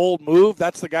makes a bold move,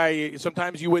 that's the guy.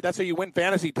 Sometimes that's how you win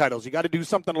fantasy titles. You got to do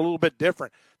something a little bit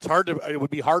different. It would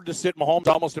be hard to sit Mahomes,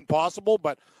 almost impossible.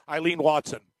 But I lean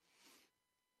Watson.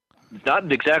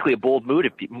 Not exactly a bold move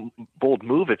if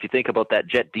you think about that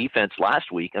Jet defense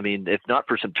last week. I mean, if not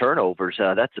for some turnovers,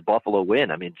 that's a Buffalo win.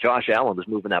 I mean, Josh Allen was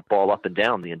moving that ball up and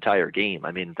down the entire game.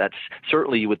 I mean, that's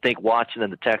certainly, you would think Watson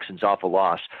and the Texans off a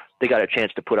loss, they got a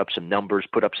chance to put up some numbers,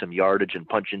 put up some yardage, and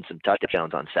punch in some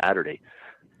touchdowns on Saturday.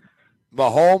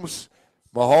 Mahomes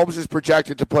is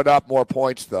projected to put up more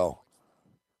points though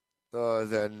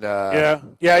than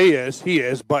he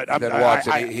is. But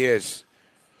Watson, he is.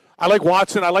 I like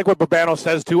Watson. I like what Babano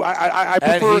says too. I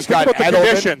prefer. And he's got the Edelman.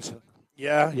 conditions.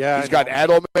 Yeah. He's got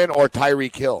Edelman or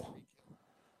Tyreek Hill.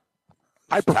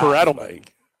 I prefer Edelman.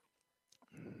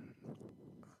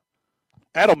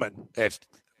 Edelman.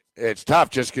 It's tough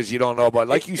just because you don't know. But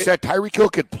like you said, Tyreek Hill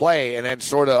could play and then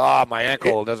sort of, my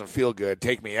ankle doesn't feel good.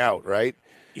 Take me out, right?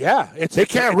 Yeah, they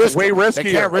can't risk way him. riskier.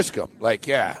 They can't risk him. Plus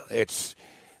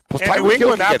Tyreek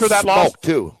Hill can after get that loss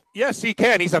too. Yes, he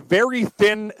can. He's a very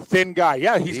thin guy.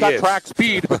 Yeah, he's got track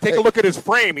speed, but take a look at his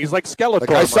frame. He's like Skeletor. Like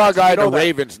I saw a guy in the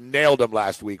Ravens nailed him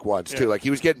last week once, too. Like, he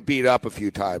was getting beat up a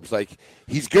few times. Like,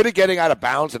 he's good at getting out of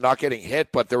bounds and not getting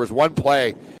hit, but there was one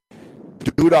play,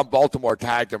 dude on Baltimore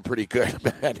tagged him pretty good,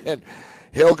 man. And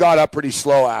Hill got up pretty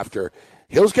slow after.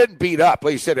 Hill's getting beat up.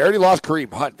 Like you said, they already lost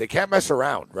Kareem Hunt. They can't mess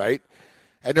around, right?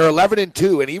 And they're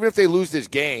 11-2, and even if they lose this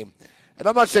game, and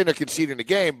I'm not saying they're conceding the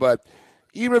game, but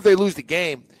even if they lose the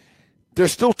game, they're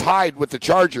still tied with the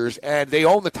Chargers, and they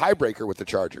own the tiebreaker with the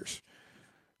Chargers.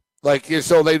 Like,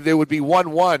 so they would be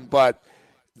 1-1, but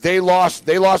they lost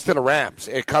to the Rams.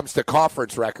 It comes to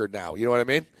conference record now. You know what I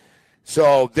mean?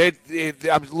 So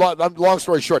long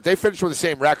story short, they finished with the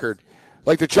same record.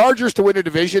 Like, the Chargers to win a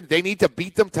division, they need to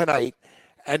beat them tonight,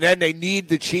 and then they need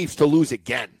the Chiefs to lose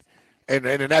again in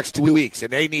the next 2 weeks,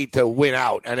 and they need to win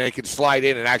out, and they can slide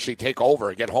in and actually take over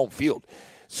and get home field.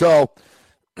 So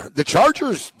the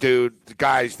Chargers,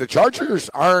 guys, the Chargers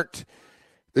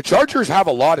have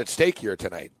a lot at stake here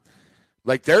tonight.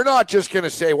 Like, they're not just going to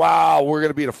say, wow, we're going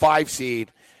to be the 5 seed.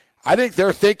 I think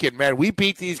they're thinking, man, we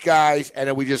beat these guys, and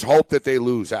then we just hope that they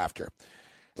lose after.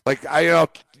 Like,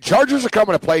 Chargers are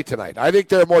coming to play tonight. I think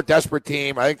they're a more desperate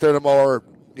team. I think they're the more,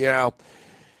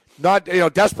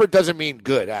 desperate doesn't mean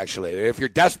good, actually. If you're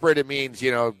desperate, it means,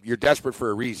 you're desperate for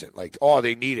a reason. Like,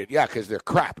 they need it. Yeah, because they're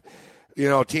crap.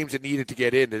 Teams that needed to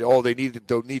get in, they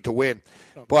need to win.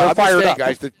 But I'm fired up,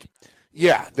 guys.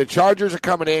 The Chargers are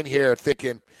coming in here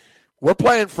thinking, we're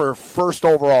playing for first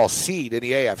overall seed in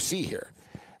the AFC here.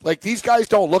 Like, these guys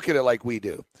don't look at it like we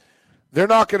do. They're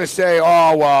not going to say,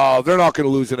 they're not going to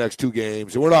lose the next 2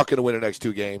 games, and we're not going to win the next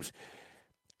 2 games.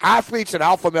 Athletes and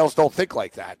alpha males don't think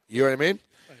like that. You know what I mean?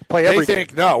 They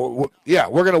think, we're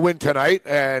going to win tonight,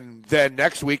 and then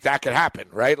next week that could happen,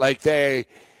 right? Like,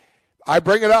 I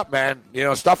bring it up, man.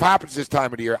 Stuff happens this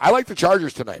time of the year. I like the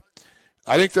Chargers tonight.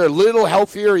 I think they're a little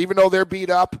healthier, even though they're beat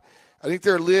up. I think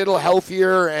they're a little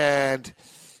healthier, and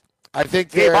I think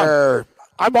they're...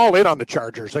 I'm all in on the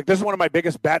Chargers. Like, this is one of my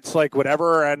biggest bets, like,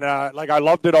 whatever, and, I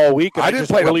loved it all week. And I didn't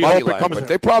play the money line, but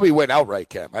they probably went outright,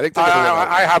 Cam. I think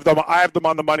I have them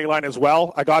on the money line as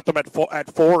well. I got them at 4.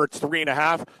 It's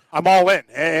 3.5. I'm all in,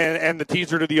 and the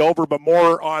teaser to the over, but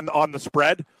more on the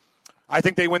spread. I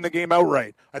think they win the game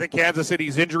outright. I think Kansas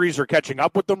City's injuries are catching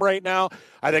up with them right now.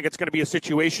 I think it's going to be a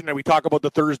situation that we talk about the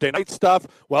Thursday night stuff.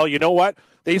 Well, you know what?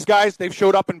 These guys, they've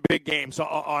showed up in big games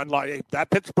on that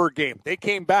Pittsburgh game. They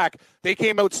came back. They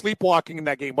came out sleepwalking in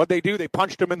that game. What'd they do? They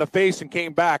punched them in the face and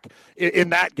came back in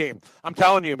that game. I'm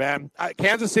telling you, man,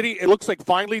 Kansas City, it looks like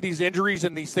finally these injuries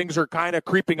and these things are kind of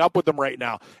creeping up with them right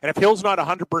now. And if Hill's not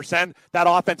 100%, that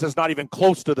offense is not even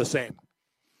close to the same.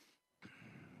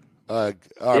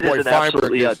 It is an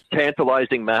absolutely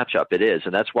tantalizing matchup. It is,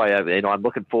 and that's why I'm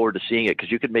looking forward to seeing it,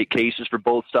 because you can make cases for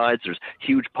both sides. There's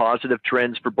huge positive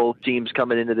trends for both teams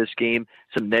coming into this game,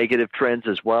 some negative trends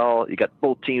as well. You got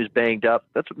both teams banged up.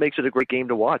 That's what makes it a great game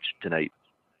to watch tonight.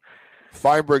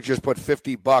 Feinberg just put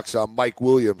 $50 on Mike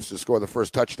Williams to score the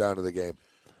first touchdown of the game.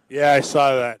 Yeah, I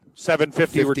saw that.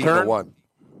 $750 return. 1.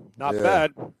 Not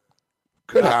bad.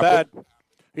 Could Not happen. bad.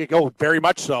 You go, very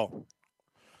much so.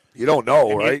 You don't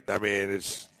know, right? I mean,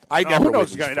 I never who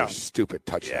knows win these stupid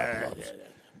touchdown props.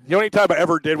 The only time I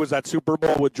ever did was that Super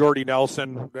Bowl with Jordy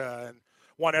Nelson.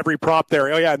 Won every prop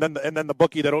there. Oh yeah, and then the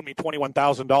bookie that owed me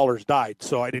 $21,000 died,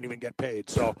 so I didn't even get paid.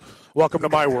 So, welcome to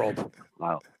my world.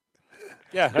 Wow.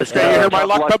 Yeah, that's great. You hear my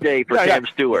luck day for Cam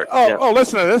Stewart. Oh,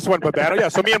 listen to this one, Babano. Yeah,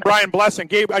 so me and Brian Blessing,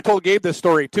 Gabe. I told Gabe this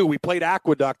story too. We played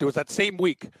Aqueduct. It was that same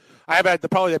week. I have had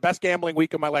probably the best gambling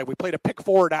week of my life. We played a pick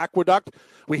four at Aqueduct.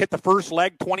 We hit the first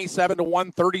leg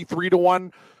 27-1,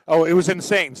 33-1. Oh, it was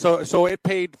insane. So it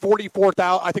paid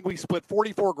 $44,000. I think we split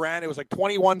 $44,000. It was like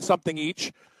 21 something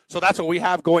each. So that's what we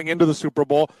have going into the Super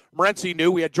Bowl. Morency knew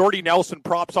we had Jordy Nelson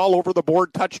props all over the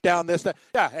board, touchdown, this, that.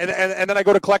 Yeah, and then I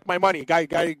go to collect my money.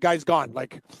 Guy's gone.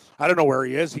 Like, I don't know where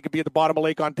he is. He could be at the bottom of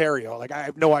Lake Ontario. Like, I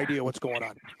have no idea what's going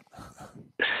on.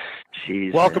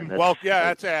 Jeez, welcome. Man, well,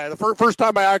 yeah, that's the first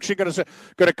time I actually going to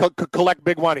collect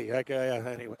big money. Like,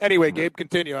 anyway, Gabe,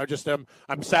 continue.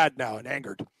 I'm sad now and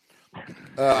angered.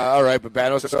 All right,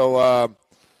 Babano. So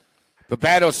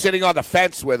Babano's sitting on the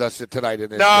fence with us tonight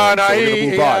in this. No, I'm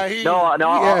going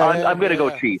to go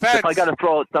Chiefs. Fence. If I got to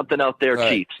throw something out there,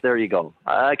 Chiefs. There you go.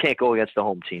 I can't go against the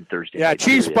home team Thursday. Yeah,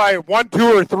 Chiefs by 1,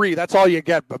 2, or 3. That's all you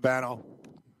get, Babano.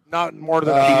 Not more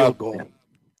than a field goal.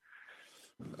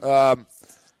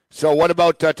 So what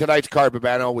about tonight's card,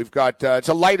 Babano? We've got it's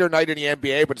a lighter night in the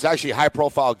NBA, but it's actually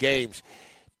high-profile games.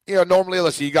 You know, normally,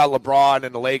 listen, you got LeBron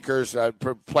and the Lakers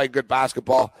playing good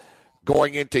basketball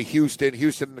going into Houston.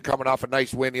 Houston coming off a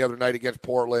nice win the other night against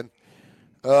Portland.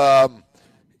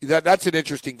 That's an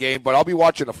interesting game, but I'll be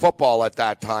watching the football at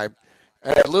that time.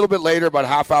 And a little bit later, about a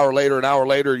half hour later, an hour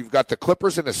later, you've got the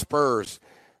Clippers and the Spurs.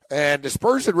 And the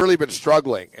Spurs had really been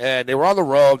struggling, and they were on the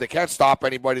road. They can't stop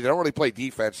anybody. They don't really play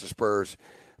defense, the Spurs.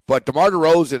 But DeMar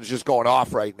DeRozan's just going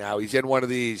off right now. He's in one of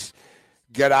these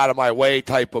get-out-of-my-way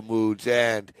type of moods,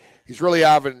 and he's really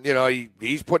having,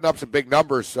 he's putting up some big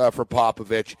numbers for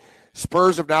Popovich.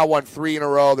 Spurs have now won 3 in a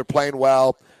row. They're playing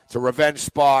well. It's a revenge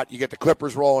spot. You get the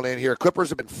Clippers rolling in here. Clippers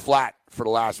have been flat for the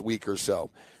last week or so.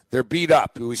 They're beat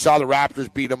up. We saw the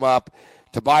Raptors beat them up.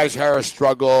 Tobias Harris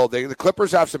struggled. The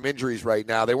Clippers have some injuries right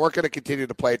now. They weren't going to continue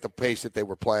to play at the pace that they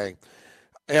were playing.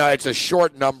 It's a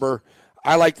short number.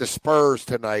 I like the Spurs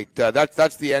tonight.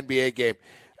 That's the NBA game.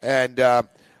 And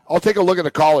I'll take a look at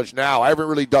the college now. I haven't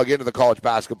really dug into the college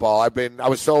basketball.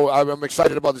 I'm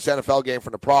excited about this NFL game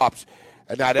from the props.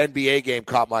 And that NBA game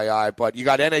caught my eye. But you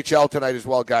got NHL tonight as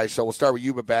well, guys. So we'll start with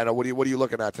you, Babano. What are you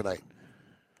looking at tonight?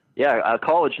 Yeah,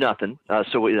 college nothing.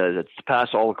 So it's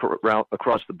pass all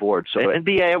across the board. So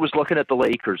NBA, I was looking at the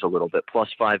Lakers a little bit, plus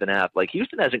 5.5. Like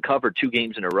Houston hasn't covered 2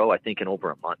 games in a row, I think, in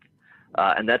over a month.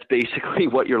 And that's basically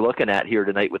what you're looking at here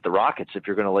tonight with the Rockets. If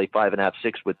you're going to lay 5.5,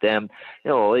 6 with them,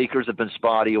 the Lakers have been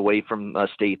spotty away from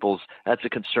Staples. That's a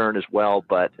concern as well.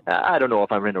 But I don't know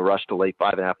if I'm in a rush to lay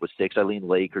 5.5 with 6. I lean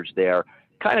Lakers there.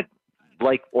 Kind of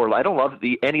like I don't love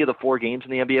any of the 4 games in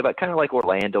the NBA, but kind of like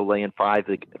Orlando laying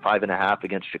 5.5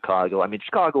 against Chicago. I mean,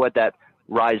 Chicago had that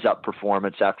rise-up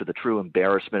performance after the true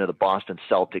embarrassment of the Boston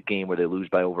Celtic game where they lose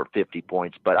by over 50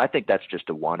 points. But I think that's just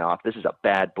a one-off. This is a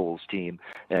bad Bulls team,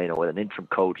 with an interim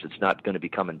coach that's not going to be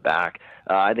coming back.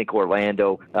 I think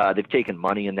Orlando, they've taken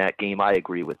money in that game. I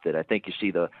agree with it. I think you see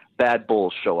the bad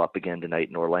Bulls show up again tonight,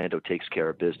 and Orlando takes care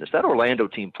of business. That Orlando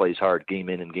team plays hard game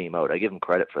in and game out. I give them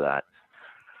credit for that.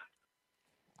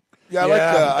 Yeah,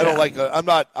 I'm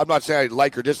not saying I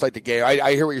like or dislike the game.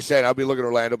 I hear what you're saying. I'll be looking at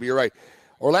Orlando, but you're right.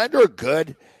 Orlando are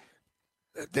good.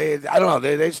 I don't know.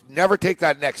 They just never take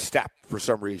that next step for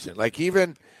some reason. Like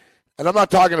even, and I'm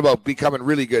not talking about becoming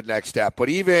really good next step, but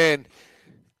even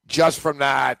just from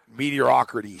that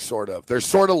mediocrity sort of, they're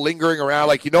sort of lingering around.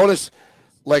 Like you notice,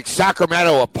 like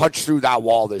Sacramento will punch through that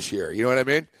wall this year. You know what I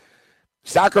mean?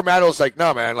 Sacramento's like,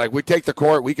 no, man. Like we take the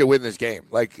court, we can win this game.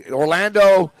 Like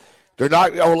Orlando.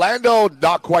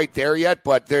 Not quite there yet,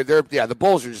 but the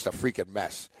Bulls are just a freaking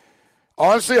mess.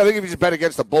 Honestly, I think if you just bet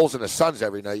against the Bulls and the Suns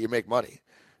every night, you make money.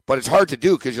 But it's hard to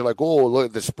do because you're like, oh,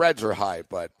 look, the spreads are high.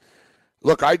 But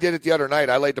look, I did it the other night.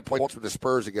 I laid the points with the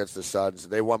Spurs against the Suns.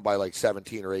 They won by like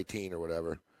 17 or 18 or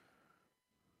whatever.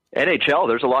 NHL,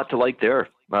 there's a lot to like there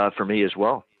for me as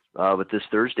well with this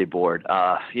Thursday board.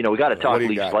 We got to talk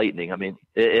Leafs Lightning. I mean,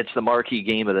 it's the marquee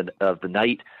game of the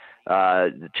night.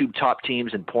 The two top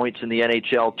teams in points in the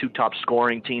NHL, two top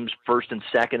scoring teams, first and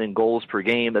second in goals per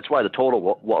game. That's why the total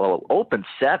will open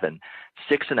 7,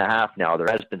 6.5 now. There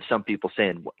has been some people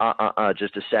saying,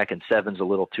 just a second, 7's a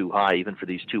little too high, even for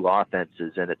these two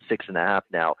offenses, and it's 6.5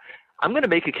 now. I'm going to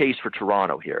make a case for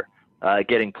Toronto here,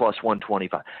 getting plus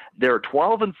 125. They're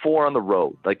 12-4 on the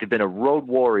road. Like, they've been a road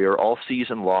warrior all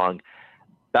season long.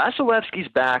 Vasilevsky's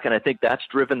back, and I think that's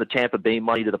driven the Tampa Bay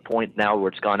money to the point now where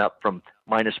it's gone up from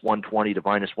minus 120 to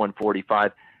minus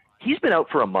 145. He's been out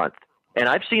for a month, and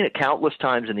I've seen it countless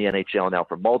times in the NHL now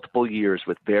for multiple years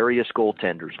with various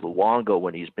goaltenders, Luongo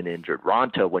when he's been injured,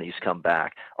 Ronta when he's come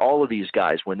back, all of these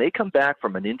guys. When they come back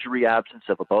from an injury absence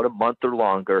of about a month or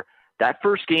longer, that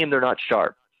first game they're not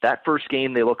sharp. That first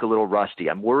game, they look a little rusty.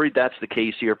 I'm worried that's the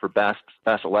case here for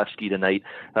Vasilevsky tonight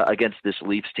against this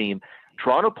Leafs team.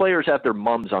 Toronto players have their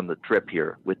mums on the trip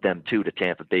here with them, too, to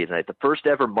Tampa Bay tonight. The first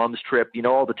ever mums trip. You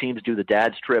know, all the teams do the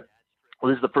dad's trip.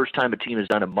 Well, this is the first time a team has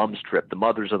done a mums trip. The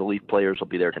mothers of the Leaf players will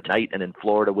be there tonight and in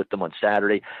Florida with them on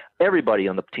Saturday. Everybody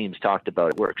on the team's talked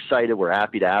about it. We're excited. We're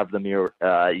happy to have them here.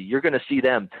 You're going to see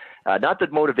them. Not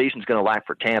that motivation's going to lack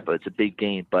for Tampa. It's a big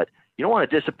game, but you don't want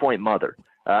to disappoint mother.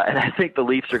 And I think the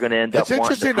Leafs are going to end up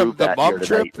wanting to prove that here tonight.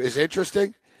 The mum trip is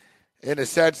interesting in the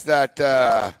sense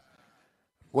that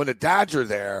when the dads are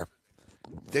there,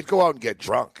 they'd go out and get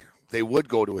drunk. They would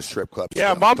go to a strip club.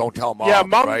 Yeah, mom. Don't tell mom. Yeah,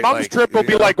 right? mom's trip will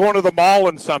be like going to the mall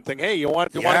and something. Hey, you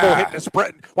want to go hit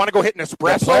an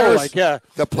espresso?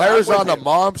 The players on the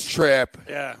mom's trip.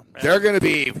 Yeah, they're going to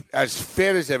be as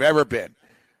fit as they've ever been.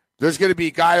 There's going to be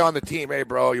a guy on the team. Hey,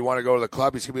 bro, you want to go to the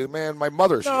club? He's going to be, man, my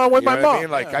mother's. No, with my mom. I mean?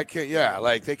 Like I can't. Yeah,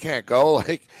 like they can't go.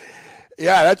 Like,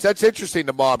 yeah, that's interesting.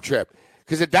 The mom trip.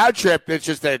 Because the dad trip, it's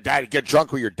just that dad get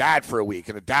drunk with your dad for a week,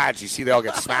 and the dads, you see, they all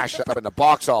get smashed up in the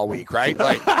box all week, right?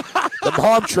 Like the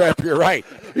mom trip, you're right.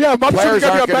 Yeah, mom players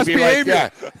trip aren't going to be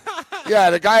behavior. like,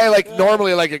 yeah, the guy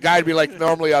normally a guy'd be like,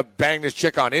 normally I'll bang this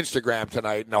chick on Instagram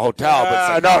tonight in the hotel,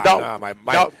 but it's like, no,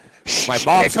 my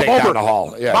mom's staying down the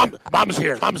hall. Yeah, mom's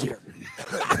here.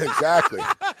 Exactly.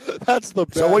 That's the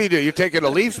best. So what do? You taking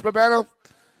the Leafs, Babano?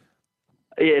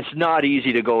 It's not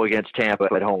easy to go against Tampa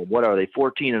at home. What are they,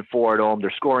 14-4 at home?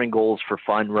 They're scoring goals for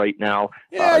fun right now.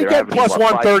 Yeah, you get plus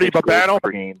 130,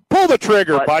 Babano. Pull the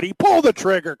trigger, buddy. Pull the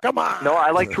trigger. Come on. No,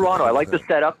 I like Toronto. I like the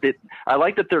setup. I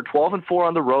like that they're 12-4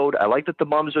 on the road. I like that the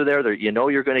mums are there. You know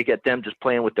you're going to get them just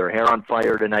playing with their hair on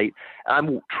fire tonight.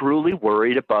 I'm truly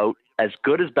worried about, as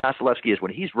good as Vasilevsky is,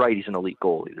 when he's right, he's an elite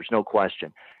goalie. There's no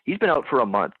question. He's been out for a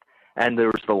month. And there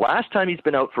was the last time he's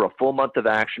been out for a full month of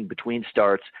action between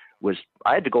starts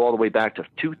I had to go all the way back to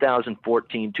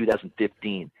 2014,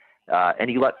 2015, and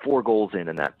he let 4 goals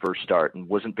in that first start and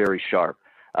wasn't very sharp.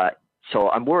 So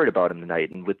I'm worried about him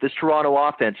tonight. And with this Toronto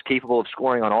offense capable of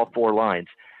scoring on all 4 lines,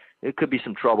 it could be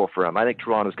some trouble for him. I think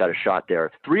Toronto's got a shot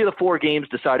there. 3 of the 4 games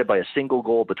decided by a single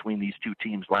goal between these two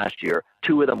teams last year.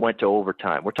 2 of them went to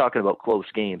overtime. We're talking about close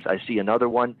games. I see another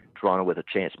one, Toronto with a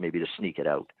chance maybe to sneak it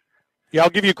out. Yeah, I'll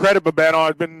give you credit, Babano.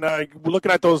 I've been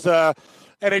looking at those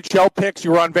NHL picks.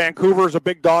 You were on Vancouver as a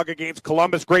big dog against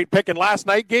Columbus. Great pick. And last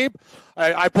night, Gabe,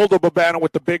 I pulled a Babano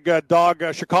with the big dog,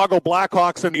 Chicago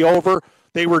Blackhawks in the over.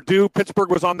 They were due. Pittsburgh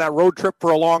was on that road trip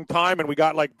for a long time, and we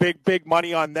got like big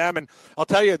money on them. And I'll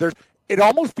tell you, it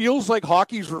almost feels like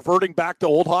hockey's reverting back to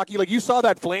old hockey. Like you saw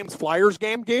that Flames-Flyers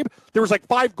game, Gabe. There was like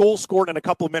 5 goals scored in a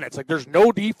couple of minutes. Like there's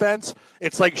no defense.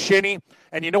 It's like shinny.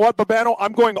 And you know what, Babano?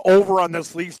 I'm going over on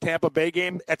this Leafs Tampa Bay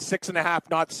game at 6.5,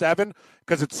 not 7,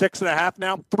 because it's 6.5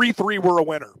 now. 3-3 we're a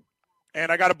winner.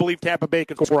 And I got to believe Tampa Bay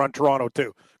can score on Toronto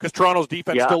too, because Toronto's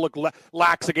defense still looked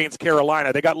lax against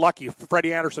Carolina. They got lucky.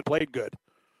 Freddie Anderson played good.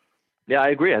 Yeah, I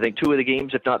agree. I think 2 of the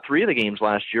games, if not 3 of the games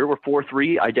last year, were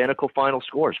 4-3 identical final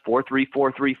scores. 4-3,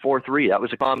 4-3, 4-3. That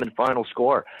was a common final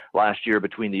score last year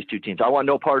between these two teams. I want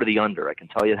no part of the under. I can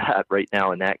tell you that right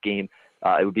now in that game.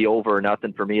 It would be over or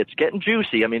nothing for me. It's getting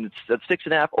juicy. I mean, it's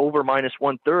 6.5 over minus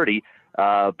 130,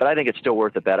 but I think it's still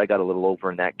worth a bet. I got a little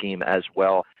over in that game as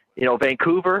well. You know,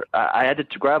 Vancouver, I had to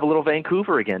grab a little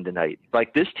Vancouver again tonight.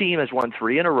 Like, this team has won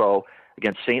 3 in a row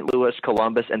against St. Louis,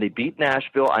 Columbus, and they beat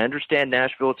Nashville. I understand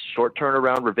Nashville, it's a short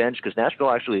turnaround revenge because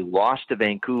Nashville actually lost to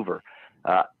Vancouver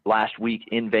last week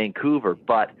in Vancouver.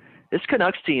 But this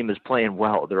Canucks team is playing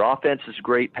well. Their offense is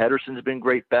great. Pettersson's been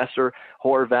great. Besser,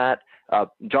 Horvat,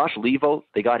 Josh Levo,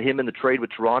 they got him in the trade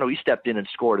with Toronto. He stepped in and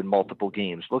scored in multiple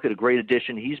games. Look at a great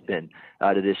addition he's been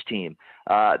to this team.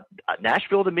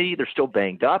 Nashville, to me, they're still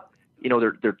banged up. You know,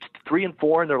 they're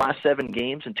 3-4 in their last 7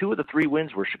 games, and 2 of the 3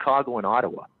 wins were Chicago and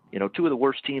Ottawa. You know, 2 of the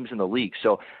worst teams in the league.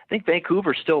 So I think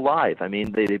Vancouver's still live. I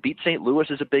mean, they beat St. Louis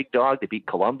as a big dog. They beat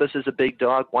Columbus as a big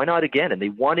dog. Why not again? And they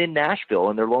won in Nashville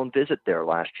in their lone visit there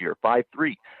last year,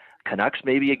 5-3. Canucks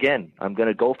maybe again. I'm going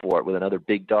to go for it with another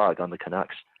big dog on the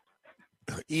Canucks.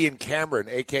 Ian Cameron,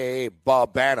 a.k.a.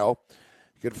 Babano.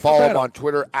 You can follow him on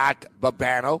Twitter at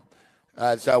Babano,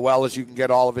 as well as you can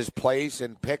get all of his plays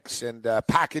and picks and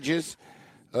packages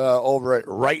over at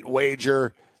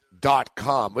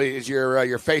rightwager.com. Is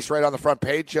your face right on the front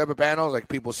page, Babano? Like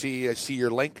people see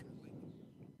your link?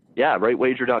 Yeah,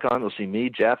 rightwager.com. You'll see me,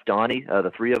 Jeff, Donnie,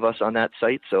 the three of us on that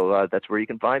site. So that's where you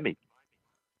can find me.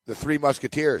 The Three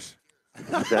Musketeers.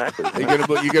 Exactly. You're gonna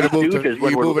move to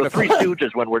the Three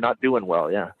Stooges when we're not doing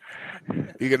well. Yeah.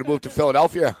 You're gonna move to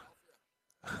Philadelphia.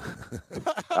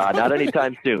 Not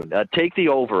anytime soon. Take the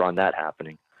over on that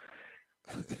happening.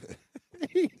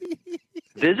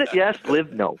 Visit, yes.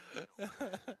 Live, no.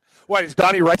 What, does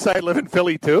Donnie Rightside live in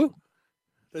Philly too?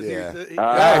 Yeah.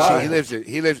 Actually,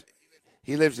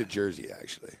 he lives in Jersey.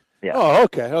 Actually. Yeah. Oh,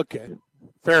 okay.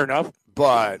 Fair enough.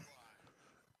 But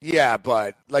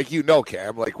like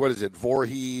Cam, like what is it,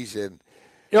 Voorhees and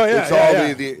it's all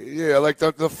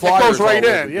the Flyers goes right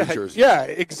in. New Jersey. Yeah,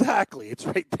 exactly. It's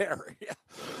right there. Yeah.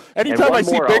 Anytime I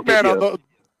see Big Man on the.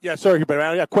 Yeah, sorry, Big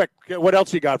Man. Yeah, quick. What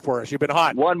else you got for us? You've been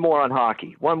hot. One more on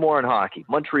hockey.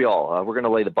 Montreal. We're going to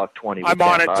lay the $1.20. I'm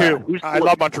on it too. I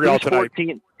love Montreal tonight.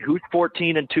 Who's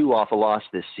 14-2 off a loss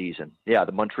this season? Yeah,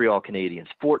 the Montreal Canadiens.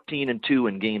 14-2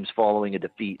 in games following a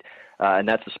defeat. And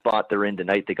that's the spot they're in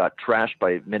tonight. They got trashed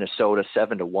by Minnesota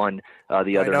 7-1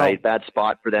 the other night. Bad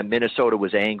spot for them. Minnesota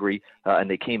was angry, and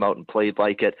they came out and played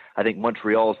like it. I think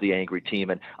Montreal's the angry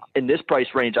team. And in this price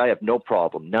range, I have no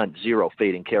problem, zero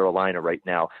fading Carolina right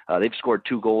now. They've scored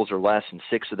 2 goals or less in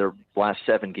 6 of their last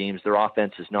 7 games. Their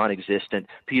offense is non-existent.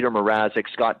 Peter Mrazek,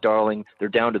 Scott Darling, they're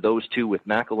down to those 2 with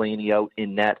McElhinney out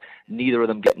in net. Neither of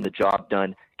them getting the job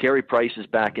done. Carey Price is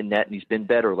back in net, and he's been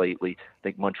better lately. I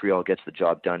think Montreal gets the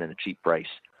job done at a cheap price.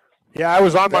 Yeah, I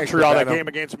was on Montreal that game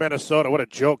against Minnesota. What a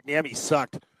joke. Niemi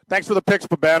sucked. Thanks for the picks,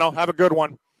 Babano. Have a good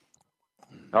one.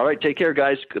 All right, take care,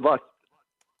 guys. Good luck.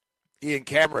 Ian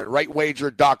Cameron,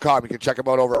 rightwager.com. You can check him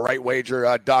out over at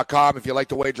rightwager.com. If you like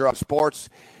to wager on sports,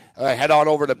 head on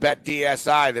over to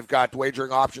BetDSI. They've got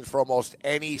wagering options for almost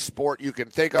any sport you can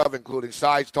think of, including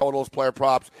sides, totals, player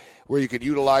props, where you can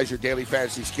utilize your daily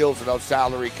fantasy skills without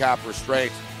salary cap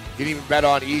restraints. You can even bet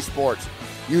on esports.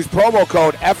 Use promo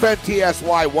code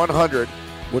FNTSY100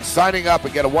 when signing up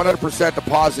and get a 100%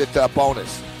 deposit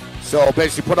bonus. So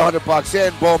basically put $100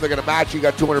 in, boom, they're going to match you,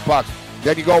 got $200.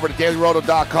 Then you go over to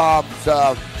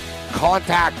dailyroto.com's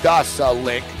contact us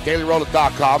link,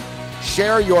 dailyroto.com.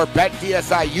 Share your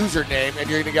BetDSI username, and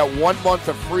you're going to get 1 month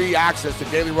of free access to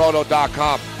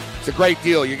dailyroto.com. It's a great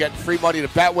deal. You're getting free money to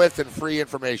bet with and free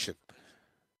information.